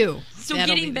Date 2. So That'll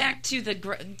getting be back to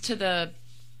the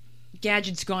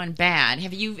gadgets gone bad,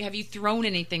 have you thrown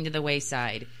anything to the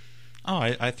wayside? Oh,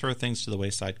 I throw things to the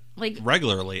wayside Like-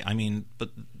 regularly. I mean, but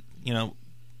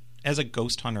as a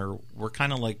ghost hunter, we're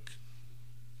kind of like,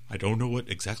 I don't know what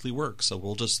exactly works, so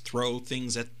we'll just throw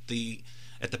things at the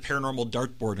paranormal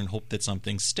dartboard and hope that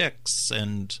something sticks.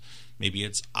 And maybe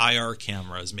it's IR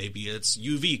cameras, maybe it's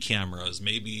UV cameras,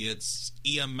 maybe it's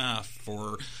EMF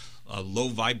or low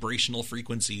vibrational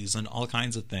frequencies and all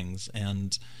kinds of things.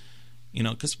 And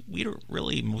because we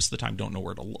really most of the time don't know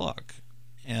where to look.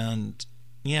 And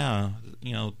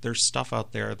there's stuff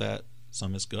out there that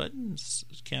some is good and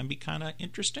can be kind of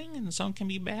interesting, and some can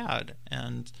be bad.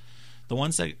 And the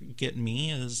ones that get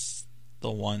me is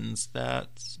the ones that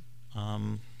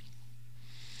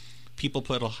people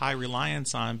put a high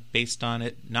reliance on based on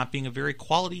it not being a very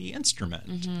quality instrument.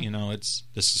 Mm-hmm.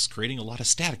 This is creating a lot of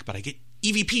static, but I get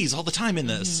EVPs all the time in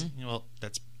this. Mm-hmm. Well,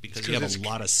 that's because you have a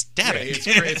lot of static.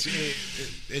 Yeah,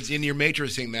 it's in your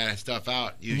matrixing that stuff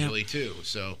out usually too.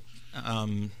 So,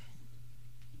 I'm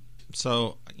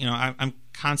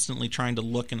constantly trying to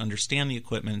look and understand the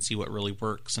equipment and see what really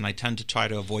works. And I tend to try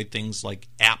to avoid things like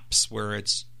apps where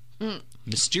it's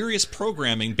mysterious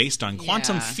programming based on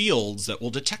quantum Yeah. fields that will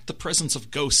detect the presence of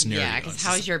ghosts near Yeah, you. because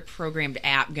how's your programmed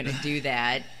app going to do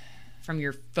that from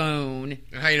your phone?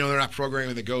 And how you know they're not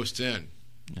programming the ghosts in?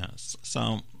 Yes.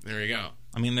 So, There you go.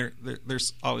 I mean,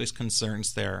 there's always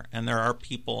concerns there, and there are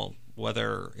people,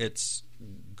 whether it's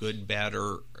good, bad,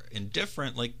 or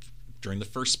indifferent. Like during the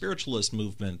first spiritualist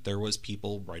movement, there was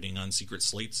people writing on secret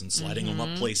slates and sliding them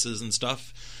up places and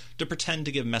stuff to pretend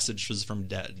to give messages from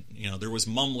dead. There was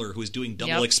Mumler who was doing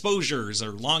double exposures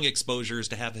or long exposures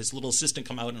to have his little assistant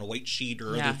come out in a white sheet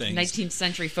or other things. 19th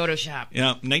century Photoshop.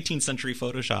 Yeah, 19th century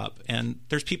Photoshop, and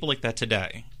there's people like that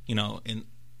today.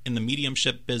 In the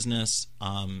mediumship business,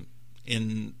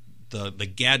 in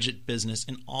the gadget business,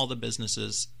 in all the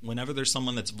businesses, whenever there's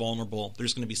someone that's vulnerable,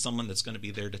 there's going to be someone that's going to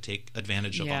be there to take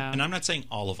advantage of them. And I'm not saying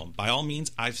all of them. By all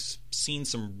means, I've seen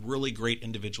some really great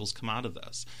individuals come out of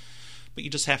this. But you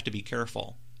just have to be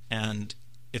careful. And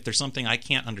if there's something I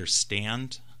can't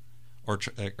understand or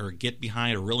get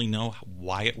behind or really know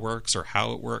why it works or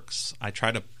how it works, I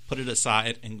try to put it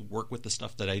aside and work with the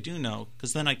stuff that I do know,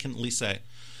 because then I can at least say,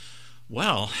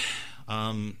 well,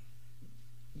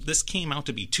 this came out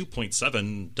to be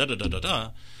 2.7 da-da-da-da-da.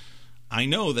 I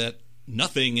know that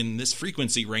nothing in this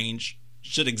frequency range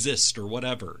should exist or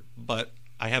whatever, but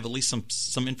I have at least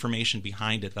some information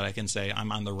behind it that I can say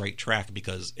I'm on the right track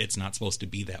because it's not supposed to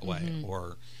be that way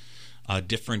or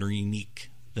different or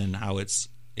unique than how it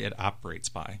operates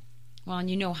by. Well, and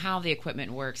you know how the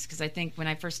equipment works, because I think when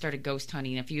I first started ghost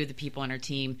hunting, a few of the people on our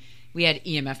team, we had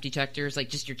EMF detectors, like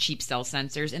just your cheap cell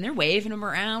sensors, and they're waving them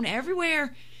around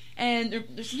everywhere. And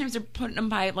sometimes they're putting them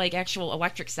by like actual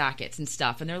electric sockets and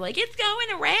stuff, and they're like, "It's going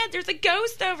to red. There's a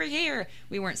ghost over here."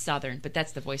 We weren't Southern, but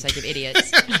that's the voice I give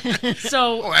idiots.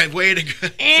 So, Way to go.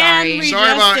 And Sorry. we Sorry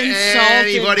just about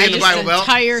insulted anybody in the Bible Belt.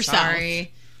 entire South.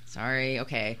 sorry.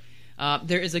 Okay,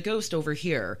 there is a ghost over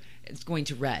here. It's going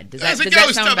to red. Does There's that a does that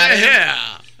ghost sound over better? here.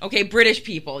 Okay, British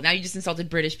people. Now you just insulted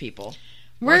British people.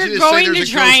 Why don't We're you just say going to there's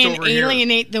a try ghost and over here?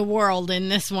 alienate the world in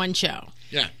this one show.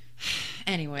 Yeah.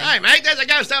 Anyway. Hey, mate, there's a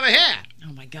ghost over here.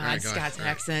 Oh my God, All right, go ahead. Scott's All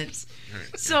right. accents. All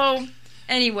right. So,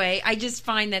 anyway, I just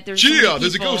find that there's so many Gia,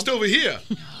 there's a people- ghost over here.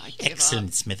 Oh, I give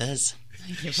Excellent, Smithers. up.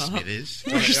 I give up. It is.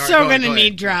 We're so going to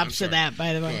need drops of that,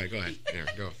 by the way. Go ahead. Here,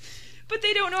 go. But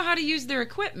they don't know how to use their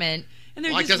equipment, and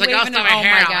they're Like, just there's a waving ghost it. over Oh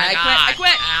here. my Oh God! my I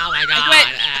quit! Oh my God.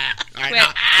 All right, Quit.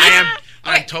 now,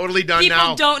 I'm Okay. totally done People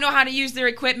now. don't know how to use their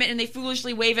equipment, and they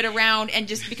foolishly wave it around, and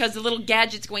just because the little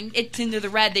gadget's going it's into the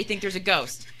red, they think there's a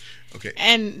ghost. Okay.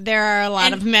 And there are a lot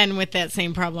And- of men with that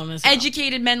same problem as well.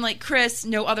 Educated men like Chris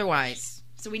know otherwise.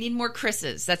 So we need more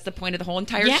Chris's. That's the point of the whole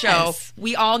entire Yes. show.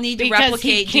 We all need to because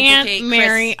replicate, he can't duplicate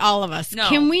marry Chris. all of us. No.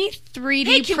 Can we 3D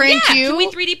Hey, print you? Can we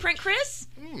 3D print Chris?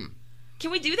 Can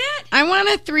we do that? I want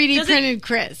a 3D Does it- printed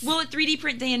Chris. Will it 3D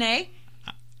print DNA?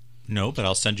 No, but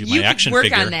I'll send you my You action can work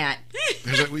figure. on that.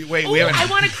 Wait, Oh, we haven't. I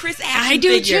want a Chris action I do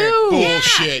figure. too.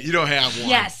 Bullshit. You don't have one.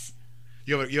 Yes.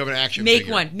 You have an action Make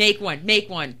figure. one. Make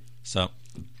one. So,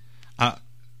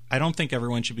 I don't think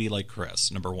everyone should be like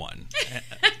Chris, number one.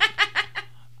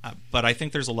 But I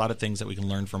think there's a lot of things that we can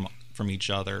learn from each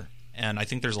other. And I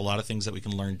think there's a lot of things that we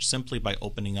can learn simply by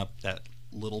opening up that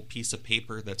little piece of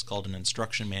paper that's called an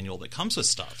instruction manual that comes with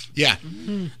stuff. Yeah.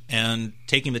 And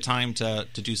taking the time to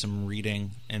do some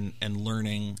reading and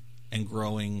learning and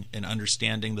growing and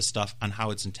understanding the stuff on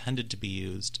how it's intended to be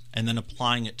used, and then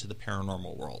applying it to the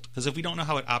paranormal world. Because if we don't know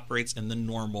how it operates in the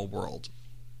normal world,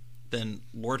 then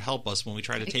Lord help us when we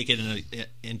try to take it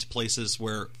into places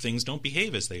where things don't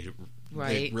behave as they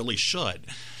really should.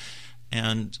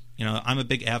 And, I'm a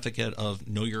big advocate of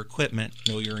know your equipment,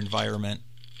 know your environment,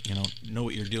 know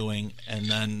what you're doing, and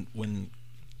then when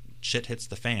shit hits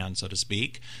the fan, so to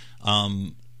speak,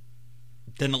 then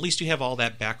at least you have all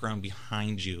that background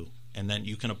behind you, and then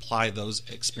you can apply those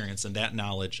experience and that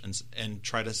knowledge and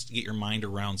try to get your mind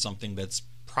around something that's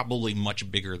probably much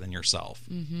bigger than yourself.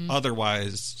 Mm-hmm.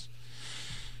 Otherwise,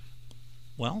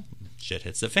 well, shit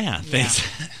hits the fan. Yeah.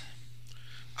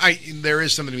 There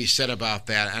is something to be said about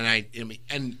that,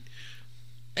 and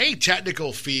any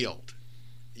technical field,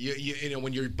 you know,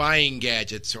 when you're buying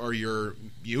gadgets or you're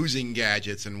using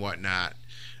gadgets and whatnot,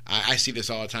 I see this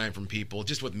all the time from people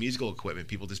just with musical equipment.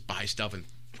 People just buy stuff and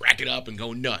rack it up and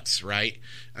go nuts, right?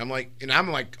 I'm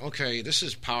like, okay, this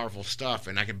is powerful stuff,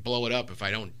 and I can blow it up if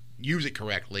I don't use it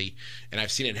correctly, and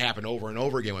I've seen it happen over and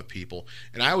over again with people,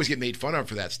 and I always get made fun of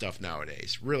for that stuff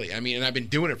nowadays, really. And I've been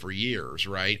doing it for years,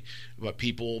 right? But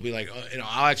people will be like,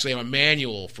 I'll actually have a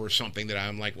manual for something that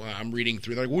I'm like, well, I'm reading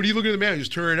through. They're like, what are you looking at the manual?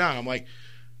 Just turn it on. I'm like,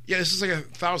 yeah, this is like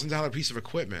 $1,000 piece of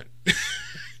equipment.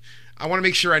 I want to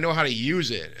make sure I know how to use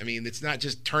it. I mean, it's not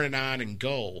just turn it on and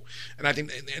go. And I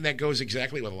think and that goes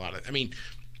exactly with a lot of. I mean,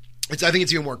 I think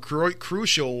it's even more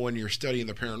crucial when you're studying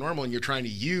the paranormal and you're trying to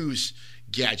use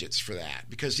gadgets for that.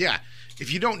 Because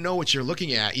if you don't know what you're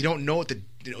looking at, you don't know what the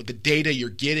data you're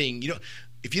getting.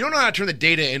 If you don't know how to turn the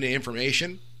data into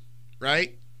information,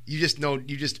 right? Here's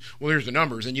the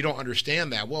numbers, and you don't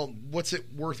understand that. Well, what's it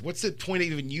worth? What's the point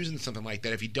of even using something like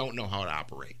that if you don't know how it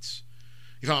operates?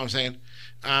 You know what I'm saying?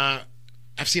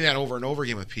 I've seen that over and over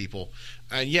again with people.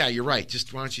 And you're right.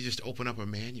 Why don't you just open up a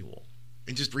manual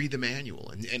and just read the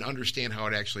manual and understand how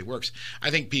it actually works? I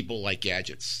think people like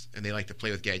gadgets, and they like to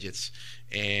play with gadgets.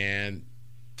 And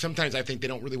sometimes I think they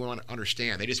don't really want to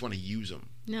understand. They just want to use them.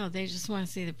 No, they just want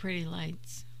to see the pretty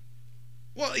lights.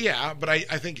 Well, yeah, but I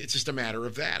think it's just a matter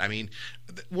of that. I mean,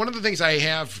 one of the things I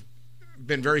have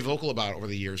been very vocal about over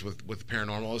the years with the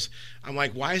paranormal is I'm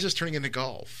like, why is this turning into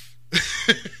golf?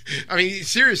 I mean,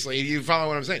 seriously, you follow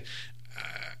what I'm saying?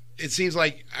 It seems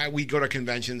like we go to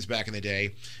conventions back in the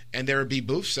day, and there would be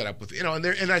booths set up with, and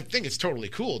I think it's totally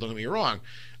cool, don't get me wrong,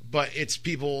 but it's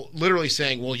people literally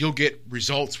saying, well, you'll get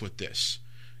results with this.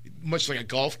 Much like a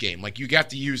golf game, like you got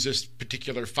to use this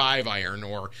particular 5-iron,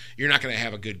 or you're not going to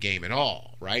have a good game at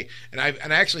all, right? And I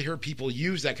actually heard people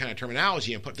use that kind of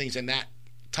terminology and put things in that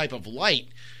type of light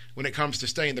when it comes to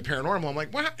studying the paranormal. I'm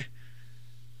like, what?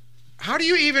 How do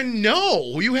you even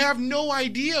know? You have no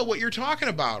idea what you're talking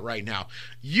about right now.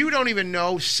 You don't even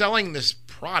know selling this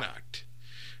product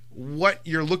what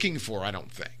you're looking for. I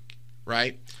don't think,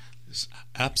 right?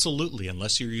 Absolutely,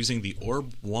 unless you're using the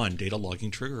Orb 1 data logging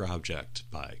trigger object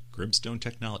by Grimstone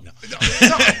Technology. No,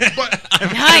 but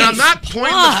I'm not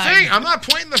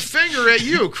pointing the finger at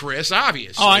you, Chris.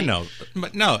 Obviously. Oh, I know,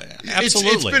 but no,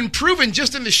 absolutely. It's been proven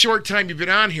just in the short time you've been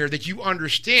on here that you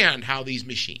understand how these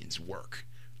machines work,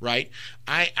 right?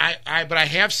 But I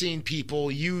have seen people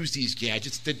use these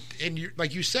gadgets that, and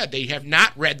like you said, they have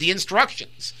not read the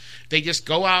instructions. They just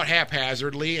go out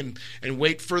haphazardly and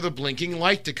wait for the blinking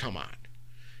light to come on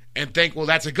and think, well,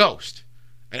 that's a ghost.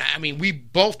 And I mean, we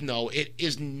both know it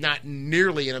is not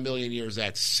nearly in a million years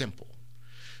that simple.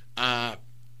 That's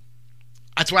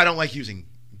why I don't like using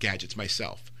gadgets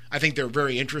myself. I think they're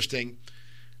very interesting,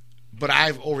 but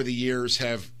I've over the years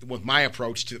with my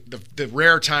approach to the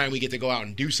rare time we get to go out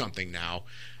and do something now,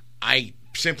 I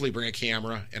simply bring a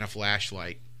camera and a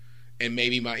flashlight and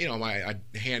maybe my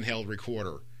handheld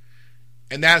recorder.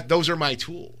 And those are my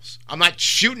tools. I'm not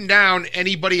shooting down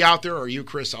anybody out there, or you,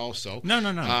 Chris, also. No.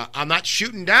 I'm not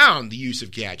shooting down the use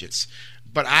of gadgets.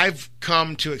 But I've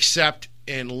come to accept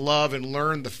and love and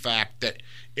learn the fact that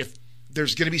if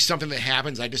there's going to be something that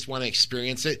happens, I just want to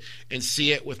experience it and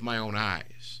see it with my own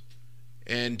eyes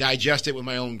and digest it with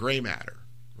my own gray matter,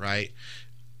 right?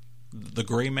 The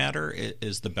gray matter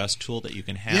is the best tool that you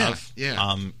can have.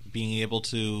 Yeah. Being able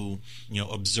to,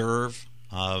 observe,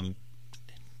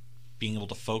 being able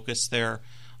to focus there.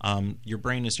 Your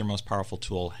brain is your most powerful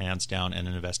tool, hands down, in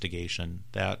an investigation.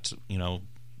 That,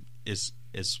 is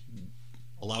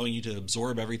allowing you to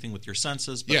absorb everything with your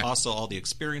senses, but also all the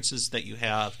experiences that you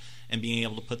have, and being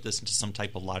able to put this into some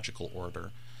type of logical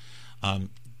order.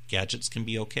 Gadgets can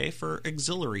be okay for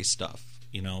auxiliary stuff,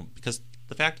 because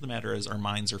the fact of the matter is our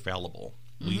minds are fallible.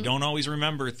 Mm-hmm. We don't always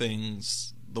remember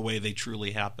things the way they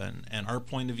truly happen, and our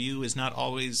point of view is not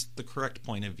always the correct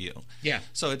point of view. Yeah.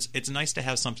 So it's nice to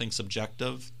have something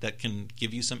subjective that can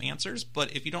give you some answers,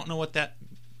 but if you don't know what that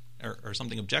or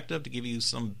something objective to give you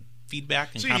some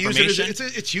feedback and confirmation,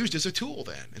 it's used as a tool.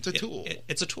 Then it's a tool.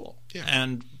 It's a tool.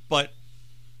 Yeah. But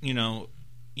you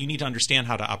need to understand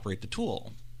how to operate the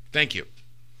tool. Thank you.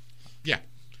 Yeah,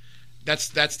 that's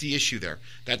the issue there.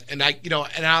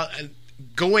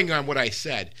 Going on what I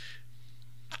said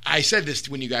this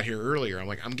when you got here earlier. I'm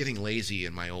like, I'm getting lazy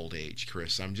in my old age,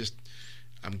 Chris. I'm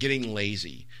getting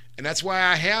lazy, and that's why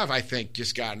I think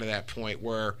just gotten to that point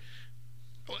where,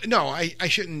 no, I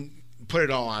shouldn't put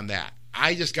it all on that.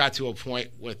 I just got to a point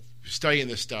with studying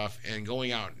this stuff and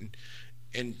going out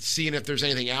and seeing if there's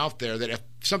anything out there that if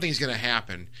something's going to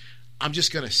happen, I'm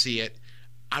just going to see it.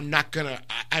 I'm not going to.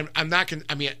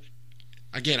 I mean,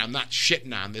 again, I'm not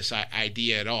shitting on this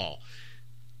idea at all.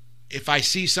 If I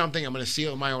see something, I'm going to see it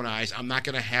with my own eyes. I'm not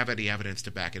going to have any evidence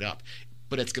to back it up,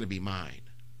 but it's going to be mine.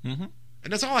 Mm-hmm.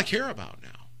 And that's all I care about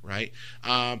now, right?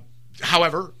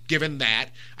 However, given that,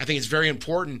 I think it's very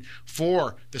important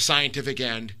for the scientific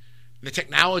end, the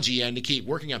technology end, to keep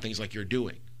working on things like you're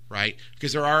doing, right?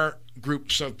 Because there are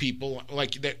groups of people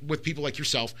like that, with people like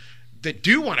yourself, that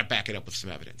do want to back it up with some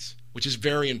evidence, which is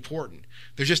very important.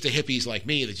 There's just the hippies like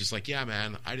me that's just like, yeah,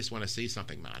 man, I just want to see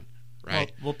something, man.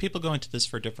 right? Well, people go into this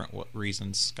for different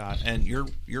reasons, Scott, and your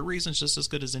reason's just as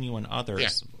good as anyone others.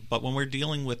 Yeah. But when we're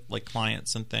dealing with like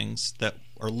clients and things that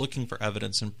are looking for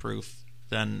evidence and proof,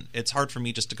 then it's hard for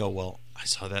me just to go, well, I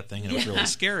saw that thing and it was really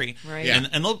scary. Right. Yeah.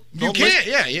 And they'll You can't,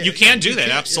 you can do you that,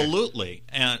 can't, absolutely.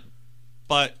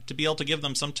 But to be able to give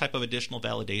them some type of additional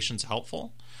validation is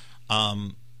helpful.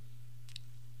 And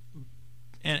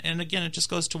again, it just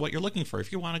goes to what you're looking for.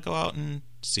 If you want to go out and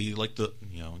see, like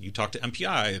you talk to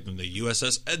MPI and the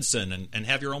USS Edson and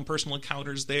have your own personal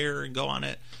encounters there and go on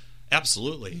it,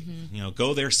 absolutely. Mm-hmm.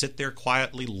 Go there, sit there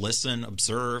quietly, listen,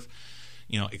 observe,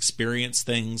 experience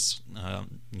things.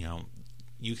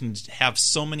 You can have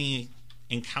so many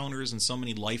encounters and so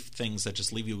many life things that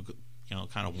just leave you,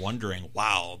 kind of wondering,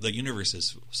 wow, the universe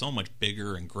is so much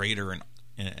bigger and greater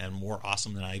and more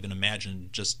awesome than I even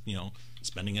imagined. Just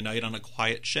spending a night on a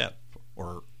quiet ship,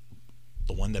 or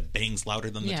the one that bangs louder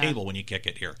than the table when you kick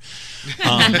it here.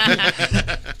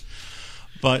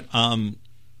 But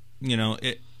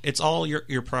it's all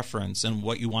your preference and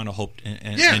what you want to hope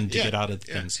and to get out of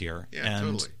things here. Yeah, and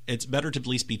totally. it's better to at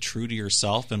least be true to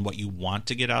yourself and what you want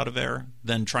to get out of there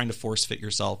than trying to force fit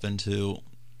yourself into,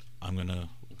 I'm going to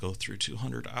go through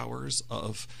 200 hours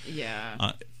of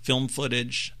film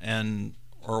footage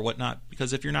or whatnot.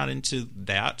 Because if you're not into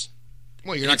that,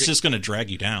 Well, it's just going to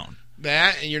drag you down.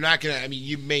 That, and you're not going to,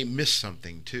 you may miss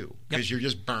something too, because you're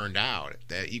just burned out.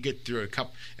 That you get through a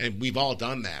couple, and we've all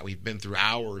done that. We've been through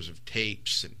hours of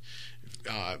tapes and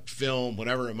film,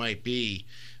 whatever it might be,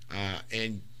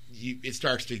 and it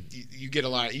starts to, you get a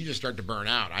lot, you just start to burn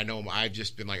out. I know I've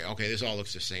just been like, okay, this all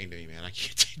looks the same to me, man. I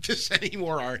can't take this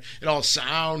anymore. It all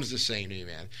sounds the same to me,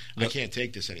 man. I can't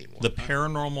take this anymore. The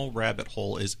paranormal rabbit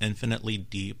hole is infinitely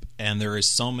deep, and there is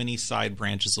so many side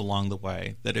branches along the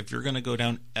way that if you're going to go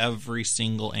down every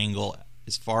single angle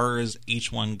as far as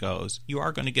each one goes, you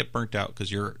are going to get burnt out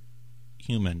because you're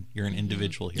human. You're an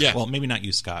individual here. Yeah. Well, maybe not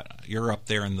you, Scott. You're up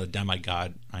there in the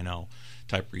demigod, I know,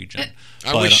 type region.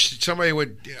 I wish somebody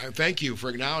would thank you for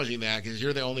acknowledging that, because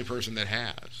you're the only person that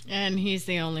has. And he's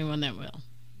the only one that will.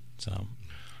 So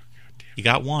you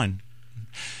got one.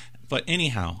 But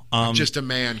anyhow, I'm just a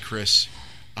man, Chris.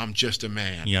 I'm just a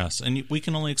man. Yes, and we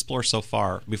can only explore so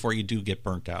far before you do get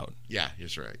burnt out. Yeah,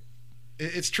 that's right.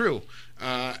 It's true.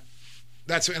 And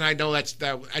I know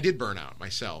that I did burn out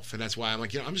myself, and that's why I'm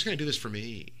like, I'm just going to do this for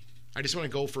me. I just want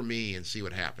to go for me and see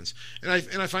what happens, and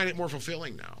I find it more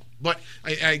fulfilling now. But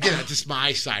again, that's just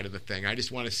my side of the thing. I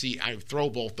just want to see. I throw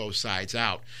both those sides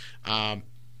out.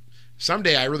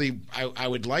 Someday, I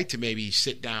would like to maybe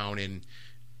sit down and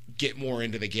get more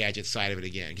into the gadget side of it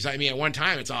again. Because at one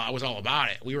time I was all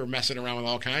about it. We were messing around with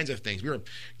all kinds of things. We were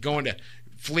going to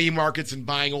flea markets and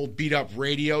buying old beat up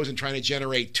radios and trying to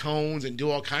generate tones and do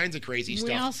all kinds of crazy stuff.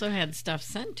 We also had stuff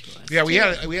sent to us. Yeah, we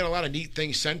had a lot of neat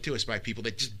things sent to us by people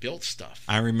that just built stuff.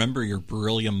 I remember your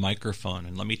beryllium microphone,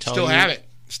 and let me tell Still you, have it.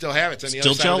 Still have it. It's on the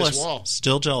other side of this wall.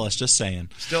 Still jealous. Just saying.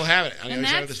 Still have it on the other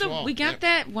side of this wall. We got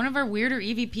that one of our weirder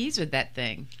EVPs with that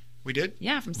thing. We did?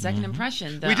 Yeah, from Second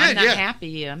Impression. We did, I'm not yeah.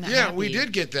 happy. I'm not Yeah, happy. we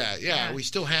did get that. Yeah, we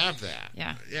still have that.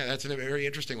 Yeah. Yeah, that's a very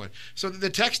interesting one. So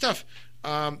the tech stuff,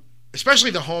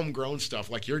 especially the homegrown stuff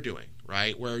like you're doing,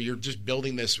 right, where you're just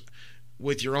building this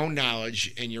with your own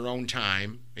knowledge and your own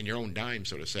time and your own dime,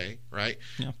 so to say, right?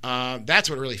 Yeah. That's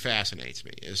what really fascinates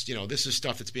me is, this is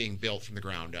stuff that's being built from the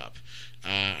ground up.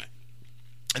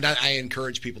 And I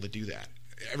encourage people to do that.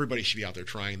 Everybody should be out there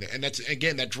trying that. And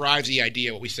that drives the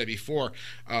idea, what we said before,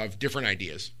 of different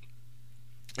ideas.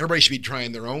 Everybody should be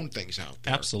trying their own things out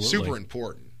there. Absolutely. Super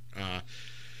important.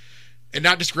 And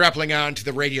not just grappling on to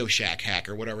the Radio Shack hack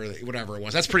or whatever it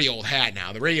was. That's pretty old hat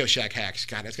now. The Radio Shack hack's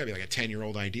that's got to be like a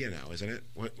 10-year-old idea now, isn't it?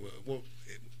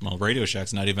 Well, Radio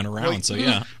Shack's not even around, so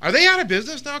yeah. Are they out of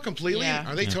business now completely? Yeah.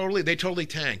 Are they totally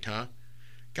tanked, huh?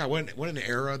 God, what an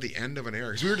era, the end of an era.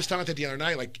 Because we were just talking about that the other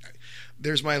night. Like,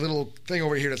 there's my little thing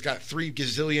over here that's got 3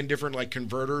 gazillion different, like,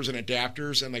 converters and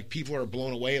adapters, and, like, people are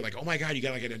blown away. Like, oh, my God, you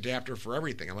got, like, an adapter for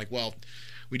everything. I'm like, well,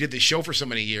 we did this show for so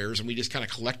many years, and we just kind of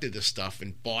collected this stuff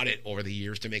and bought it over the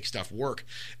years to make stuff work.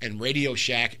 And Radio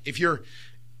Shack, if you're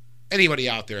anybody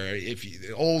out there,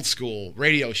 old school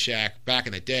Radio Shack back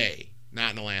in the day,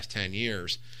 not in the last 10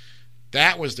 years,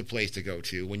 that was the place to go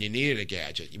to when you needed a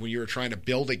gadget. When you were trying to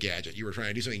build a gadget, you were trying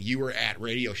to do something, you were at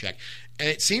Radio Shack. And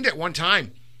it seemed at one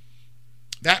time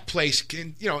that place,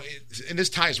 and this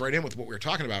ties right in with what we were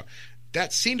talking about,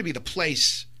 that seemed to be the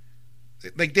place,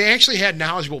 like they actually had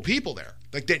knowledgeable people there,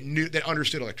 like that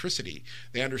understood electricity.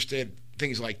 They understood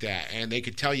things like that, and they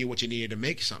could tell you what you needed to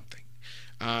make something.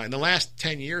 In the last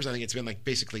 10 years, I think it's been like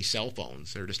basically cell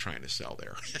phones. They're just trying to sell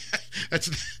there.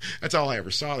 That's all I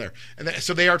ever saw there. And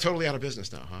so they are totally out of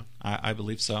business now, huh? I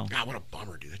believe so. God, what a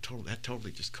bummer, dude. That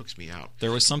totally just cooks me out.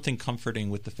 There was something comforting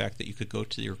with the fact that you could go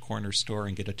to your corner store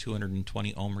and get a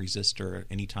 220 ohm resistor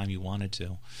anytime you wanted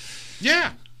to.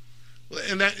 Yeah.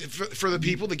 And that for the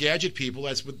people, the gadget people,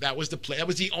 that was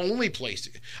the only place.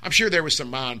 I'm sure there was some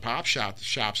mom and pop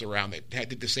shops around that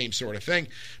did the same sort of thing,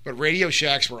 but Radio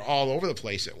Shacks were all over the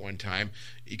place at one time.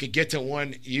 You could get to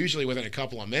one usually within a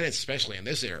couple of minutes, especially in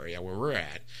this area where we're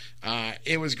at.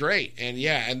 It was great,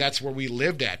 and that's where we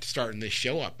lived at starting this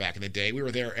show up back in the day. We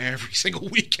were there every single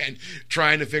weekend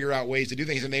trying to figure out ways to do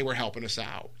things, and they were helping us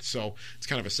out. So it's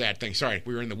kind of a sad thing. Sorry,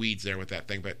 we were in the weeds there with that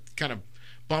thing, but kind of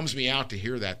bums me out to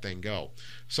hear that thing go.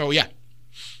 So yeah,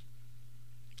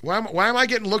 why am I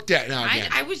getting looked at now again?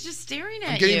 I was just staring at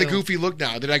you. I'm getting the goofy look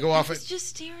now. Did I go off? I was just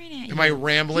staring at you. Am I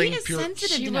rambling? He is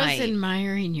sensitive She tonight. was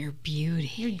admiring your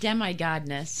beauty. Your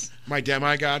demigodness. My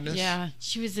demigodness? Yeah.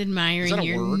 She was Is that admiring a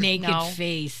your word? naked No.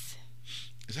 face.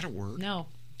 Is that a word? No.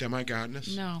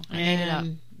 Demigodness? No. I made it up.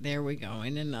 And there we go,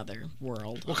 in another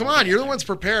world. Well, come on. You're the ones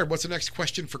prepared. What's the next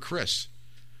question for Chris?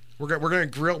 We're going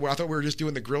to grill. Well, I thought we were just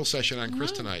doing the grill session on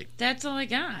Chris tonight. That's all I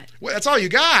got. Well, that's all you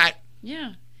got?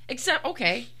 Yeah. Except,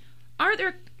 okay, are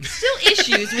there still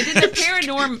issues within the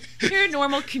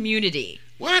paranormal community?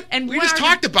 What? And we what just are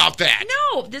talked about that.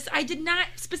 No, I did not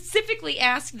specifically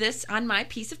ask this on my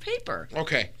piece of paper.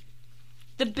 Okay.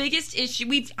 The biggest issue,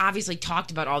 we've obviously talked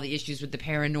about all the issues with the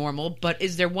paranormal, but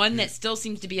is there one that still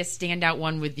seems to be a standout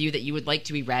one with you that you would like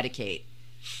to eradicate?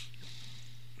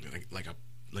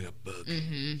 Like a bug.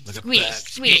 Mm-hmm. Like Squish, a bug.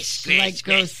 squish, Like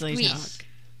ghostly squish.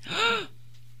 talk.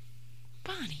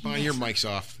 Bonnie, your mic's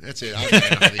off. That's it. I've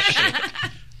had enough of this shit.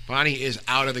 Bonnie is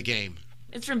out of the game.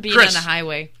 It's from being Chris. on the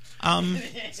highway.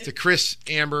 It's the Chris,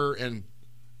 Amber, and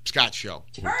Scott show.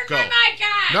 Turn Go. my mic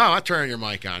on! No, I'm not turning your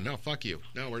mic on. No, fuck you.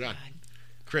 No, we're done.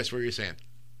 Chris, what were you saying?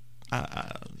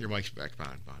 Your mic's back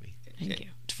on, Bonnie. Thank you.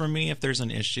 For me, if there's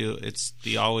an issue, it's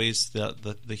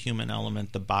the human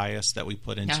element, the bias that we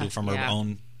put into from our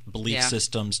own belief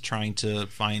systems, trying to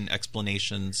find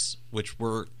explanations, which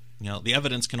the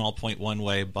evidence can all point one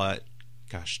way, but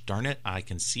gosh darn it, I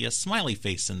can see a smiley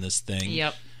face in this thing.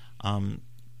 Yep.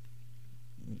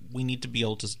 We need to be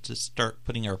able to start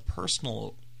putting our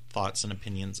personal thoughts and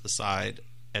opinions aside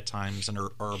at times, and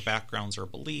our backgrounds or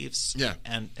beliefs,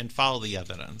 and follow the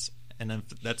evidence. And then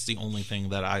that's the only thing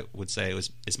that I would say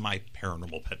is my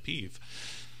paranormal pet peeve.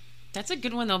 That's a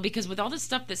good one, though, because with all the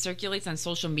stuff that circulates on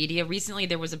social media, recently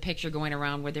there was a picture going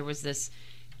around where there was this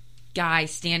guy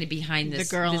standing behind this...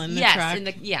 The girl in the yes,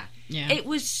 truck. Yeah. It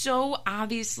was so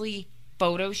obviously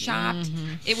photoshopped.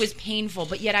 Mm-hmm. It was painful,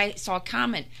 but yet I saw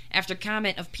comment after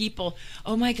comment of people,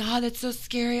 oh my God, that's so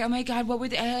scary. Oh my God, what were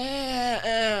they...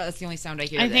 That's the only sound I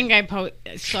hear. I think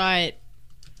I saw it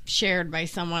shared by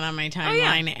someone on my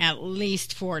timeline at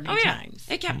least 40 times.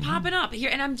 It kept popping up here,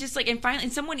 and I'm just like, and finally,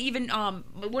 and someone even,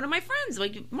 one of my friends,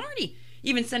 like Marty,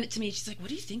 even sent it to me. She's like, "What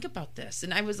do you think about this?"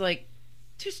 And I was like,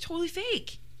 "Dude, it's totally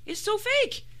fake. It's so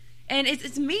fake." And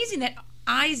it's amazing that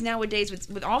eyes nowadays,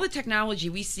 with all the technology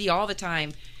we see all the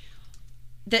time,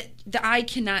 that the eye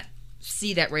cannot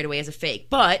see that right away as a fake,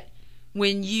 but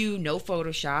when you know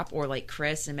Photoshop, or like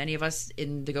Chris and many of us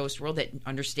in the ghost world that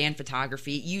understand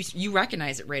photography, you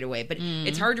recognize it right away. But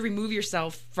it's hard to remove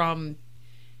yourself from.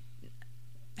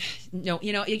 No,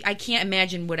 I can't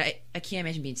imagine I can't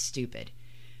imagine being stupid.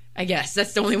 I guess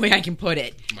that's the only way I can put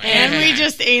it. And we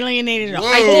just alienated all.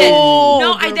 I did.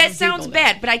 No, group that of sounds people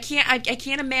bad, but I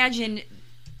can't imagine.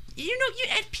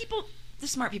 People, the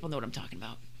smart people know what I'm talking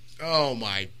about. Oh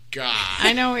my God.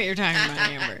 I know what you're talking about,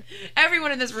 Amber.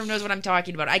 Everyone in this room knows what I'm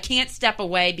talking about. I can't step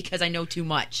away because I know too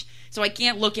much. So I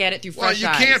can't look at it through fresh eyes.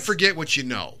 Well, you can't forget what you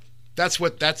know. I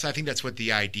think that's what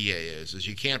the idea is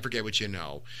you can't forget what you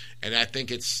know. And I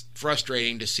think it's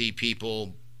frustrating to see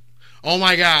people, oh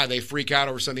my God, they freak out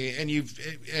over something. And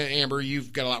Amber,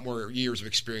 you've got a lot more years of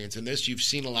experience in this. You've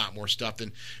seen a lot more stuff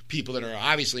than people that are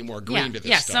obviously more green to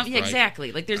this stuff. Right?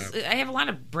 Exactly. Like I have a lot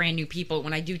of brand new people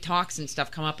when I do talks and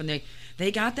stuff come up, and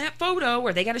they got that photo,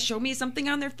 or they got to show me something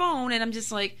on their phone, and I'm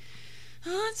just like,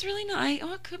 oh, it's really nice.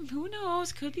 Oh, who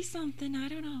knows? Could be something. I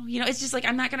don't know. It's just like,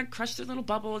 I'm not going to crush their little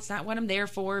bubble. It's not what I'm there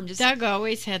for. I'm just. Doug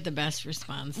always had the best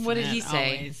response. What did he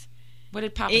say? Always. What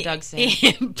did Papa Doug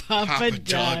say? Papa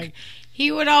Doug.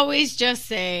 He would always just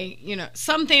say,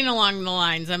 something along the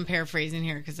lines. I'm paraphrasing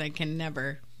here because I can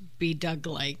never be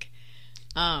Doug-like.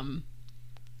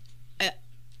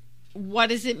 What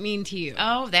does it mean to you?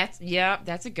 Oh, that's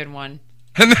a good one.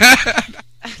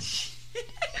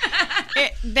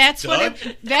 that's what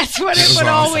Doug? that's what it was awesome.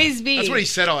 awesome. Always be. That's what he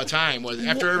said all the time. Was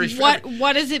after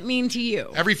what does it mean to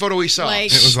you? every photo we saw. Like,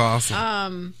 It was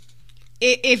awesome.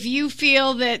 If you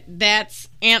feel that that's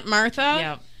Aunt Martha,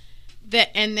 Yeah. that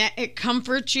it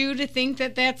comforts you to think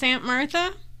that that's Aunt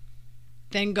Martha,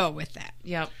 then go with that.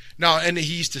 Yep. No, and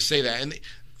he used to say that, and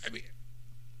I mean,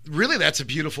 really, that's a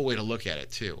beautiful way to look at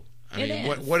it too. I It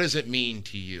mean, is. what does it mean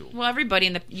to you? Well, everyone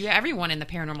in the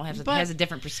paranormal has a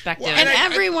different perspective. Well, And I-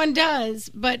 everyone does,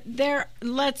 but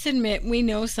let's admit, we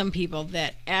know some people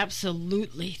that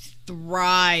absolutely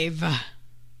thrive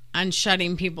on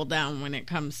shutting people down when it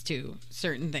comes to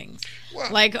certain things.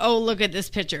 Well- Like, oh, look at this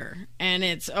picture, and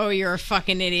it's, oh, you're a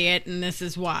fucking idiot, and this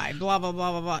is why, blah, blah,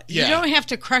 blah, blah, blah. Yeah. You don't have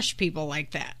to crush people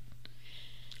like that.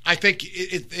 I think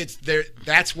it's there.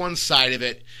 That's one side of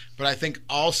it, but I think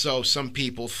also some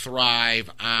people thrive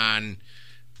on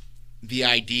the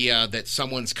idea that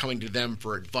someone's coming to them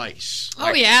for advice.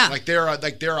 Oh, yeah. like they're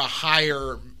a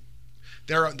higher.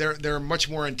 They're much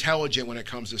more intelligent when it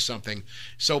comes to something.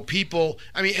 So people,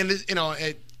 I mean, and this, and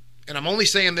I'm only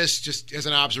saying this just as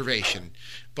an observation,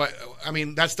 but I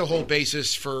mean that's the whole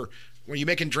basis for. Were you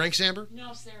making drinks, Amber?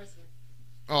 No, Sarah's here.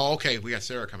 Oh, okay. We got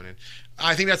Sarah coming in.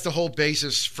 I think that's the whole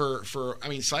basis for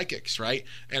psychics, right?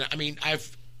 And I mean,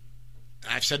 I've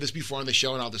said this before on the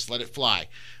show, and I'll just let it fly.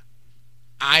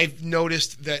 I've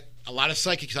noticed that a lot of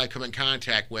psychics I come in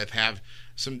contact with have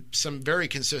some very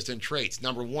consistent traits.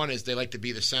 Number one is they like to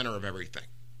be the center of everything.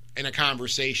 In a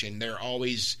conversation, they're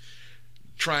always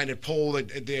trying to pull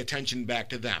the attention back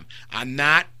to them. I'm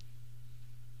not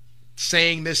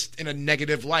saying this in a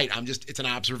negative light. It's an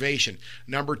observation.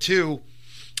 Number two,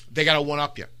 they got to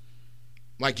one-up you.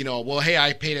 Like, well, hey,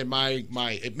 I painted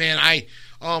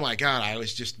oh my God, I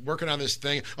was just working on this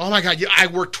thing. Oh my God, I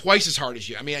worked twice as hard as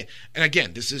you. I mean, and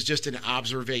again, this is just an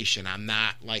observation. I'm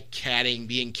not like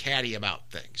being catty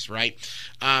about things, right?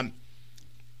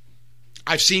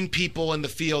 I've seen people in the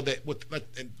field that,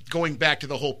 going back to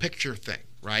the whole picture thing,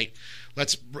 right?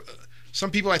 Some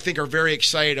people I think are very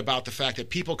excited about the fact that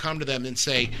people come to them and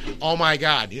say, oh my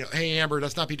God, hey Amber,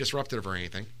 let's not be disruptive or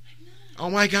anything.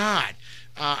 Oh my God.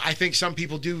 I think some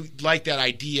people do like that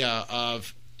idea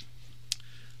of,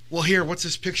 well, here, what's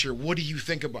this picture? What do you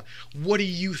think about? What do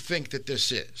you think that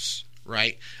this is?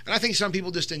 Right? And I think some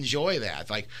people just enjoy that.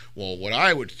 Like, well, what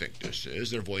I would think this is.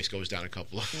 Their voice goes down a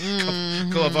couple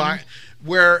of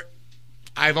where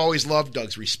I've always loved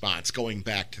Doug's response, going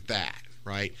back to that,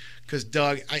 right? Because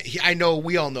Doug, I know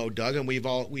we all know Doug, and we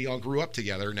all grew up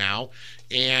together now,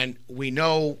 and we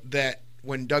know that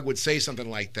when Doug would say something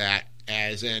like that,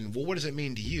 as in, well, what does it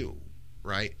mean to you,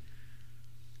 right?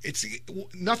 It's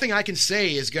nothing I can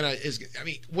say I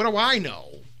mean, what do I know?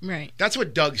 Right. That's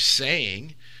what Doug's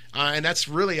saying. And that's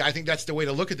really, I think that's the way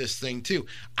to look at this thing too.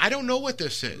 I don't know what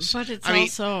this is. But it's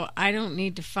I I don't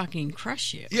need to fucking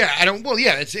crush you. Yeah, I don't. Well,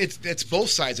 yeah, it's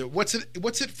both sides of it. What's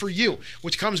it for you?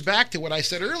 Which comes back to what I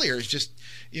said earlier. Is just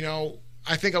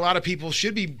I think a lot of people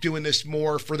should be doing this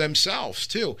more for themselves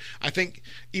too. I think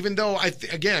even though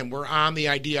again we're on the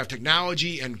idea of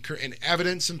technology and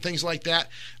evidence and things like that,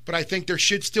 but I think there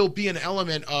should still be an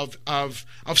element of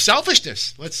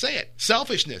selfishness. Let's say it,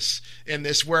 selfishness in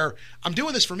this, where I'm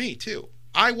doing this for me too.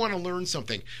 I want to learn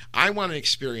something. I want to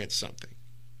experience something,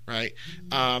 right?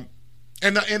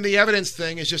 And the evidence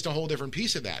thing is just a whole different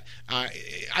piece of that.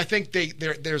 I think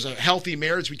there's a healthy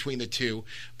marriage between the two,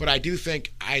 but I do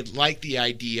think I like the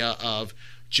idea of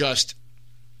just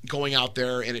going out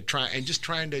there and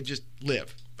trying to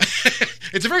live.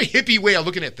 It's a very hippie way of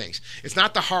looking at things. It's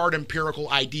not the hard empirical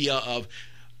idea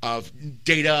of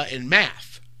data and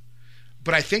math,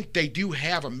 but I think they do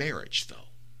have a marriage, though.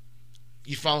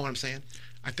 You follow what I'm saying?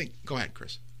 Go ahead,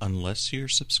 Chris. Unless you're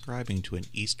subscribing to an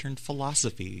Eastern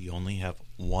philosophy, you only have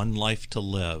one life to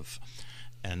live.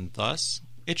 And thus,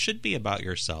 it should be about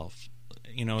yourself,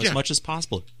 as much as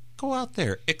possible. Go out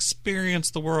there, experience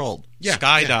the world,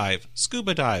 skydive,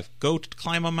 scuba dive, go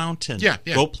climb a mountain,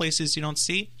 go places you don't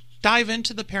see, dive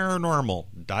into the paranormal,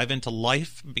 dive into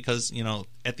life, because,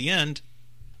 at the end,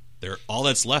 all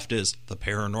that's left is the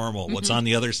paranormal, what's on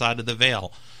the other side of the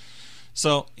veil.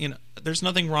 So, there's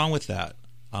nothing wrong with that.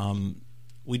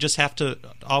 We just have to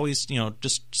always,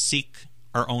 just seek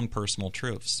our own personal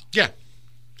truths. Yeah.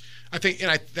 I think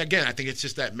it's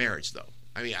just that marriage, though.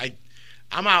 I mean,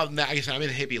 I'm out in that, I guess I'm in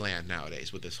hippie land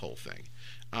nowadays with this whole thing.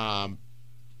 But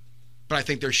I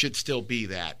think there should still be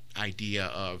that idea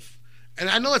of, and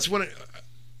I know that's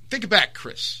think back,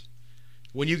 Chris,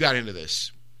 when you got into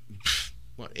this,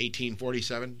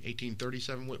 1847,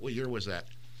 1837? What year was that?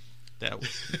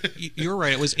 You're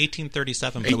right. It was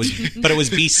 1837, but it was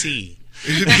BC.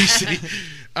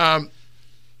 BC.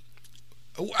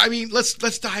 I mean, let's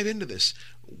dive into this.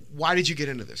 Why did you get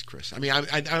into this, Chris? I mean,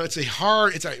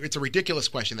 it's a ridiculous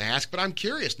question to ask, but I'm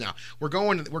curious now. We're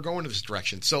going to this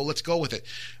direction, so let's go with it.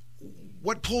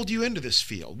 What pulled you into this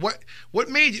field? What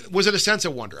made you? Was it a sense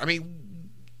of wonder? I mean,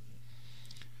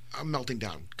 I'm melting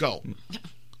down. Go.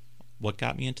 What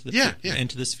got me into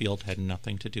into this field had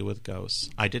nothing to do with ghosts.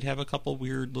 I did have a couple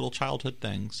weird little childhood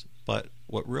things, but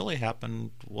what really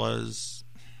happened was,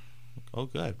 oh,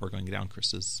 good, we're going down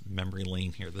Chris's memory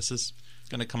lane here. This is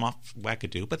going to come off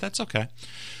wackadoo, but that's okay.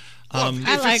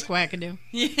 I like wackadoo.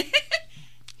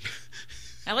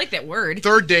 I like that word.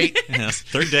 Third date. Yes,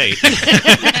 third date.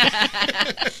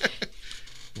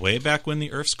 Way back when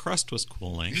the Earth's crust was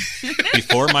cooling,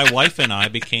 before my wife and I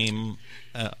became,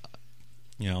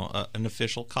 an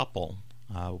official couple,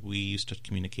 we used to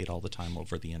communicate all the time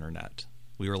over the internet.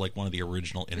 We were like one of the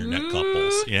original internet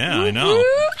couples. Yeah, I know.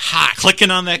 Hot.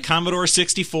 Clicking on that Commodore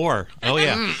 64. Oh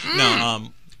yeah. No,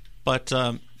 but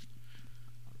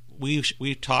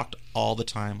we talked all the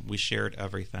time. We shared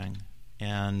everything,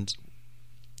 and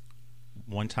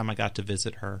one time I got to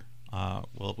visit her.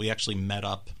 We actually met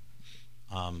up.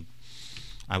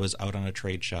 I was out on a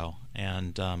trade show,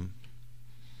 and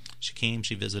she came,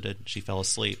 she visited, she fell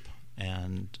asleep,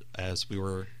 and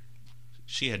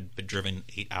she had been driven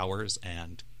 8 hours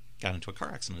and got into a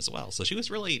car accident as well. So she was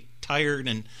really tired,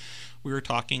 and we were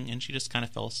talking, and she just kind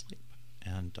of fell asleep.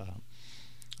 And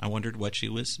I wondered what she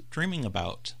was dreaming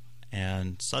about.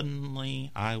 And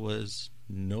suddenly I was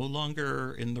no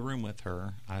longer in the room with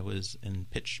her. I was in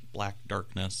pitch black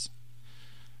darkness,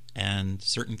 and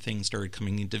certain things started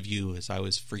coming into view as I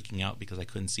was freaking out because I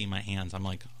couldn't see my hands. I'm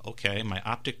like, okay, my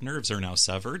optic nerves are now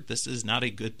severed. This is not a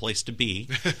good place to be.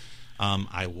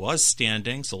 I was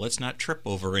standing, so let's not trip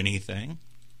over anything.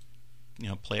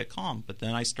 Play it calm. But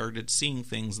then I started seeing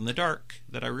things in the dark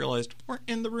that I realized weren't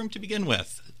in the room to begin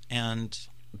with, and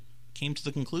came to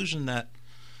the conclusion that,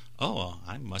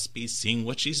 I must be seeing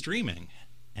what she's dreaming.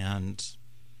 And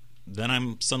then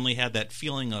I suddenly had that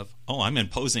feeling of, I'm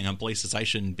imposing on places I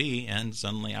shouldn't be, and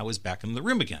suddenly I was back in the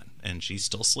room again, and she's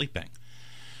still sleeping.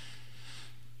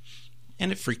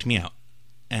 And it freaked me out.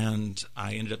 And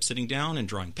I ended up sitting down and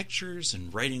drawing pictures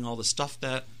and writing all the stuff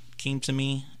that came to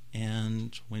me.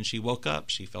 And when she woke up,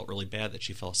 she felt really bad that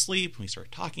she fell asleep. We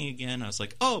started talking again. I was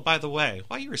like, by the way,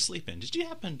 while you were sleeping, did you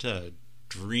happen to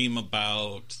dream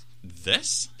about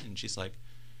this? And she's like,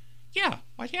 yeah,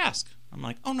 why'd you ask? I'm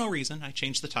like, no reason. I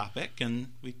changed the topic,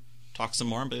 and we talked some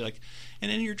more, and be like, and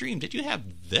in your dream, did you have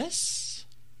this?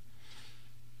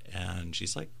 And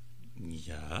she's like,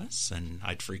 yes. And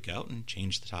I'd freak out and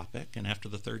change the topic. And after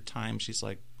the third time, she's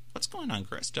like, what's going on,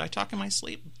 Chris? Did I talk in my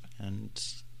sleep? And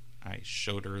I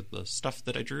showed her the stuff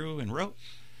that I drew and wrote.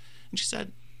 And she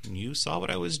said, you saw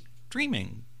what I was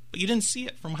dreaming, but you didn't see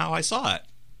it from how I saw it.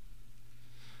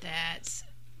 That's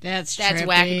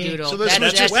wackadoodle. So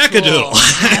that's wackadoodle. Cool.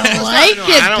 I like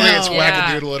it. I don't think it's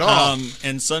wackadoodle at all.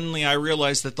 And suddenly I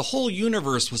realized that the whole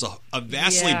universe was a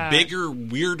vastly bigger,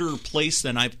 weirder place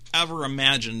than I've ever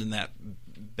imagined in that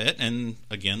bit. And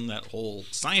again, that whole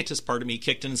scientist part of me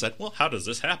kicked in and said, well, how does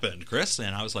this happen, Chris?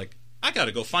 And I was like, I got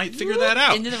to go figure that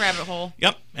out. Into the rabbit hole.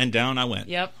 Yep. And down I went.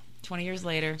 Yep. 20 years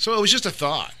later. So it was just a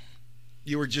thought.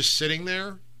 You were just sitting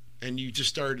there, and you just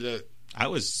started to... I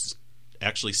was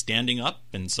actually standing up,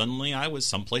 and suddenly I was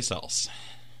someplace else.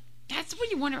 That's when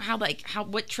you wonder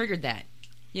what triggered that.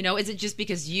 Is it just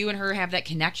because you and her have that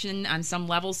connection on some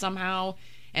level somehow,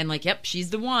 and yep, she's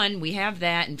the one, we have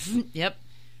that, and yep.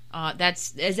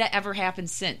 Has that ever happened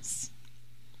since?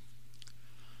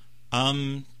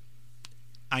 I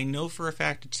know for a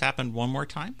fact it's happened one more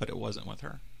time, but it wasn't with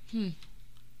her.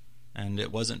 And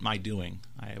it wasn't my doing.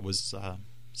 It was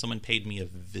someone paid me a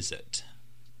visit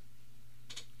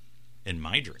in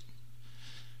my dream.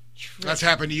 That's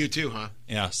happened to you too, huh?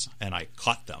 Yes, and I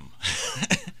caught them.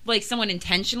 Like someone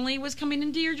intentionally was coming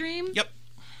into your dream? Yep.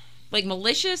 Like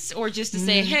malicious, or just to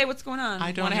say, hey, what's going on?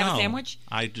 I don't Want to have a sandwich?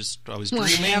 I was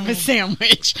dreaming. Have a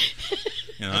sandwich.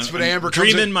 That's what Amber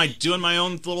comes dreaming. Doing my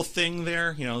own little thing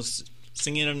there,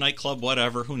 singing in a nightclub,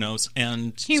 whatever, who knows.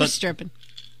 And he was stripping.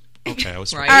 Okay, I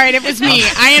was right. All right, it was me.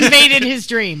 I invaded his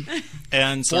dream.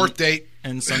 And fourth date.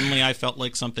 And suddenly I felt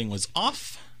like something was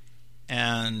off,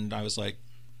 and I was like,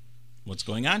 what's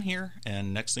going on here?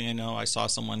 And next thing I know, I saw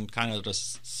someone kind of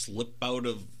just slip out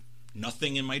of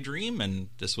nothing in my dream, and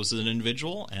this was an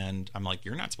individual, and I'm like,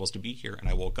 you're not supposed to be here. And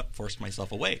I woke up, forced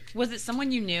myself awake. Was it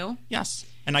someone you knew? Yes.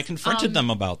 And I confronted them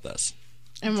about this.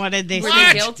 And what did they say? Were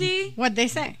they guilty? What'd they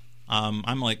say?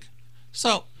 I'm like,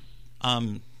 so,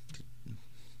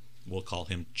 we'll call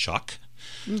him Chuck.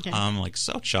 Okay. I'm like,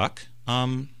 so Chuck,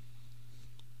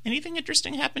 anything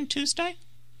interesting happened Tuesday?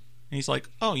 And he's like,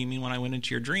 "Oh, you mean when I went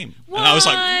into your dream?" And I was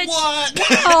like, "What?"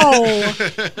 Oh,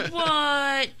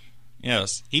 what?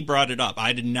 Yes, he brought it up.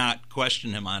 I did not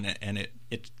question him on it, and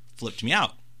it flipped me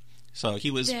out. So he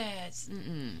was.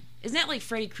 Isn't that like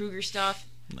Freddy Krueger stuff?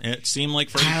 It seemed like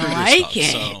Freddy Krueger like stuff.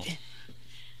 it. So.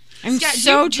 I'm Scott,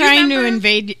 so do you trying to remember-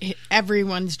 invade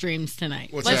everyone's dreams tonight.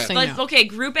 What's Just that? so you know. Okay,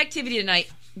 group activity tonight.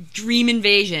 Dream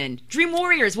Invasion. Dream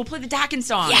Warriors. We'll play the Dawkins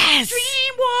song. Yes!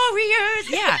 Dream Warriors.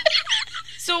 Yeah.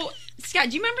 So, Scott,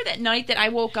 do you remember that night that I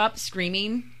woke up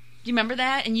screaming? Do you remember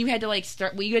that? And you had to like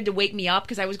start. Well, you had to wake me up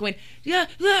because I was going. How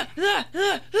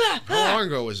long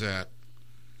ago was that?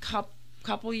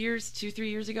 Couple years, 2-3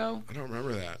 years ago. I don't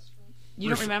remember that. You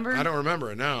don't remember? I don't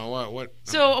remember it. No. What?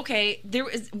 So okay, there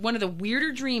was one of the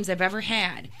weirder dreams I've ever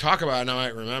had. Talk about it now. I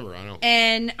remember. I don't.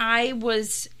 And I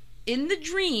was in the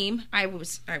dream. I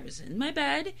was in my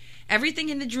bed. Everything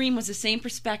in the dream was the same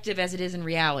perspective as it is in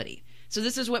reality. So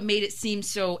this is what made it seem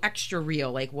so extra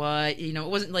real. Like what? It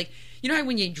wasn't like, how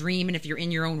when you dream and if you're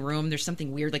in your own room, there's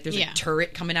something weird. Like there's a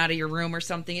turret coming out of your room or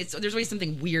something. There's always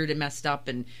something weird and messed up.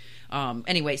 And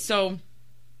anyway, so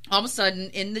all of a sudden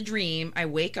in the dream, I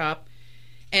wake up.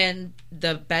 And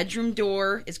the bedroom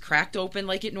door is cracked open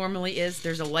like it normally is.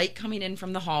 There's a light coming in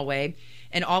from the hallway.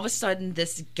 And all of a sudden,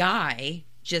 this guy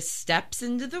just steps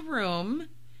into the room.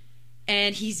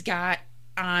 And he's got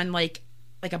on like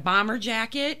a bomber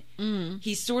jacket.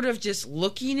 He's sort of just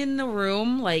looking in the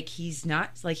room like he's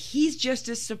just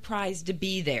as surprised to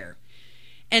be there.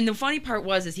 And the funny part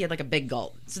is he had like a big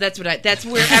gulp. So that's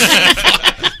where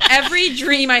every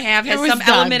dream I have has some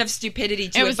element of stupidity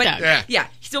to it. But Doug. Yeah.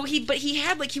 So he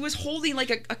had he was holding like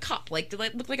a cup, like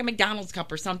looked like a McDonald's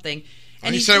cup or something.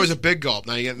 And he said it was a big gulp.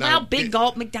 Now you get now. Big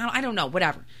gulp, McDonald's. I don't know,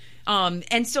 whatever.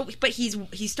 And so, but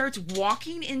he starts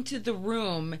walking into the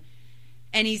room,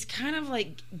 and he's kind of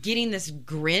like getting this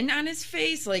grin on his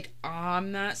face, like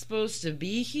I'm not supposed to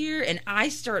be here. And I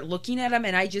start looking at him,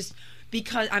 and I just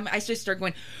start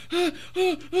going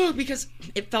because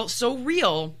it felt so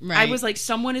real. Right. I was like,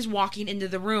 someone is walking into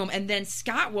the room, and then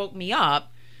Scott woke me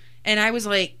up, and I was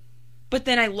like, but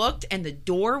then I looked, and the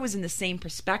door was in the same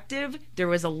perspective. There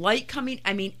was a light coming.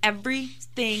 I mean,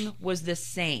 everything was the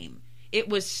same. It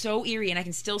was so eerie, and I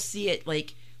can still see it.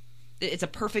 Like it's a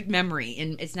perfect memory,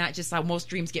 and it's not just how most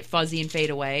dreams get fuzzy and fade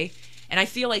away. And I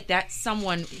feel like that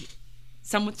something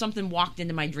walked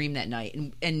into my dream that night,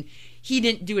 and he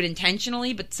didn't do it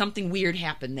intentionally, but something weird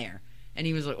happened there. And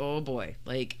he was like, oh boy,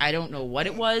 like I don't know what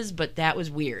it was, but that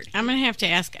was weird. I'm going to have to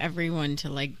ask everyone to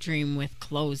like dream with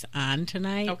clothes on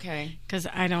tonight. Okay. Because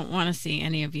I don't want to see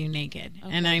any of you naked.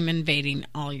 Okay. And I'm invading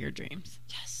all your dreams.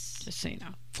 Yes. Just so you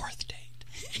know. 4th date.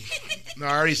 No,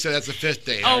 I already said that's the 5th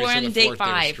date. Oh, I already we're said on the date 4th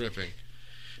 5. was stripping.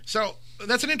 So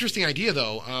that's an interesting idea,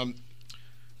 though,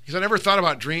 because I never thought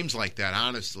about dreams like that,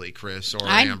 honestly, Chris or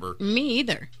Amber. Me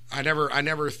either. I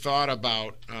never thought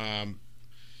about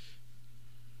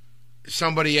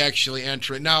somebody actually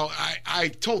entering. Now, I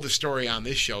told the story on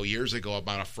this show years ago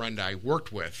about a friend I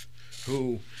worked with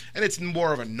who, and it's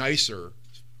more of a nicer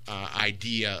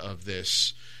idea of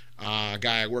this. A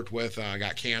guy I worked with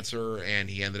got cancer, and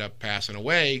he ended up passing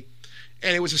away.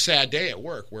 And it was a sad day at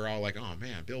work. We're all like, oh,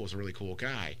 man, Bill was a really cool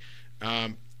guy.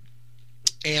 And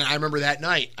I remember that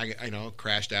night, I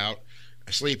crashed out,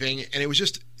 sleeping. And it was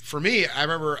just, for me, I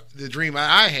remember the dream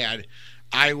I had.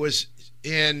 I was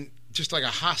in just like a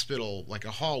hospital, like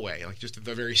a hallway, like just a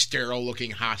very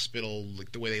sterile-looking hospital,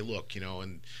 like the way they look,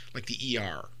 and like the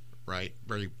ER, right?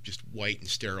 Very just white and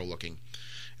sterile-looking.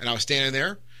 And I was standing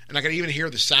there. And I could even hear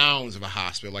the sounds of a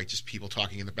hospital, like just people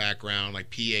talking in the background, like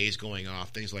PAs going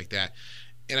off, things like that.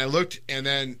 And I looked, and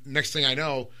then next thing I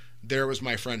know, there was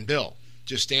my friend Bill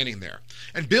just standing there.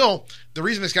 And Bill, the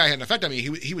reason this guy had an effect on me,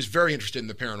 he was very interested in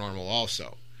the paranormal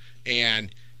also.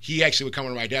 And he actually would come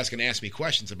over to my desk and ask me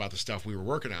questions about the stuff we were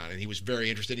working on. And he was very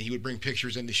interested, and he would bring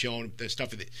pictures in to show the stuff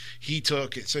that he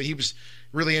took. So he was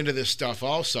really into this stuff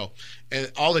also.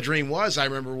 And all the dream was, I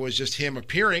remember, was just him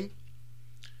appearing.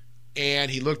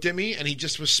 And he looked at me, and he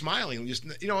just was smiling, just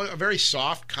a very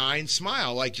soft, kind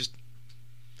smile, like just.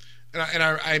 And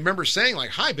I remember saying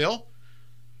like, "Hi, Bill,"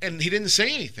 and he didn't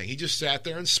say anything. He just sat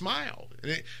there and smiled.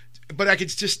 But I could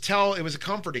just tell it was a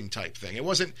comforting type thing. It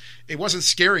wasn't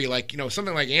scary like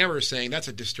something like Amber is saying. That's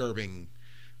a disturbing.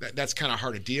 That's kind of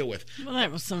hard to deal with. Well,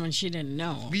 that was someone she didn't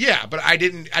know. Yeah, but I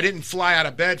didn't fly out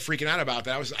of bed freaking out about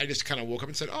that. I just kind of woke up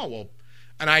and said, "Oh well,"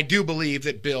 and I do believe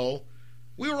that Bill.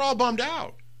 We were all bummed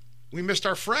out. We missed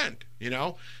our friend,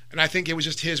 and I think it was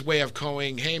just his way of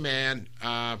going, hey, man,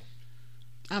 I'm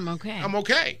okay. I'm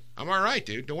okay. I'm all right,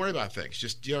 dude. Don't worry about things.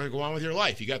 Just, go on with your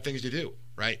life. You got things to do,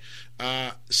 right?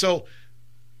 So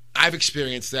I've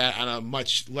experienced that on a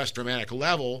much less dramatic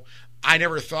level. I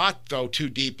never thought, though, too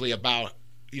deeply about,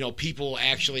 people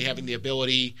actually having the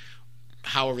ability,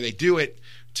 however they do it,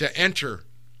 to enter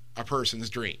a person's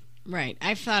dream. Right.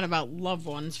 I've thought about loved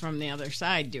ones from the other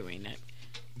side doing it.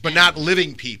 But not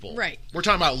living people. Right. We're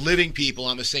talking about living people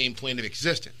on the same plane of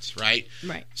existence, right?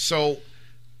 Right. So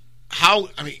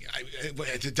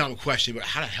it's a dumb question, but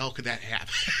how the hell could that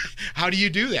happen? How do you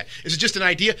do that? Is it just an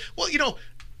idea? Well,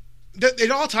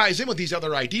 it all ties in with these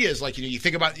other ideas. Like, you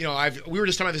think about, we were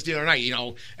just talking about this the other night,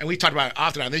 and we talked about it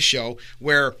often on this show,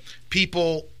 where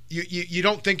people, you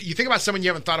think about someone you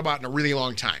haven't thought about in a really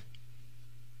long time.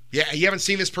 Yeah, you haven't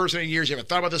seen this person in years, you haven't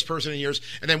thought about this person in years,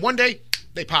 and then one day,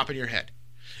 they pop in your head.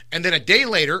 And then a day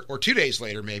later, or 2 days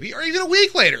later maybe, or even a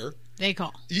week later, they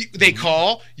call. They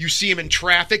call, you see them in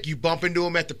traffic, you bump into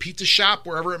them at the pizza shop,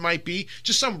 wherever it might be,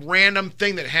 just some random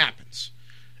thing that happens.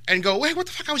 And go, wait, what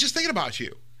the fuck, I was just thinking about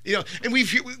you. And we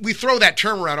throw that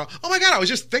term around, oh my God, I was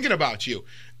just thinking about you.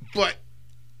 But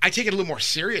I take it a little more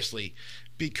seriously,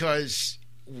 because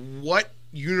what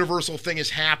universal thing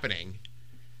is happening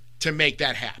to make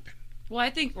that happen? Well, I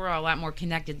think we're a lot more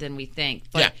connected than we think.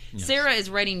 But Sarah is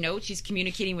writing notes. She's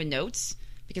communicating with notes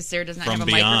because Sarah does not have a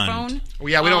microphone. Well,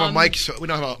 yeah, we don't have a mic. So we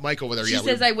don't have a mic over there. She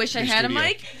says, "I wish I had a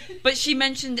mic," but she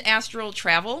mentioned astral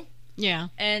travel. Yeah,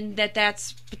 and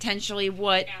that's potentially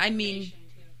what I mean.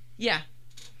 Yeah,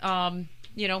 and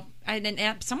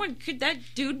someone that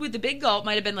dude with the big gulp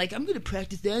might have been like, "I'm going to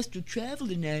practice astral travel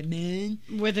tonight, man."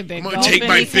 With a big gulp. I'm going to take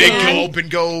my big gulp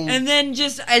and go. And then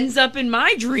just ends up in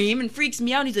my dream and freaks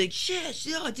me out. And he's like,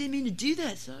 shit, I didn't mean to do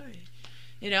that. Sorry.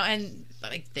 And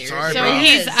like, there's. Sorry, so bro.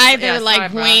 he's either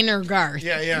like Wayne or Garth.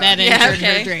 Yeah. That entered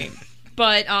her dream.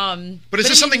 But is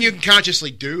this something you can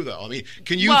consciously do, though? I mean,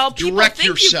 can you direct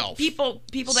yourself? People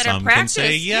that Some have practiced. Can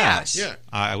say yes. Yeah.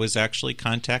 I was actually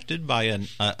contacted by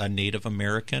a Native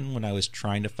American when I was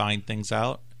trying to find things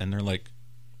out, and they're like,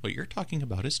 "What you're talking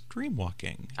about is dream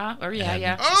walking,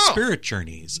 spirit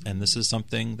journeys, and this is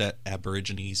something that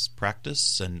Aborigines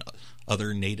practice and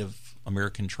other Native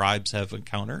American tribes have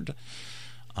encountered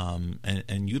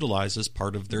and utilize as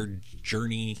part of their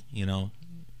journey,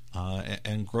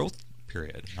 and growth."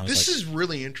 Period. This is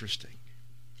really interesting.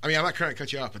 I mean, I'm not trying to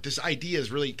cut you off, but this idea is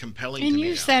really compelling to me. And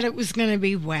you said it was going to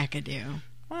be wackadoo.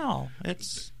 Well,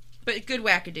 but good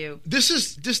wackadoo. This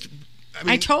is just.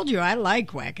 I told you I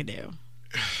like wackadoo.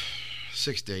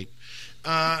 6th date.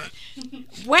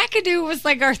 Wackadoo was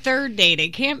like our 3rd date.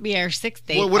 It can't be our 6th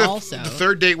date. Well, what also. if the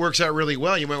 3rd date works out really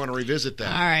well? You might want to revisit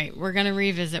that. All right, we're going to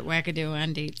revisit wackadoo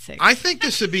on date 6. I think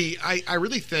this would be. I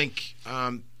really think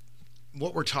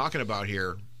what we're talking about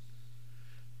here.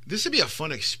 This would be a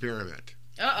fun experiment.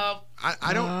 Uh-oh.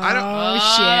 I don't.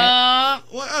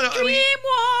 Shit. Well, Dream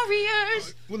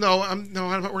Warriors. Well,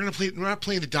 no. We're not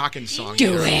playing the Dawkins song.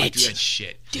 Do We're it. do that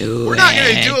shit. We're not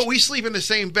going to do it. We sleep in the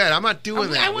same bed. I'm not doing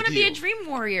that. I want to be you. a Dream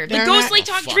Warrior. The They're Ghostly not-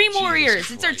 Talk fuck, Dream Jesus Warriors.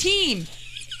 Christ. It's our team.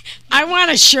 I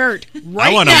want a shirt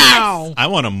right I now. I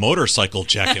want a motorcycle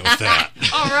jacket with that.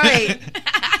 All right.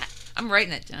 I'm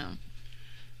writing it down.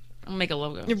 I'll make a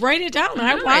logo. Write it down.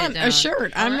 I gonna write want it down. a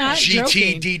shirt. I'm All not right.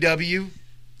 joking. GTDW.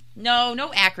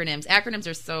 No acronyms. Acronyms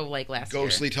are so like last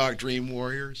Ghostly year. Talk Dream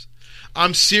Warriors.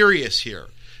 I'm serious here.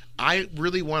 I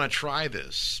really want to try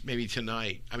this maybe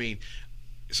tonight. I mean,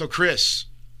 so Chris,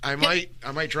 I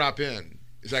might drop in.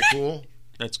 Is that cool?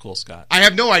 That's cool, Scott. I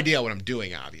have no idea what I'm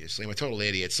doing, obviously. I'm a total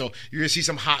idiot. So you're going to see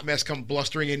some hot mess come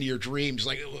blustering into your dreams,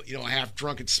 like, half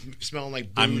drunk and smelling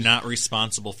like booze. I'm not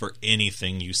responsible for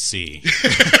anything you see.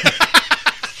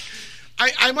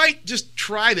 I might just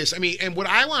try this. I mean, and what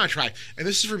I want to try, and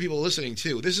this is for people listening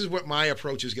too, this is what my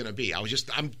approach is going to be.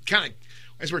 I'm kind of,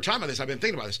 as we're talking about this, I've been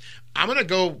thinking about this. I'm going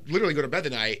to literally go to bed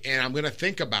tonight, and I'm going to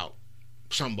think about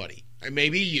somebody. And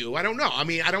maybe you. I don't know. I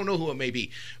mean, I don't know who it may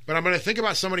be. But I'm going to think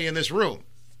about somebody in this room,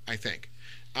 I think.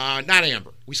 Not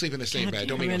Amber. We sleep in the same bed.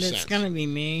 Don't make no sense. It's going to be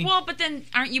me. Well, but then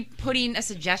aren't you putting a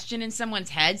suggestion in someone's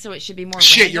head so it should be more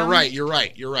Shit, random? you're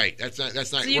right. That's not.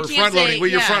 So you we're can't front loading. say- Well,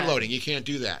 you're yeah. front loading. You can't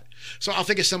do that. So I'll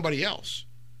think of somebody else.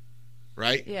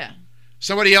 Right? Yeah.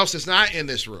 Somebody else that's not in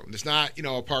this room. That's not,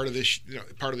 a part of this,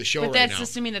 part of the show But right that's now.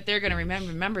 assuming that they're going to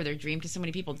remember their dream because so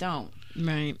many people don't.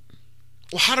 Right.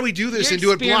 Well, how do we do this Your and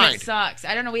do it experiment blind? Sucks.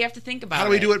 I don't know. We have to think about it. How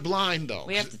do we do it blind, though?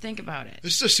 We have to think about it.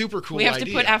 This is a super cool We have idea.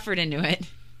 to put effort into it.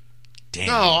 Damn.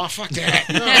 No, fuck that.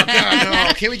 No, God,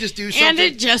 no. Can't we just do something? And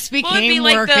it just became Well, it'd be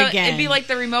like work the again. it'd be like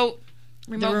the remote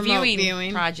remote viewing,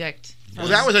 viewing. project. Well,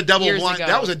 that was a double years blind. ago.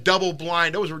 That was a double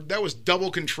blind. That was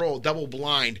double control, double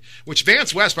blind. Which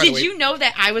Vance West, by the Did way. you know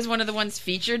that I was one of the ones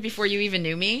featured before you even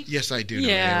knew me? Yes, I do know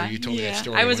that. You told me that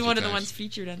story. I was a bunch one of the times. ones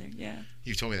featured on there. Yeah.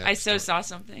 You told me that. I story. saw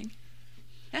something.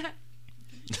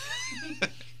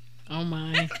 Oh,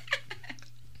 my.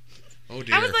 Oh,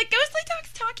 dear. I was like, Ghostly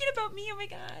Talk's talking about me. Oh, my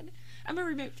God. I'm a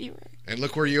remote viewer. And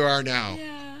look where you are now.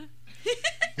 Yeah.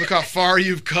 Look how far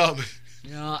you've come.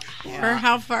 Or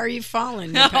how far you've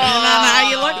fallen, depending on how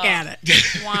you look at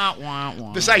it. Wah, wah,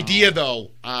 wah. This idea,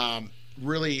 though,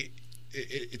 really,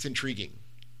 it's intriguing.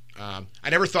 I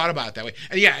never thought about it that way.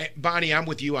 And yeah, Bonnie, I'm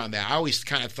with you on that. I always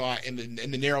kind of thought in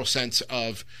the narrow sense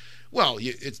of, well,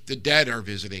 it's the dead are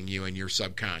visiting you in your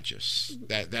subconscious.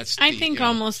 I think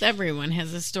almost everyone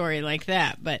has a story like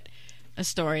that, but a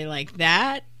story like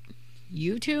that,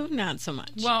 you two, not so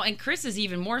much. Well, and Chris is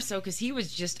even more so because he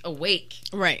was just awake.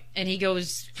 Right. And he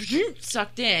goes,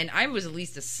 sucked in. I was at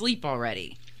least asleep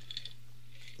already.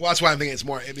 Well, that's why I'm thinking it's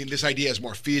more. I mean, this idea is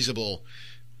more feasible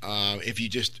if you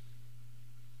just.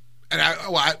 And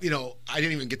I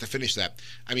didn't even get to finish that.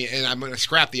 I mean, and I'm going to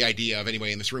scrap the idea of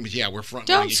anybody in this room. Yeah, we're front.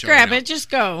 Don't scrap it. Just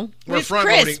go with front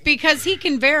Chris loading. because he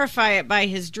can verify it by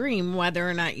his dream whether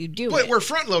or not you do it. But we're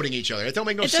front loading each other. It don't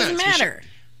make no it sense. doesn't matter.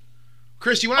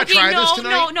 Chris, you want to try this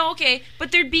tonight? No, okay.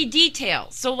 But there'd be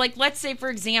details. So, like, let's say, for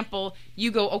example,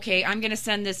 you go, okay, I'm going to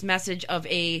send this message of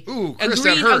a Chris,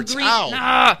 that hurts.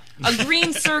 Ow. A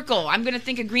green circle. I'm going to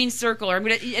think a green circle. And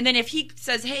then if he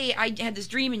says, hey, I had this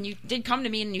dream and you did come to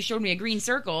me and you showed me a green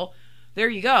circle, there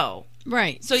you go.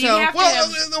 Right. So you have to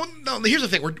have... No, here's the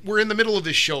thing. We're in the middle of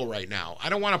this show right now. I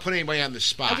don't want to put anybody on the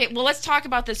spot. Okay, well, let's talk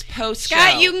about this post-show.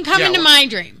 Scott, you can come into my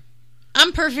dream.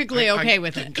 I'm perfectly okay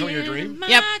with it. Come in your dream?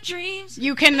 Yep. Dreams.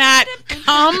 You cannot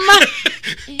come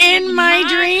in my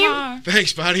dream.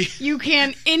 Thanks, buddy. You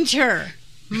can enter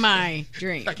my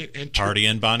dream. I can enter. Party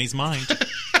in Bonnie's mind.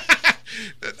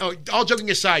 All joking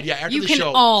aside, yeah. After You the can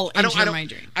show, all enter my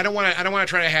dream. I don't want to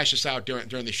try to hash this out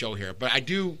during the show here, but I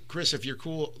do, Chris. If you're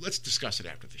cool, let's discuss it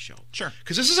after the show. Sure.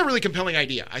 Because this is a really compelling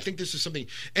idea. I think this is something,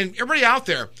 and everybody out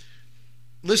there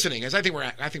listening, as I think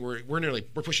we're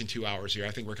pushing 2 hours here. I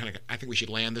think we should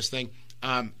land this thing.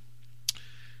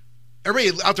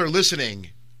 Everybody out there listening,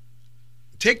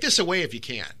 take this away if you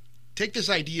can. Take this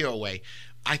idea away.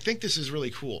 I think this is really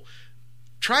cool.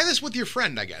 Try this with your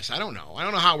friend, I guess. I don't know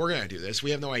how we're going to do this. We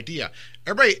have no idea.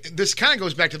 Everybody, this kind of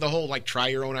goes back to the whole, like, try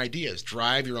your own ideas,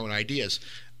 drive your own ideas.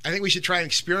 I think we should try and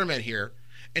experiment here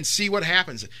and see what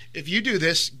happens. If you do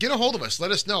this, get a hold of us.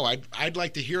 Let us know. I'd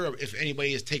like to hear if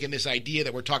anybody has taken this idea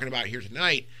that we're talking about here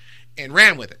tonight and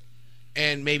ran with it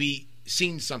and maybe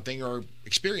seen something or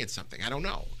experienced something. I don't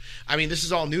know. I mean, this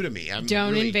is all new to me.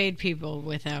 Don't invade people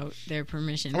without their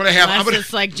permission. Unless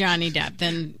it's like Johnny Depp,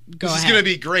 then go ahead. This is going to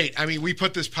be great. I mean, we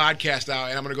put this podcast out,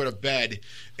 and I'm going to go to bed,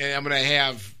 and I'm going to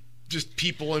have just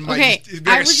people in my I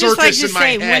would just like to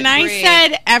say, when I Great.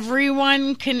 said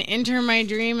everyone can enter my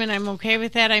dream and I'm okay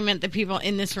with that, I meant the people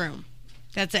in this room.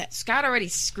 That's it. Scott already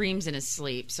screams in his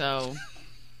sleep, so...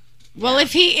 Well,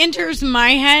 if he enters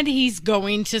my head, he's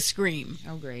going to scream.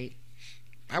 Oh, great.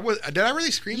 Did I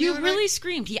really scream? You really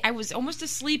screamed. I was almost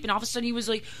asleep, and all of a sudden he was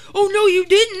like, "Oh no, you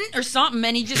didn't," or something,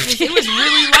 and it was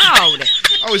really loud.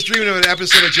 I was dreaming of an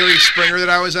episode of Jerry Springer that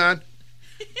I was on.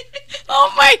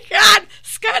 Oh my God,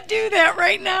 Scott, do that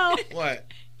right now. What?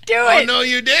 Do Oh it. no,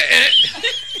 you didn't.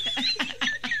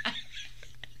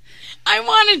 I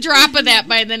want a drop of that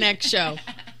by the next show.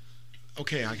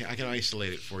 Okay, I can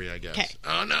isolate it for you, I guess. Okay.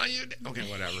 Oh no, you did. Okay,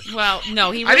 whatever. Well, no,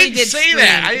 he I really didn't did say scream.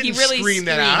 that. I didn't He really scream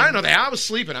that out. screamed. I don't know that. I was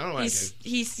sleeping. I don't know what I did.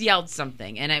 He yelled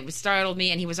something, and it startled me.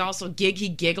 And he was also he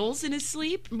giggles in his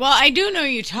sleep. Well, I do know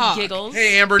you talk. Giggles.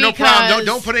 Hey, Amber, no Because- problem.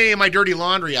 Don't put any of my dirty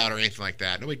laundry out or anything like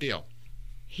that. No big deal.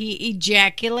 He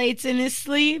ejaculates in his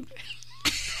sleep.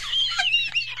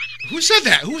 Who said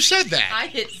that? Who said that? I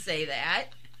didn't say that.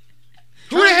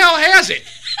 Who the hell has it?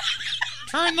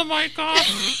 Turn the mic off.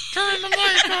 Turn the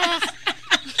mic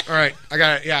off. All right, I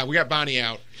got it. Yeah, we got Bonnie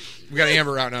out. We got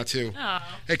Amber out now too. Oh.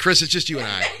 Hey, Chris, it's just you and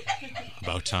I.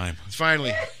 About time.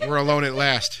 Finally, we're alone at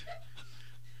last.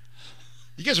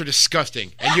 You guys are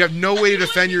disgusting, and you have no way to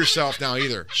defend yourself now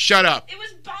either. Shut up. It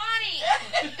was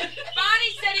Bonnie.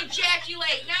 Bonnie said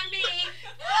ejaculate, not me.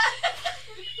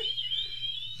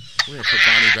 We're gonna put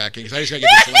Bonnie back in because I just gotta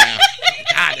get this laugh.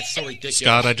 God, it's so ridiculous.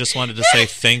 Scott, I just wanted to say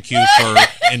thank you for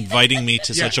inviting me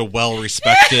to such a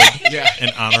well-respected Yeah.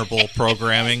 and honorable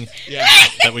programming Yeah,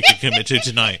 that we could commit to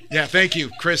tonight. yeah. Thank you,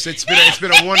 Chris. It's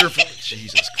been a wonderful.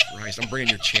 Jesus Christ, I'm bringing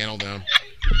your channel down.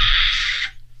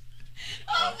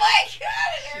 Oh my God,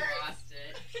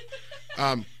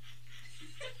 Eric.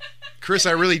 Chris,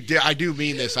 I do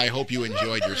mean this. I hope you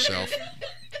enjoyed yourself.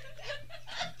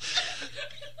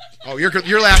 Oh,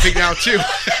 you're laughing now too.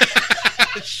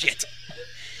 Shit.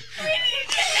 We need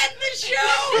to end the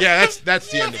show. Yeah, that's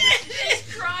the end of it.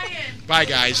 He's crying. Bye,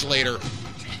 guys. Later.